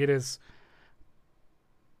through it. Like it is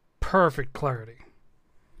perfect clarity.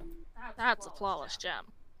 That's a flawless gem.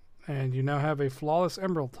 And you now have a flawless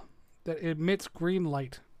emerald that emits green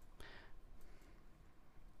light.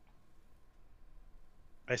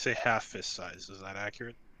 I say half fist size. Is that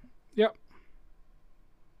accurate? Yep.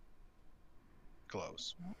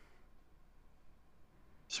 Close.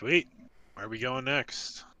 Sweet. Where are we going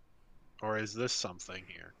next? Or is this something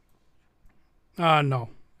here? No.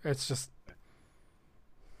 It's just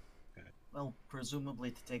Well,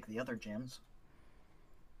 presumably to take the other gems.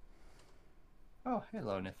 Oh,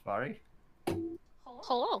 hello, Nithvari.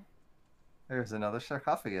 Hello. There's another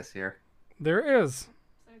sarcophagus here. there is.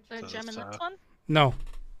 Is there a So gem in it's, this one? No.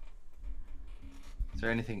 Is there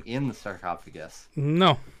anything in the sarcophagus?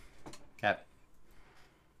 No. Cap.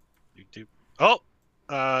 Oh!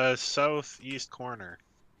 Southeast corner.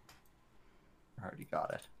 Already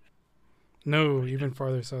got it. No, even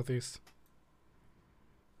farther southeast.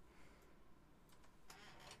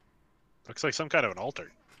 Looks like some kind of an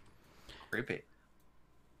altar. Creepy.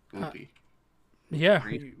 Goopy. Yeah,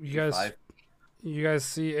 Read you guys five. you guys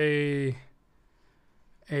see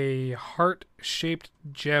a heart-shaped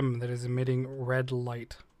gem that is emitting red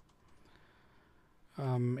light.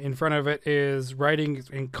 In front of it is writing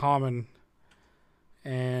in common,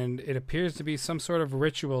 and it appears to be some sort of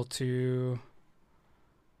ritual to...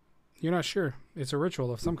 You're not sure. It's a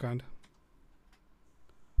ritual of some kind.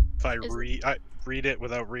 If I Is- read it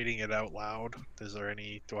without reading it out loud, is there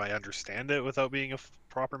any? Do I understand it without being a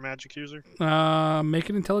proper magic user? Make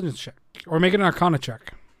an intelligence check. Or make an arcana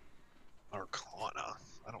check. Arcana.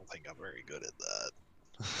 I don't think I'm very good at that.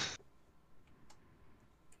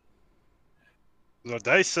 The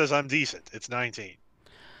dice says I'm decent. It's 19.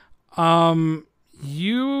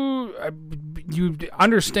 You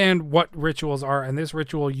understand what rituals are, and this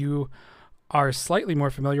ritual you are slightly more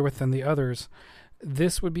familiar with than the others.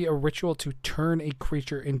 This would be a ritual to turn a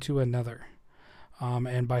creature into another.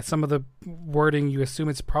 And by some of the wording, you assume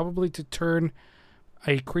it's probably to turn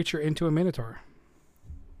a creature into a minotaur.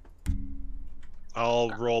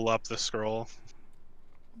 I'll roll up the scroll.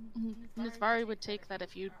 Nithvari would take that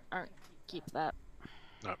if you aren't keep that.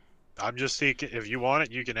 I'm just taking. If you want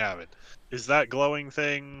it, you can have it. Is that glowing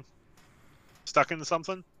thing stuck in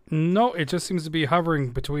something? No, it just seems to be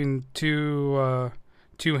hovering between two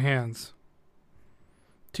hands.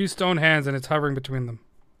 Two stone hands, and it's hovering between them.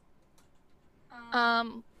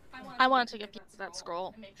 I want to take a piece of that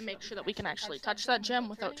scroll and make sure that we can actually touch that gem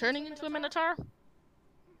without turning into a minotaur.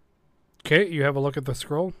 Okay, you have a look at the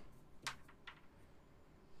scroll.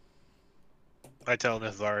 I tell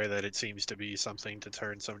Nithvari that it seems to be something to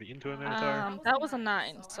turn somebody into a minotaur. That was a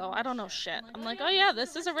 9, so I don't know shit. I'm like, oh yeah,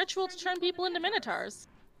 this is a ritual to turn people into minotaurs.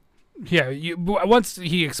 Yeah, once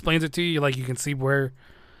he explains it to you, like you can see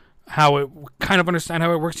how it kind of understand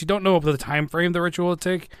how it works. You don't know the time frame the ritual would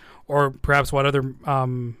take, or perhaps what other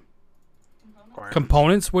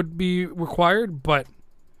components would be required. But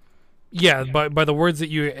yeah, by the words that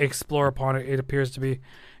you explore upon it, it appears to be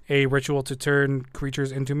a ritual to turn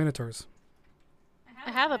creatures into minotaurs. I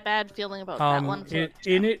have a bad feeling about that one.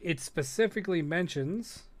 It specifically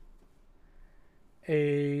mentions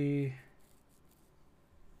a.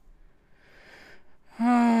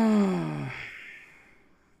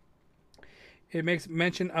 It makes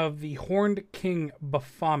mention of the horned king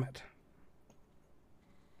Baphomet.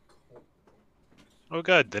 Oh,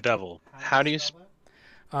 good, the devil. How do you?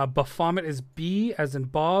 Baphomet is B as in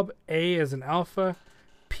Bob, A as in Alpha,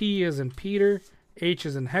 P as in Peter, H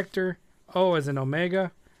as in Hector, O as in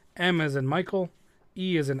Omega, M as in Michael,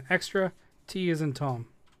 E as in Extra, T as in Tom.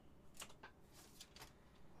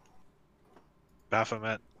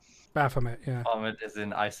 Baphomet. Baphomet, yeah. Baphomet is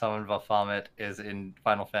in I Summon Baphomet is in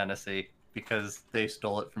Final Fantasy because they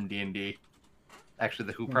stole it from D&D. Actually,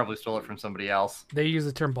 the Who probably stole it from somebody else. They use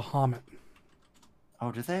the term Bahamut.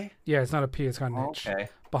 Oh, did they? Yeah, it's not a P, it's got an H. Okay.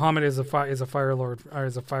 Bahamut is a fire lord, or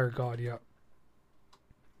is a fire god, yeah.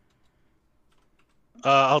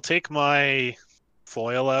 I'll take my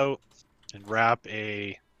foil out and wrap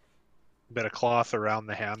a bit of cloth around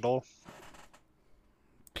the handle.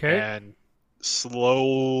 Okay. And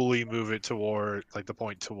slowly move it toward, like the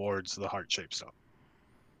point towards the heart-shaped stone.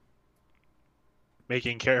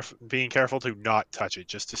 Being careful to not touch it,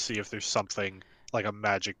 just to see if there's something like a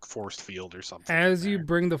magic force field or something. As you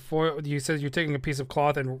bring the foil, you said you're taking a piece of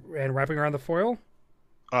cloth and wrapping around the foil?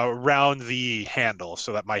 Around the handle,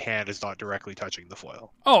 so that my hand is not directly touching the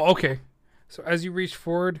foil. Oh, okay. So as you reach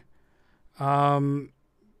forward, you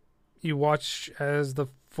watch as the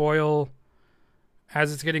foil,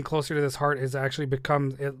 as it's getting closer to this heart,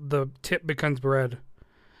 the tip becomes red,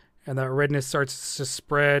 and that redness starts to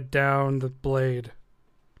spread down the blade.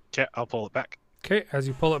 Okay, I'll pull it back. Okay, as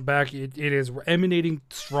you pull it back, it is emanating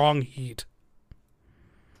strong heat.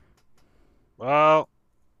 Well,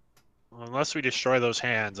 unless we destroy those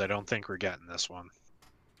hands, I don't think we're getting this one.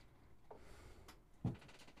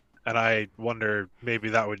 And I wonder maybe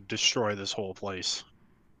that would destroy this whole place.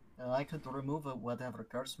 I could remove whatever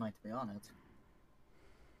curse might be on it.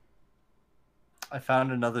 I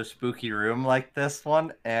found another spooky room like this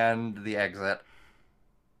one and the exit.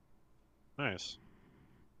 Nice.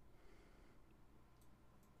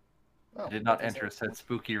 I did not enter said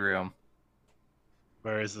spooky room.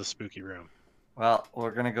 Where is the spooky room? Well,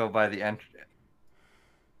 we're gonna go by the entry.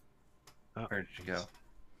 Oh. Where did you go?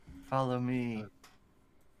 Follow me.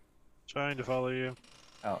 Trying to follow you.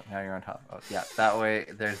 Oh, now you're on top. Oh, yeah, that way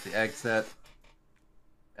there's the exit.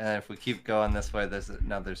 And if we keep going this way, there's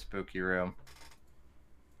another spooky room.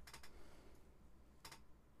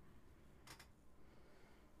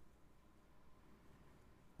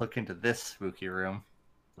 Look into this spooky room.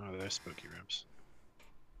 Oh, there's spooky rooms.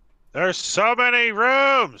 There's so many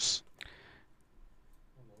rooms!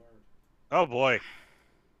 Oh boy.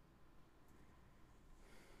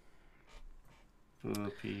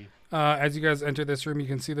 Spooky. As you guys enter this room, you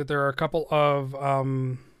can see that there are a couple of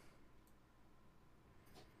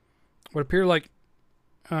what appear like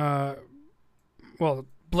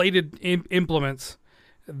bladed implements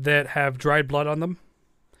that have dried blood on them.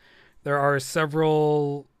 There are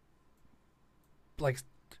several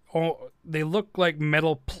they look like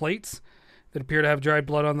metal plates that appear to have dried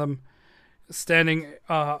blood on them. Standing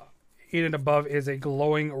in and above is a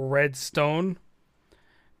glowing red stone,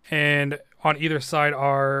 and on either side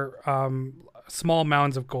are small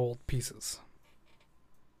mounds of gold pieces.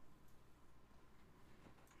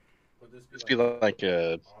 Would this be like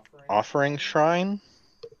a offering shrine?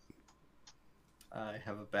 I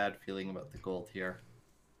have a bad feeling about the gold here.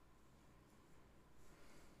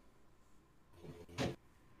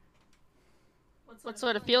 What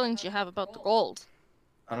sort of feelings do you have about the gold?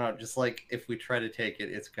 I don't know, just like if we try to take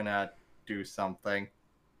it, it's gonna do something.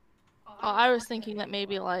 Oh, I was thinking that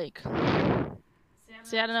maybe like...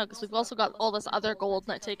 See, I don't know, because we've also got all this other gold,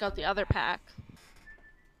 and I take out the other pack.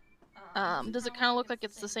 Does it kind of look like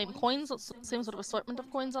it's the same coins, same sort of assortment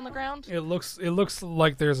of coins on the ground? It looks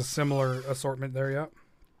like there's a similar assortment there, yeah.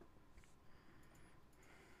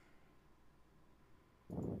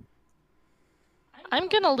 I'm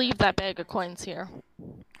gonna leave that bag of coins here.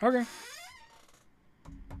 Okay.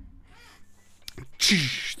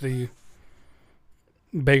 The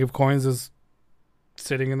bag of coins is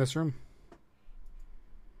sitting in this room.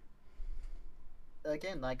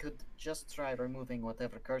 Again, I could just try removing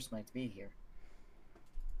whatever curse might be here.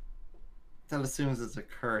 That assumes it's a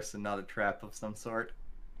curse and not a trap of some sort.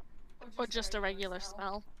 Or just a regular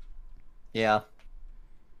spell. Yeah.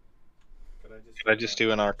 Could I just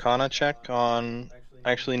do an Arcana check on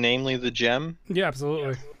actually namely the gem? Yeah,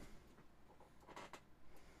 absolutely.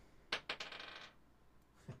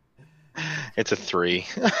 It's a 3.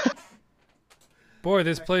 Boy,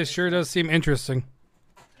 this place sure does seem interesting.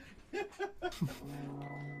 We're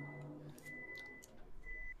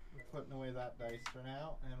putting away that dice for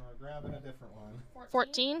now, and we're grabbing a different one.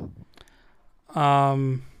 14?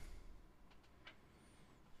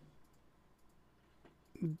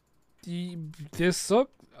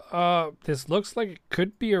 This looks like it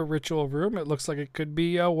could be a ritual room. It looks like it could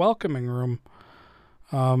be a welcoming room.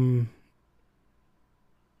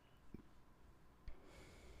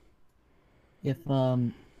 If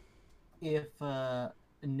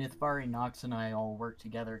Nithvari, Nox, and I all work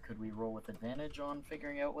together, could we roll with advantage on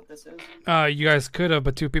figuring out what this is? You guys could have,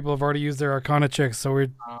 but 2 people have already used their Arcana checks, so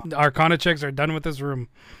Arcana checks are done with this room.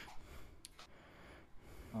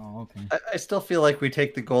 Oh, okay. I still feel like we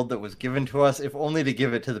take the gold that was given to us, if only to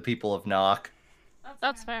give it to the people of Nock.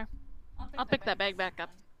 That's fair. I'll pick that bag back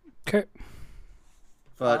up. Okay.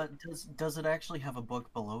 But does it actually have a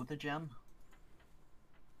book below the gem?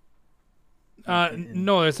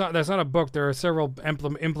 No, it's not. That's not a book. There are several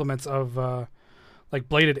implements of, like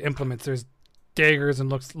bladed implements. There's daggers and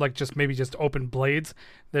looks like maybe just open blades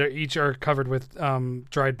that each are covered with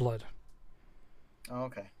dried blood. Oh,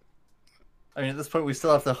 okay. I mean, at this point, we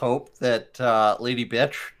still have to hope that Lady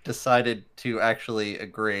Bitch decided to actually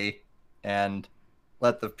agree and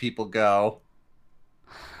let the people go.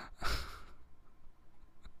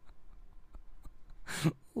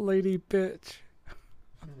 Lady Bitch.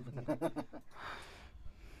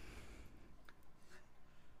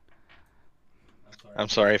 I'm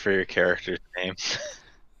sorry for your character's name.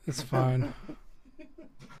 It's fine.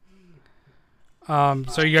 So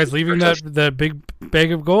are you guys leaving the big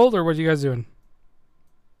bag of gold, or what are you guys doing?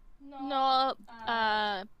 No,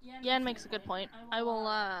 Yan makes a good point. I will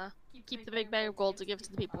keep the big bag of gold to give to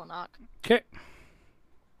the people in Nock. Okay.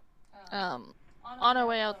 On our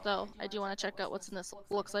way out, though, I do want to check out what's in this.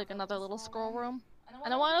 Looks like another little scroll room.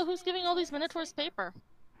 And I want to know who's giving all these Minotaurs paper.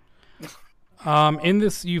 In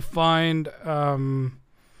this, you find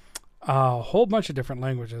a whole bunch of different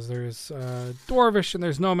languages. There's Dwarvish and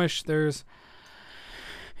there's Gnomish. There's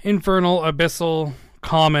Infernal, Abyssal,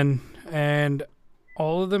 Common, and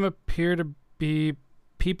all of them appear to be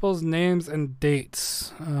people's names and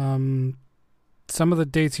dates. Some of the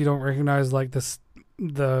dates you don't recognize, like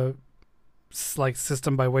the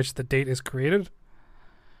system by which the date is created.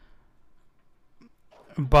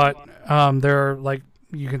 But there are, like,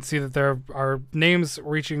 you can see that there are names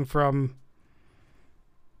reaching from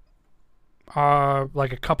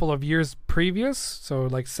like a couple of years previous, so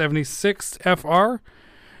like 76 FR,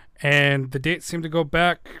 and the dates seem to go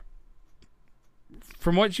back,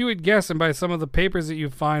 from what you would guess, and by some of the papers that you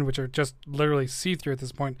find, which are just literally see-through at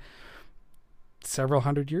this point, several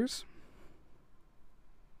hundred years.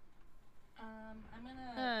 I'm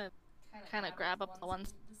gonna kind of grab up the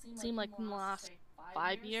ones that seem like in the last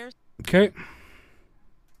 5 years. Okay.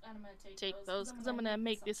 I'm gonna take those because I'm gonna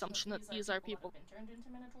make the assumption that these are people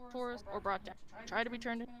tourists or brought down to try to be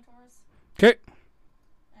turned into tourists. Okay.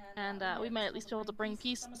 And we might at least be able to bring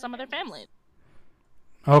peace to some of their families.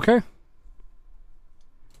 Okay.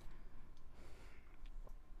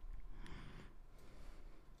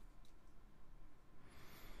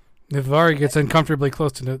 Nithvari gets uncomfortably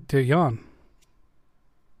close to Jan.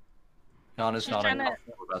 Jan is She's not trying to-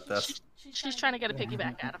 uncomfortable about this. She's trying to get a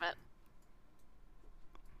piggyback out of it.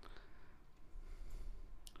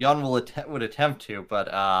 Jan would attempt to, but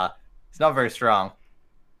he's not very strong.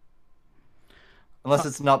 Unless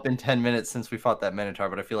it's not been 10 minutes since we fought that Minotaur,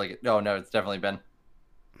 but I feel like no, it's definitely been.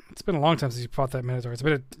 It's been a long time since you fought that Minotaur. It's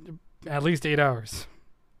been at least 8 hours.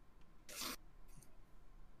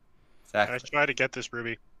 Exactly. I try to get this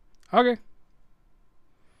ruby. Okay.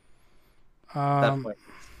 Balrin,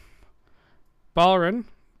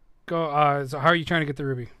 go. So how are you trying to get the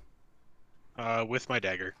ruby? With my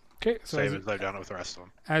dagger. Okay, so Same as I've done it with the rest of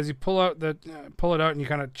them. as you pull it out and you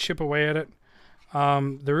kind of chip away at it,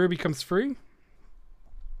 the ruby comes free.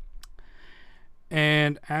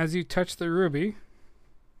 And as you touch the ruby,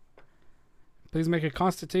 please make a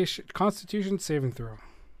Constitution saving throw.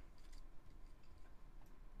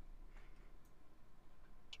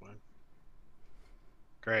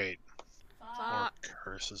 Great. More Fuck.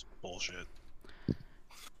 curses bullshit.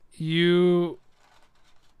 You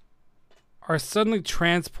are suddenly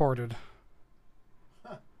transported.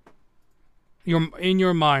 In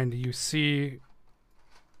your mind, you see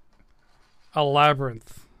a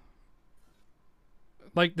labyrinth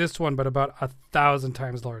like this one, but about 1,000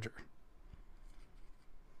 times larger.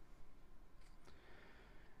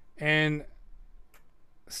 And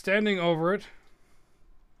standing over it,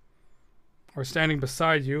 or standing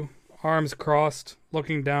beside you, arms crossed,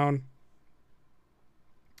 looking down,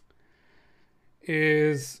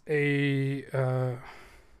 is a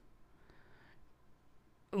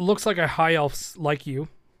looks like a high elf like you,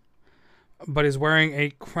 but is wearing a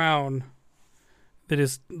crown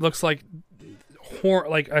that looks like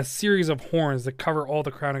like a series of horns that cover all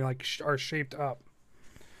the crowning, like are shaped up.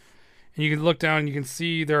 And you can look down and you can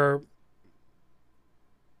see there are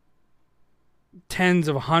tens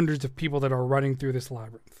of hundreds of people that are running through this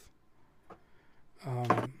labyrinth.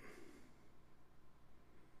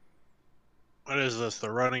 What is this?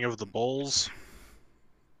 The running of the bulls?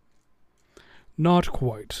 Not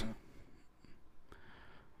quite.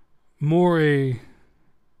 More a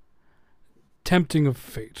tempting of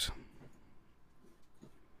fate.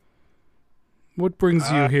 What brings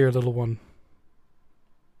you here, little one?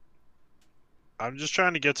 I'm just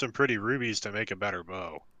trying to get some pretty rubies to make a better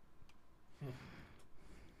bow.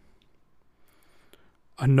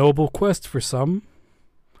 A noble quest for some,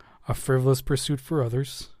 a frivolous pursuit for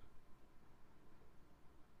others.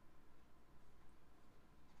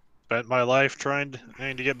 Spent my life trying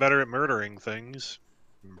to get better at murdering things.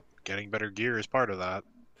 Getting better gear is part of that.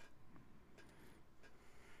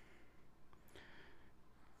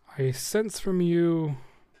 I sense from you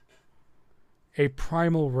a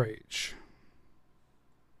primal rage.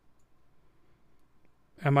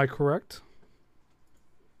 Am I correct?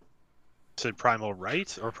 Said primal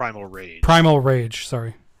right or primal rage? Primal rage,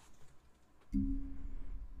 sorry.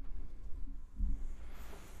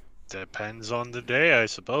 Depends on the day, I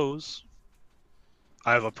suppose.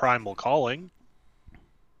 I have a primal calling.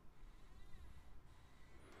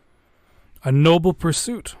 A noble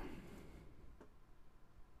pursuit.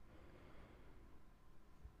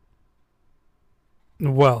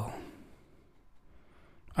 Well,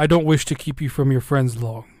 I don't wish to keep you from your friends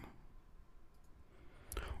long.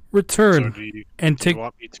 Return So do and you take.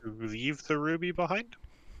 want me to leave the ruby behind?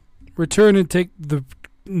 Return and take the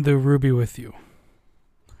ruby with you.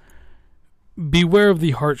 Beware of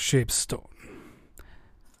the heart-shaped stone.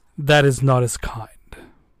 that is not as kind.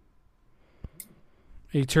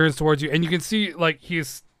 He turns towards you, and you can see, like,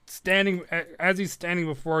 he's standing, as he's standing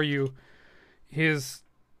before you, his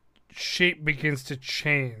shape begins to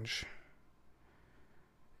change.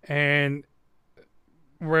 And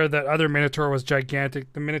where that other Minotaur was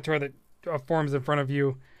gigantic, the Minotaur that forms in front of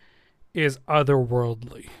you is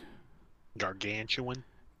otherworldly. Gargantuan.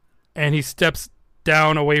 And he steps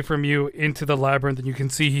down away from you into the labyrinth, and you can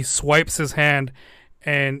see he swipes his hand,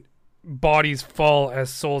 and bodies fall as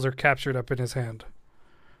souls are captured up in his hand.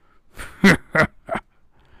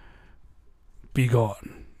 Be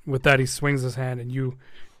gone. With that, he swings his hand, and you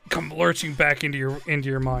come lurching back into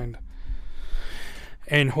your mind.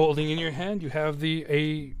 And holding in your hand, you have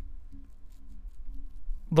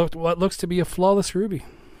what looks to be a flawless ruby.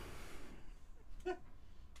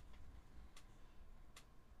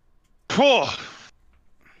 Cool.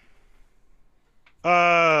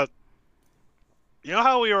 You know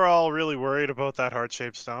how we were all really worried about that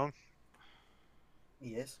heart-shaped stone?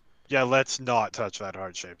 Yes. Yeah, let's not touch that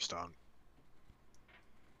heart-shaped stone.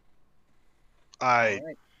 I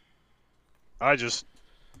just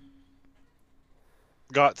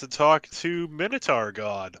got to talk to Minotaur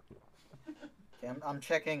God. Okay, I'm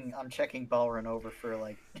checking Balrin over for,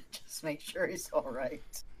 like, just make sure he's all right.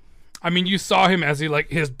 I mean, you saw him as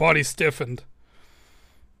his body stiffened,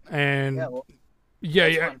 and Yeah, well, yeah.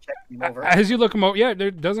 that's why I'm checking him over. As you look him over, yeah,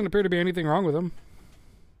 there doesn't appear to be anything wrong with him.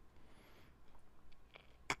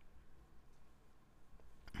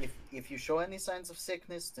 If you show any signs of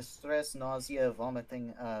sickness, distress, nausea,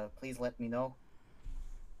 vomiting, please let me know.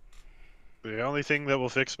 The only thing that will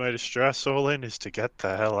fix my distress, Olin, is to get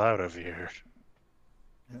the hell out of here.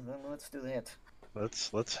 Well, let's do that.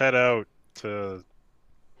 Let's head out to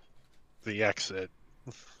the exit.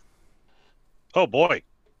 Oh boy.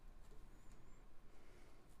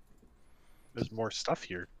 There's more stuff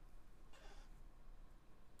here.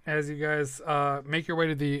 As you guys make your way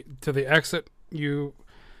to the exit, you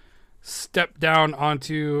step down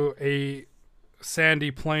onto a sandy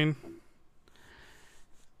plain,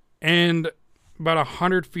 and about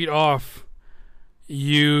 100 feet off,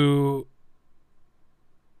 you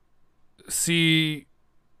see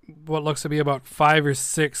what looks to be about 5 or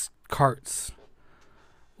 6 carts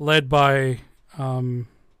led by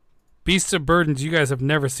beasts of burdens you guys have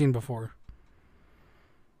never seen before.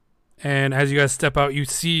 And as you guys step out, you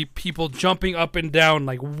see people jumping up and down,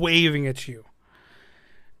 like waving at you.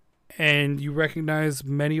 And you recognize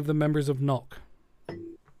many of the members of Nulk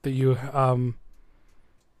that you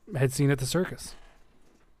had seen at the circus.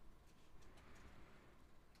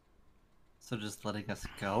 So just letting us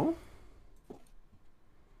go?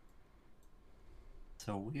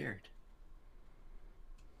 So weird.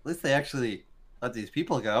 At least they actually let these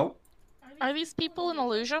people go. Are these people an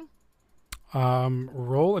illusion?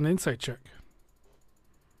 Roll an insight check.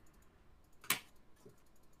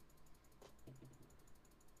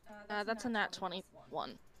 That's a nat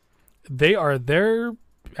 21. They are there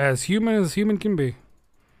as human can be.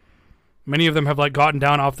 Many of them have gotten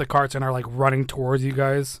down off the carts and are running towards you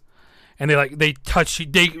guys. And they touch you,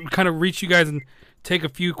 they kind of reach you guys and take a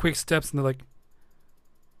few quick steps, and they're like,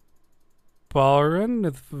 Balrin,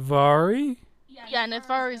 Nithvari? Yeah,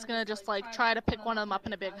 Nithvari's gonna just try to pick one of them up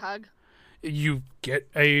in a big hug. You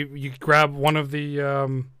grab one of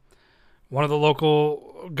the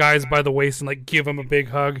local guys by the waist and give him a big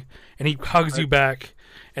hug, and he hugs you back,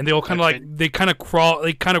 and they all kind of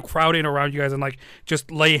crowd in around you guys and just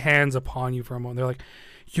lay hands upon you for a moment. They're like,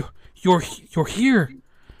 you're here.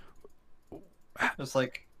 It's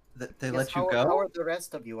like they Yes, let you how go. are the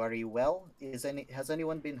rest of you? Are you well? Has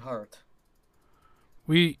anyone been hurt?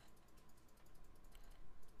 I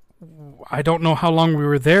don't know how long we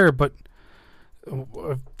were there, but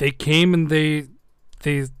they came and they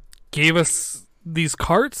gave us these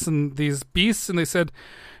carts and these beasts, and they said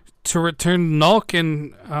to return to Nulk.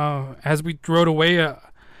 And as we rode away,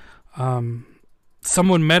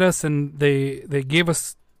 someone met us, and they gave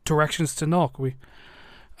us directions to Nulk.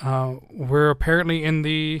 We're apparently in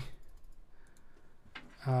the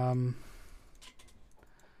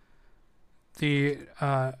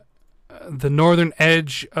northern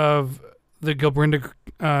edge of the Gilbrinda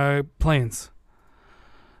plains,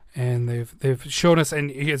 and they've shown us.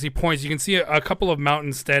 And as he points, you can see a couple of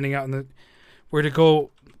mountains standing out we're to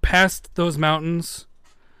go past those mountains,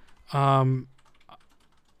 a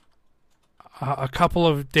couple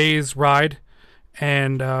of days ride,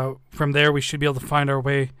 and from there we should be able to find our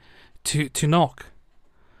way to Nulk.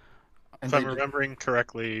 If I'm remembering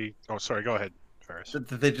correctly, oh sorry, go ahead, Ferris.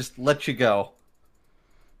 They just let you go.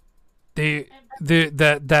 The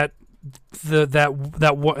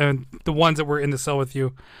ones that were in the cell with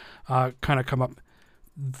you, kind of come up.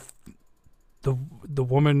 The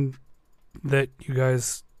woman that you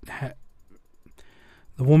guys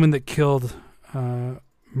the woman that killed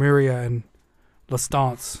Miria and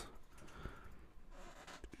Lestance,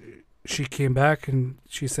 she came back and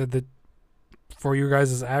she said that for your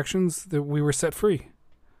guys' actions that we were set free.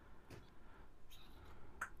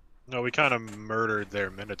 No, we kind of murdered their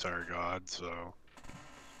Minotaur god, so...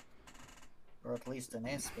 Or at least an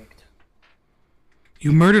aspect.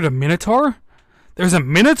 You murdered a Minotaur? There's a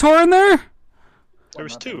Minotaur in there? There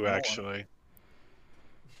was two, actually.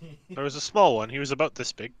 There was a small one, he was about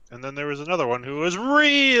this big, and then there was another one who was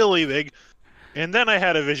really big, and then I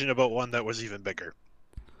had a vision about one that was even bigger.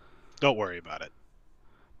 Don't worry about it.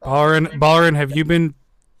 Balarin, have you been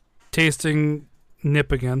tasting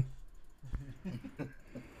Nip again?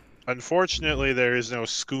 Unfortunately, there is no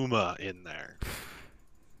skooma in there.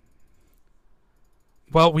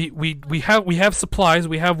 Well, we have supplies,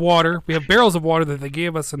 we have water, we have barrels of water that they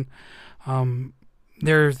gave us, and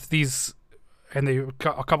there's these, and a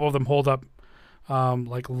couple of them hold up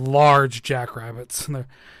like large jackrabbits. And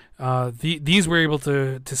these we're able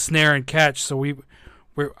to snare and catch, so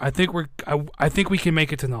I think we can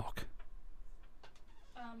make it to Nulk.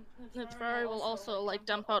 Nipari will also like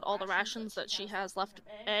dump out all the rations that she has left of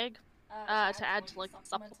egg to add to like the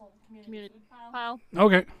supplemental community pile.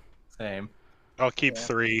 Okay. Same. I'll keep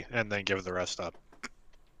 3 and then give the rest up.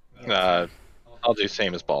 I'll do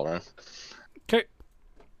same as Ballroom. Okay.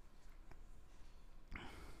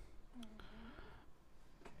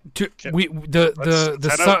 The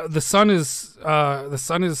sun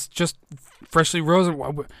is just freshly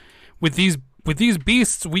risen. With these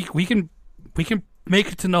beasts, we can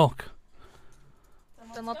make it to Nulk.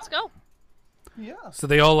 Then let's go. Yeah. So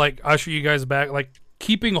they all like usher you guys back, like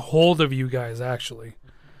keeping hold of you guys actually.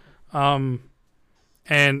 And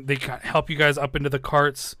they help you guys up into the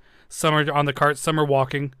carts. Some are on the carts, some are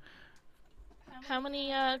walking. How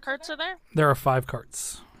many carts are there? There are 5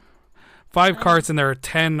 carts. 5 carts, and there are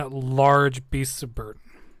 10 large beasts of burden.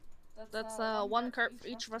 That's 1 cart for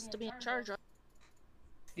each of us to be in charge of.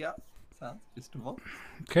 Yeah, sounds reasonable.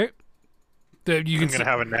 Okay. I'm gonna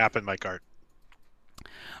have a nap in my cart.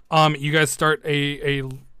 You guys start a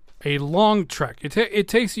long trek. It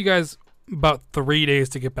takes you guys about 3 days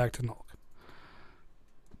to get back to Nulk.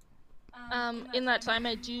 In that time,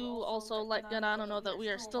 I do also let Gadano know that we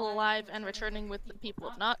are still alive and returning with the people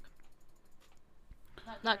of Nock.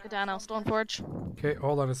 Not Gadano, Stoneforge. Okay,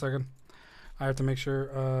 hold on a second. I have to make sure.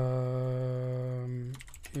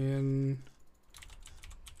 I'm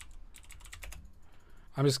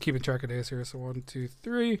just keeping track of days here. So 1, 2,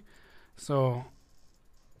 3. So,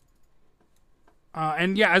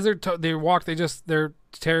 and yeah, as they walk, they're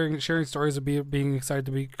sharing stories of being excited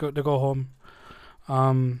to go home.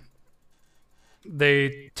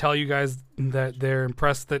 They tell you guys that they're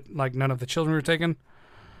impressed that like none of the children were taken.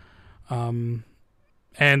 And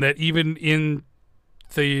that even in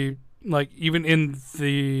the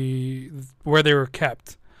where they were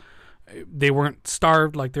kept, they weren't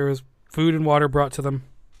starved. Like there was food and water brought to them.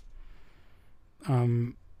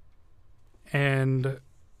 And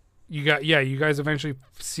you guys eventually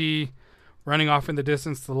see running off in the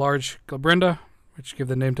distance the large Glabrinda, which give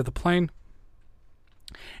the name to the plain.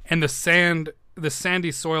 And the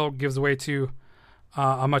sandy soil gives way to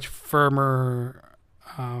a much firmer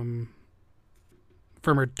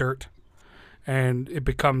dirt, and it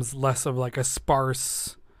becomes less of like a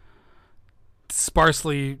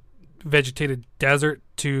sparsely vegetated desert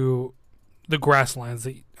to the grasslands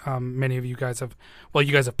that many of you guys have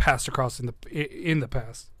passed across in the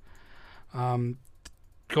past.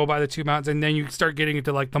 Go by the 2 mountains, and then you start getting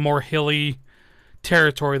into like the more hilly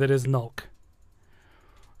territory that is Nulk.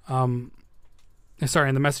 Sorry,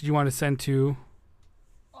 and the message you want to send to...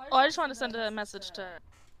 Oh, I just want to send a message to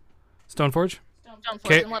Stoneforge?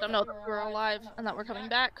 Stoneforge and let them know that we're alive and that we're coming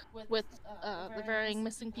back with the varying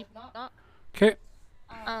missing people. Okay.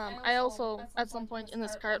 I also, at some point in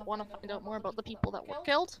this cart, want to find out more about the people that were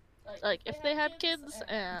killed. Like, if they had kids,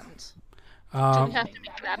 and do we have to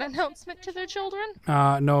make that announcement to their children?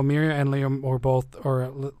 No, Miria and Liam were both,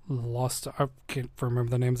 or lost, I can't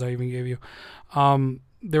remember the names I even gave you.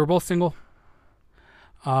 They were both single.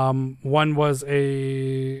 One was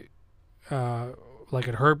a like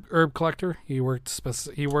an herb collector. He worked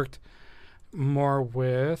more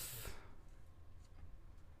with.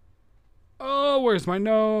 Oh, where's my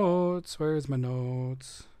notes? Did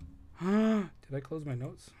I close my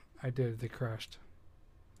notes? I did. They crashed.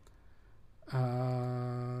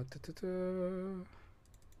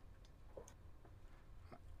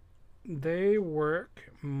 They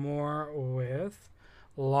work more with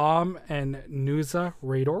Lam and Nuza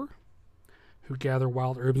Rador. who gather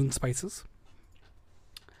wild herbs and spices.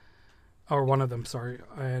 Or one of them, sorry.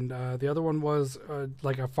 And the other one was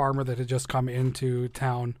like a farmer that had just come into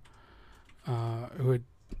town, who had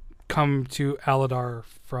come to Aladar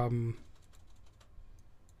from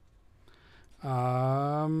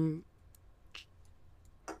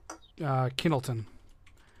Kinnelton,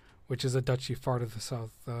 which is a duchy far to the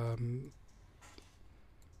south.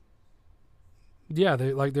 Yeah,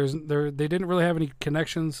 they didn't really have any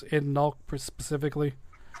connections in Nulk specifically.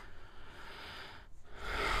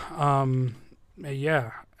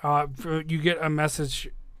 Yeah. You get a message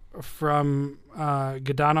from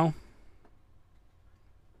Gadano.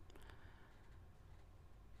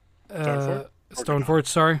 Stoneforge,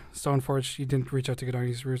 sorry. Stoneforge. You didn't reach out to Gadano,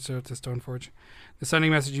 you reached out to Stoneforge. The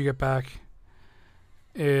sending message you get back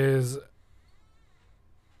is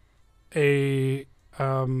a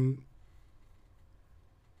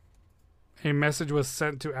message was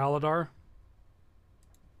sent to Aladar.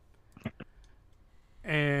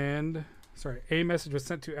 A message was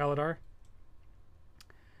sent to Aladar.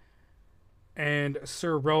 And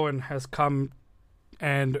Sir Rowan has come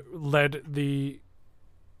and led the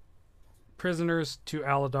prisoners to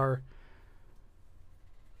Aladar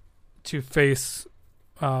to face,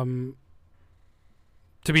 to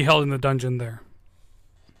be held in the dungeon there.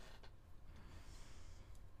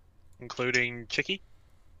 Including Chicky?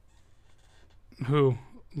 Who?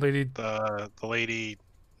 Lady? The lady...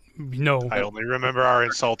 No. I only remember our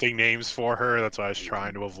insulting names for her. That's why I was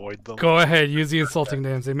trying to avoid them. Go ahead, use the insulting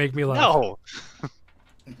names. They make me laugh. No!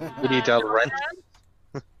 Lady Dalrent.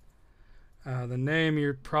 The name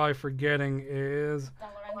you're probably forgetting is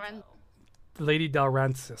Lady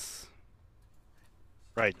Dalrancis.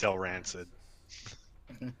 Right, Del Rancid.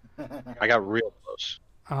 I got real close.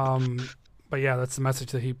 But yeah, that's the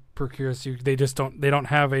message that he procures you. They don't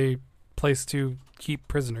have a place to keep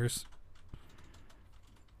prisoners.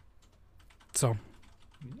 So,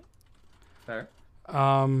 fair.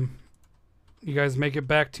 You guys make it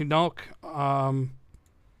back to Nulk.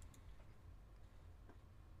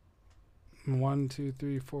 1, 2,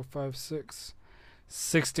 3, 4, 5, 6.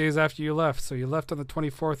 6 days after you left. So you left on the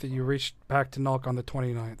 24th and you reached back to Nulk on the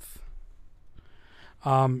 29th.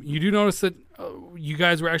 You do notice that you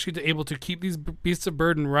guys were actually able to keep these beasts of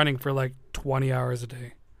burden running for like 20 hours a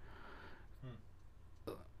day.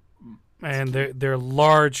 And they're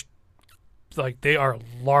large, like they are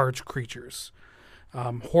large creatures.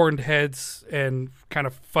 Horned heads and kind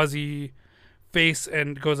of fuzzy face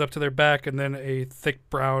and goes up to their back, and then a thick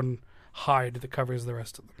brown hide that covers the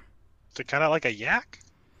rest of them. Is it kind of like a yak?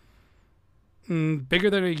 Bigger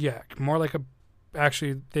than a yak. More like a...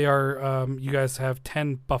 Actually, they are... you guys have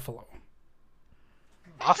 10 buffalo.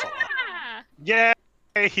 Buffalo? Yay!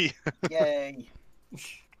 Yay!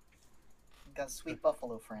 Got sweet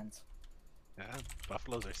buffalo friends. Yeah,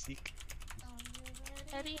 buffaloes are sick.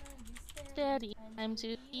 Daddy, time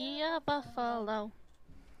to be a buffalo.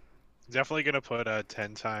 Definitely gonna put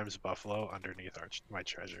 10 times buffalo underneath my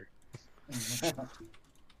treasure.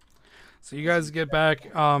 So you guys get back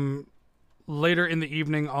later in the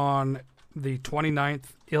evening on the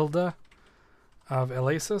 29th Ilda of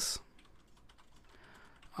Elasis.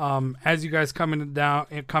 As you guys come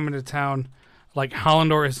into town, like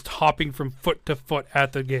Hallandor is hopping from foot to foot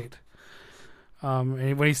at the gate.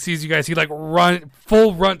 And when he sees you guys, he like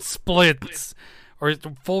full run sprints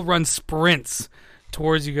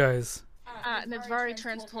towards you guys. Nidvari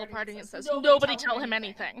turns to the whole party and says, "Nobody tell him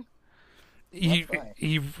anything."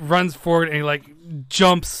 He runs forward and he like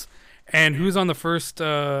jumps. And who's on the first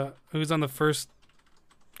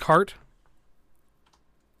cart?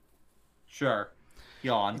 Sure.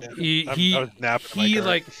 Yawn. He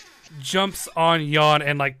like jumps on Yawn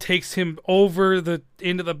and like takes him over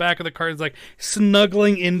into the back of the cart. Is like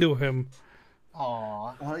snuggling into him.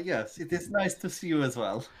 Aww. Well, yes, it is nice to see you as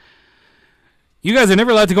well. You guys are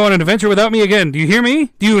never allowed to go on an adventure without me again. Do you hear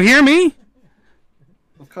me? Do you hear me?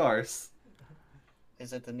 Of course.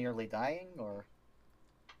 Is it the nearly dying or?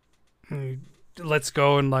 Let's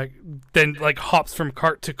go and then hops from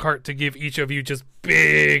cart to cart to give each of you just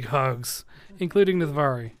big hugs, including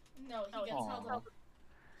Nidvari. No,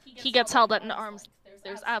 He gets held at an arm's.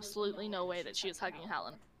 There's absolutely no way that she is hugging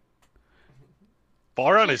Helen.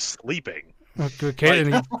 Balron is sleeping. Okay,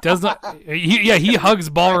 and he does not. He hugs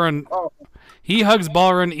Balron. He hugs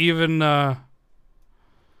Balron even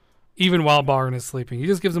while Balron is sleeping. He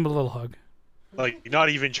just gives him a little hug. Like not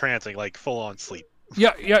even trancing, like full on sleep.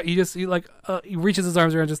 Yeah. He reaches his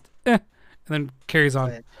arms around, and then carries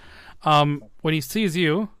on. When he sees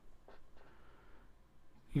you,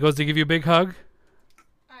 he goes to give you a big hug.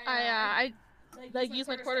 I use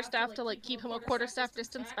my quarterstaff to keep him a quarterstaff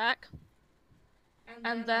distance back.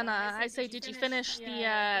 And then I say, did you finish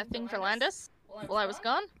the thing for Landis while I was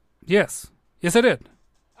gone? Yes. Yes, I did.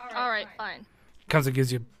 All right, fine. Comes and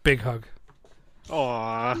gives you a big hug.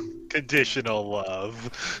 Aw, conditional love.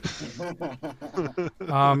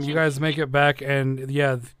 You guys make it back, and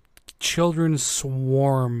yeah, children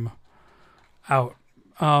swarm out.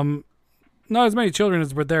 Not as many children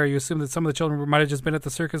as were there. You assume that some of the children might have just been at the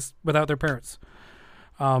circus without their parents.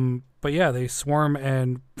 But yeah, they swarm,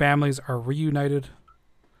 and families are reunited.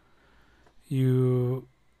 You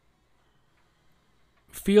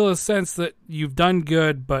feel a sense that you've done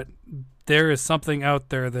good, but there is something out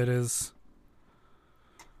there that is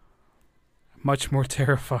much more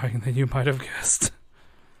terrifying than you might have guessed.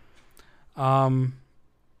 Nizvari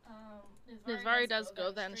does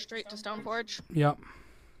go then straight to Stoneforge. Yep.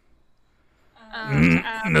 Um,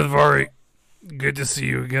 Nizvari, good to see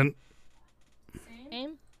you again.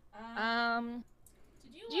 Same.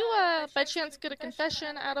 Did you by chance get a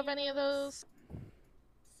confession out of any of those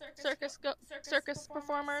circus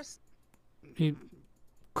performers? He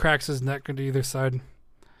cracks his neck into either side.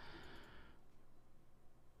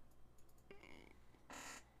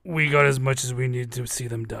 We got as much as we need to see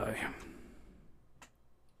them die.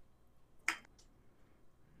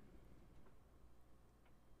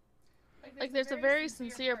 Like, there's a very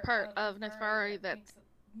sincere part of Nithvari that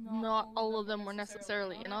not all of them were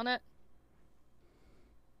necessarily in on it.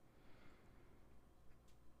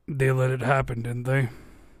 They let it happen, didn't they?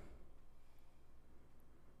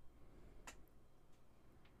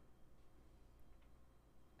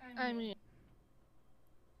 I mean,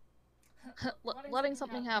 letting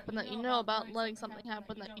something happen that you know about and letting something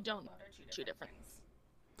happen that you don't know are two different things.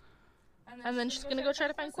 And then she's gonna go try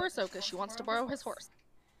to find Corso because she wants to borrow his horse.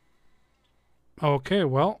 Okay,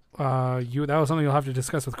 well, that was something you'll have to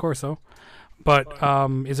discuss with Corso. But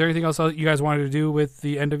is there anything else you guys wanted to do with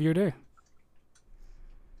the end of your day?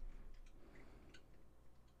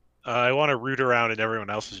 I want to root around in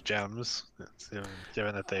everyone else's gems,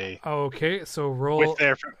 given that they. Okay, so roll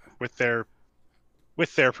with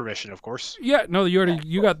their permission, of course. Yeah, no,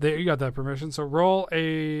 you got that permission. So roll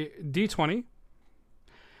a d20,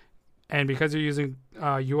 and because you're using,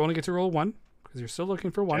 you only get to roll one because you're still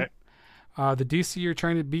looking for one. Okay. The DC you're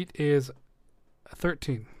trying to beat is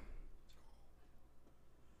 13.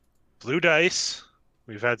 Blue dice.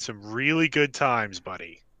 We've had some really good times,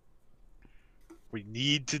 buddy. We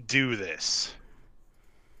need to do this.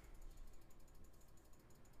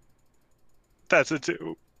 That's a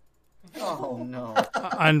 2. Oh no.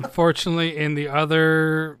 Unfortunately, in the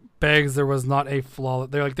other bags, there was not a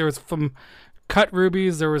flawless. There was some cut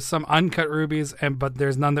rubies, there was some uncut rubies, but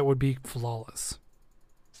there's none that would be flawless.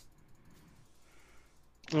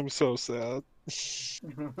 I'm so sad.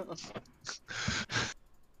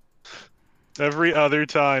 Every other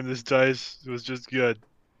time, this dice was just good,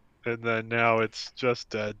 and then now it's just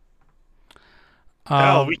dead.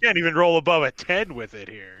 Hell, we can't even roll above a 10 with it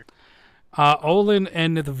here. Olin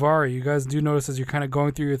and Nithvari, you guys do notice as you're kind of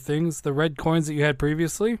going through your things, the red coins that you had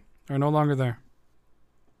previously are no longer there.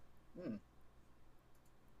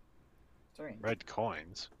 Sorry. Red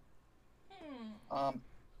coins.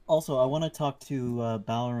 Also, I want to talk to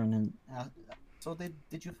Balaran and. So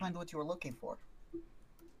did you find what you were looking for?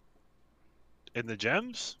 In the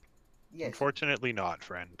gems? Yes. Unfortunately not,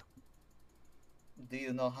 friend. Do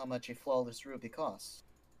you know how much a flawless ruby costs?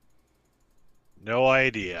 No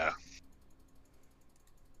idea.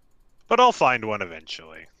 But I'll find one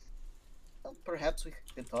eventually. Well, perhaps we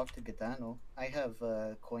could talk to Gadano. I have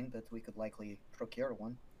a coin that we could likely procure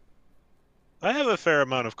one. I have a fair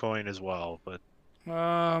amount of coin as well, but...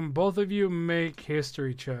 Both of you make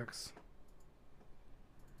history checks.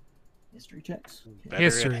 History checks? Better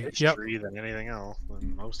History, at history than anything else,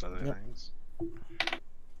 than most other things.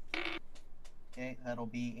 Okay, that'll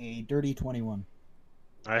be a dirty 21.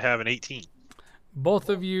 I have an 18. Both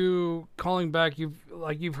of you calling back,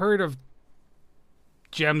 you've heard of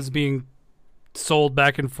gems being sold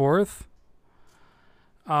back and forth.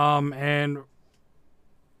 And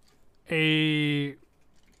a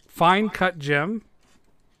fine cut gem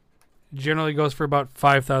generally goes for about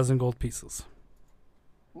 5,000 gold pieces.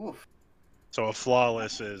 Oof. So a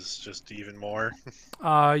flawless is just even more.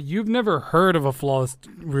 You've never heard of a flawless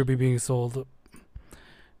ruby being sold.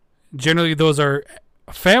 Generally, those are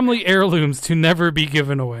family heirlooms to never be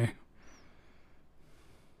given away.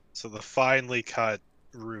 So the finely cut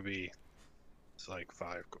ruby is like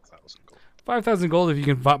 5,000 gold. 5,000 gold if you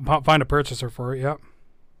can find a purchaser for it, yep.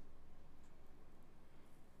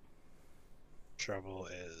 Trouble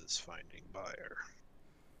is finding buyer.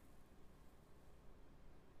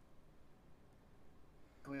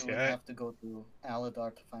 we would Okay. have to go to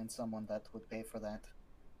Aladar to find someone that would pay for that.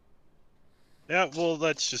 Yeah, well,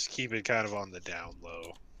 let's just keep it kind of on the down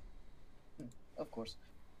low. Of course.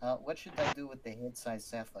 What should I do with the head-sized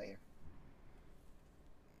sapphire?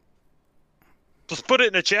 Just put it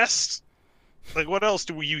in a chest. Like, what else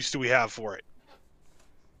do we have for it?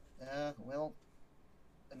 Well,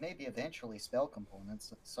 maybe eventually spell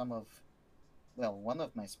components. One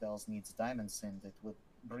of my spells needs Diamond Sin that would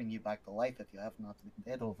bring you back to life if you have not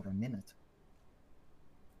been dead over a minute.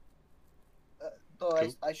 Though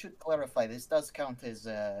Cool. I should clarify, this does count as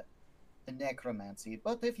a necromancy,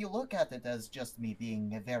 but if you look at it as just me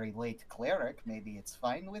being a very late cleric, maybe it's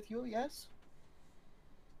fine with you, yes?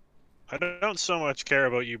 I don't so much care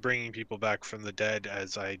about you bringing people back from the dead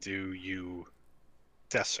as I do you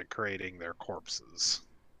desecrating their corpses.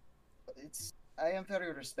 I am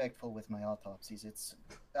very respectful with my autopsies.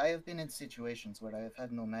 I have been in situations where I have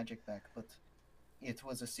had no magic back, but it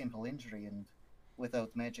was a simple injury, and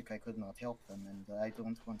without magic I could not help them, and I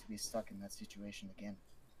don't want to be stuck in that situation again.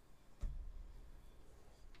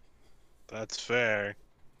 That's fair.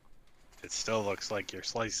 It still looks like you're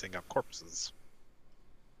slicing up corpses.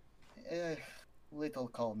 Little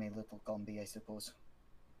call me, little call me, I suppose.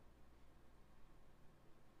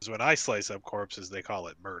 'Cause when I slice up corpses, they call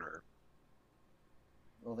it murder.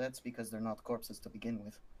 Well, that's because they're not corpses to begin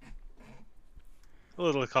with. A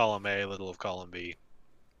little of column A, a little of column B.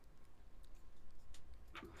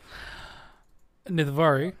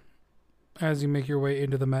 Nithvari, as you make your way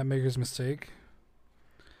into the Mapmaker's Mistake,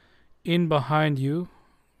 in behind you,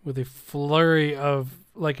 with a flurry of,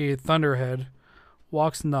 like a thunderhead,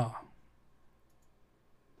 walks Na.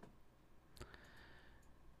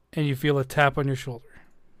 And you feel a tap on your shoulder.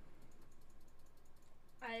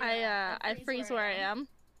 I freeze where I am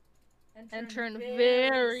and turn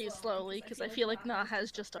very slowly because I feel like Na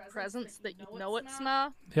has just a presence that you know it's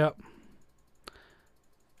Na. Yep.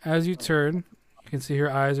 As you turn, you can see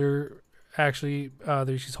her eyes are actually,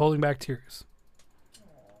 she's holding back tears.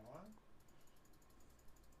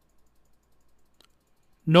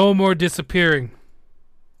 No more disappearing.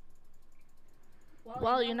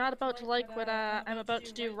 Well, you're not about to like what I'm about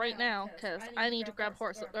to do right now because I need to grab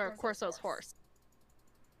Corso's horse.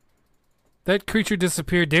 That creature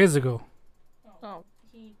disappeared days ago. Oh,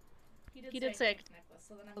 he did say necklace,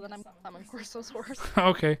 so then I'm summoning Corso's horse.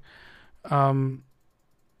 Okay. But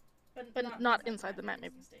not inside the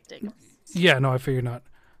Mapmaker's Mistake. Yeah, no, I figure not.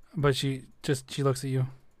 But she looks at you.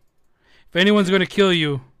 If anyone's going to kill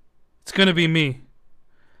you, it's going to be me.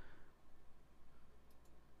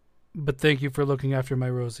 But thank you for looking after my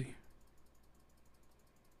Rosie.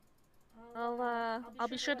 I'll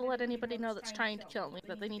be sure to let anybody know that's trying to kill me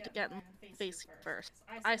that they need to get in the face first.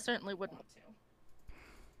 I certainly wouldn't want to.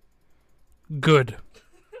 Good.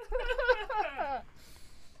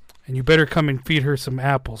 And you better come and feed her some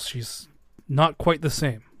apples. She's not quite the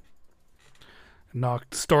same.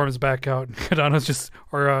 Noct storms back out, and Kadana's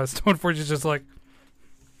Stoneforge is just like,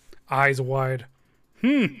 eyes wide.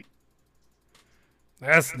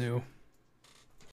 That's new.